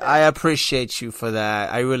 I appreciate you for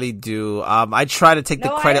that. I really do. I try to take the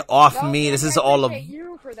credit off me. This is all of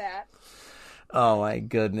you for that. Oh my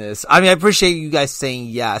goodness. I mean, I appreciate you guys saying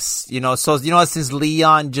yes. So since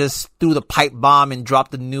Leon just threw the pipe bomb and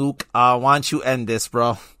dropped the nuke, why don't you end this,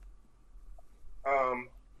 bro?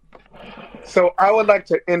 So I would like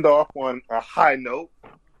to end off on a high note,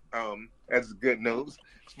 as good news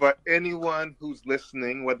for anyone who's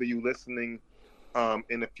listening, whether you're listening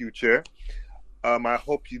in the future. I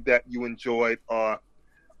hope that you enjoyed our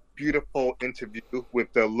beautiful interview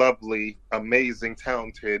with the lovely, amazing,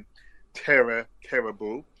 talented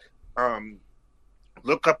Caribou.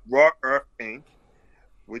 Look up Raw Earth Inc.,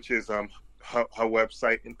 which is her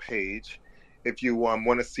website and page, if you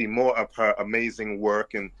want to see more of her amazing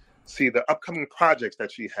work and see the upcoming projects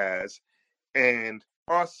that she has. And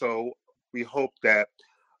also, we hope that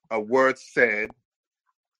a word said,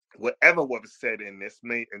 whatever was said in this,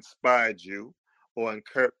 may inspire you or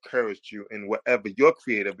encourage you in whatever your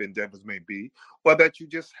creative endeavors may be, or that you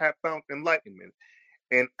just have found enlightenment.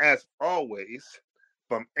 And as always,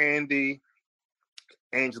 from Andy,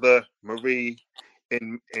 Angela, Marie,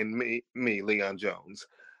 and me, Leon Jones,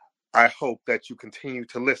 I hope that you continue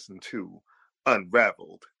to listen to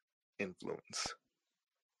Unraveled Influence.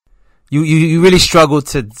 You really struggled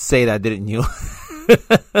to say that, didn't you?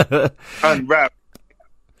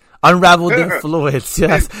 Unraveled Influence,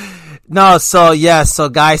 yes. No, so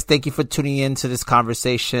guys, thank you for tuning in to this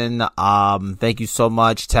conversation. Thank you so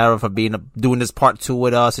much, Tara, for doing this part 2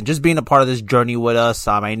 with us and just being a part of this journey with us.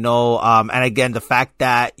 I know, and again, the fact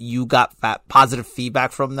that you got positive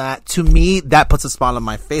feedback from that, to me, that puts a smile on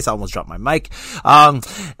my face. I almost dropped my mic.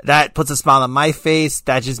 That puts a smile on my face.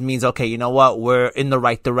 That just means, okay, you know what? We're in the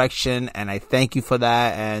right direction, and I thank you for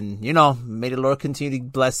that. And, may the Lord continue to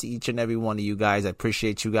bless each and every one of you guys. I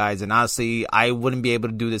appreciate you guys. And honestly, I wouldn't be able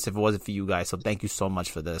to do this if it wasn't for you guys. So thank you so much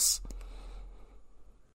for this.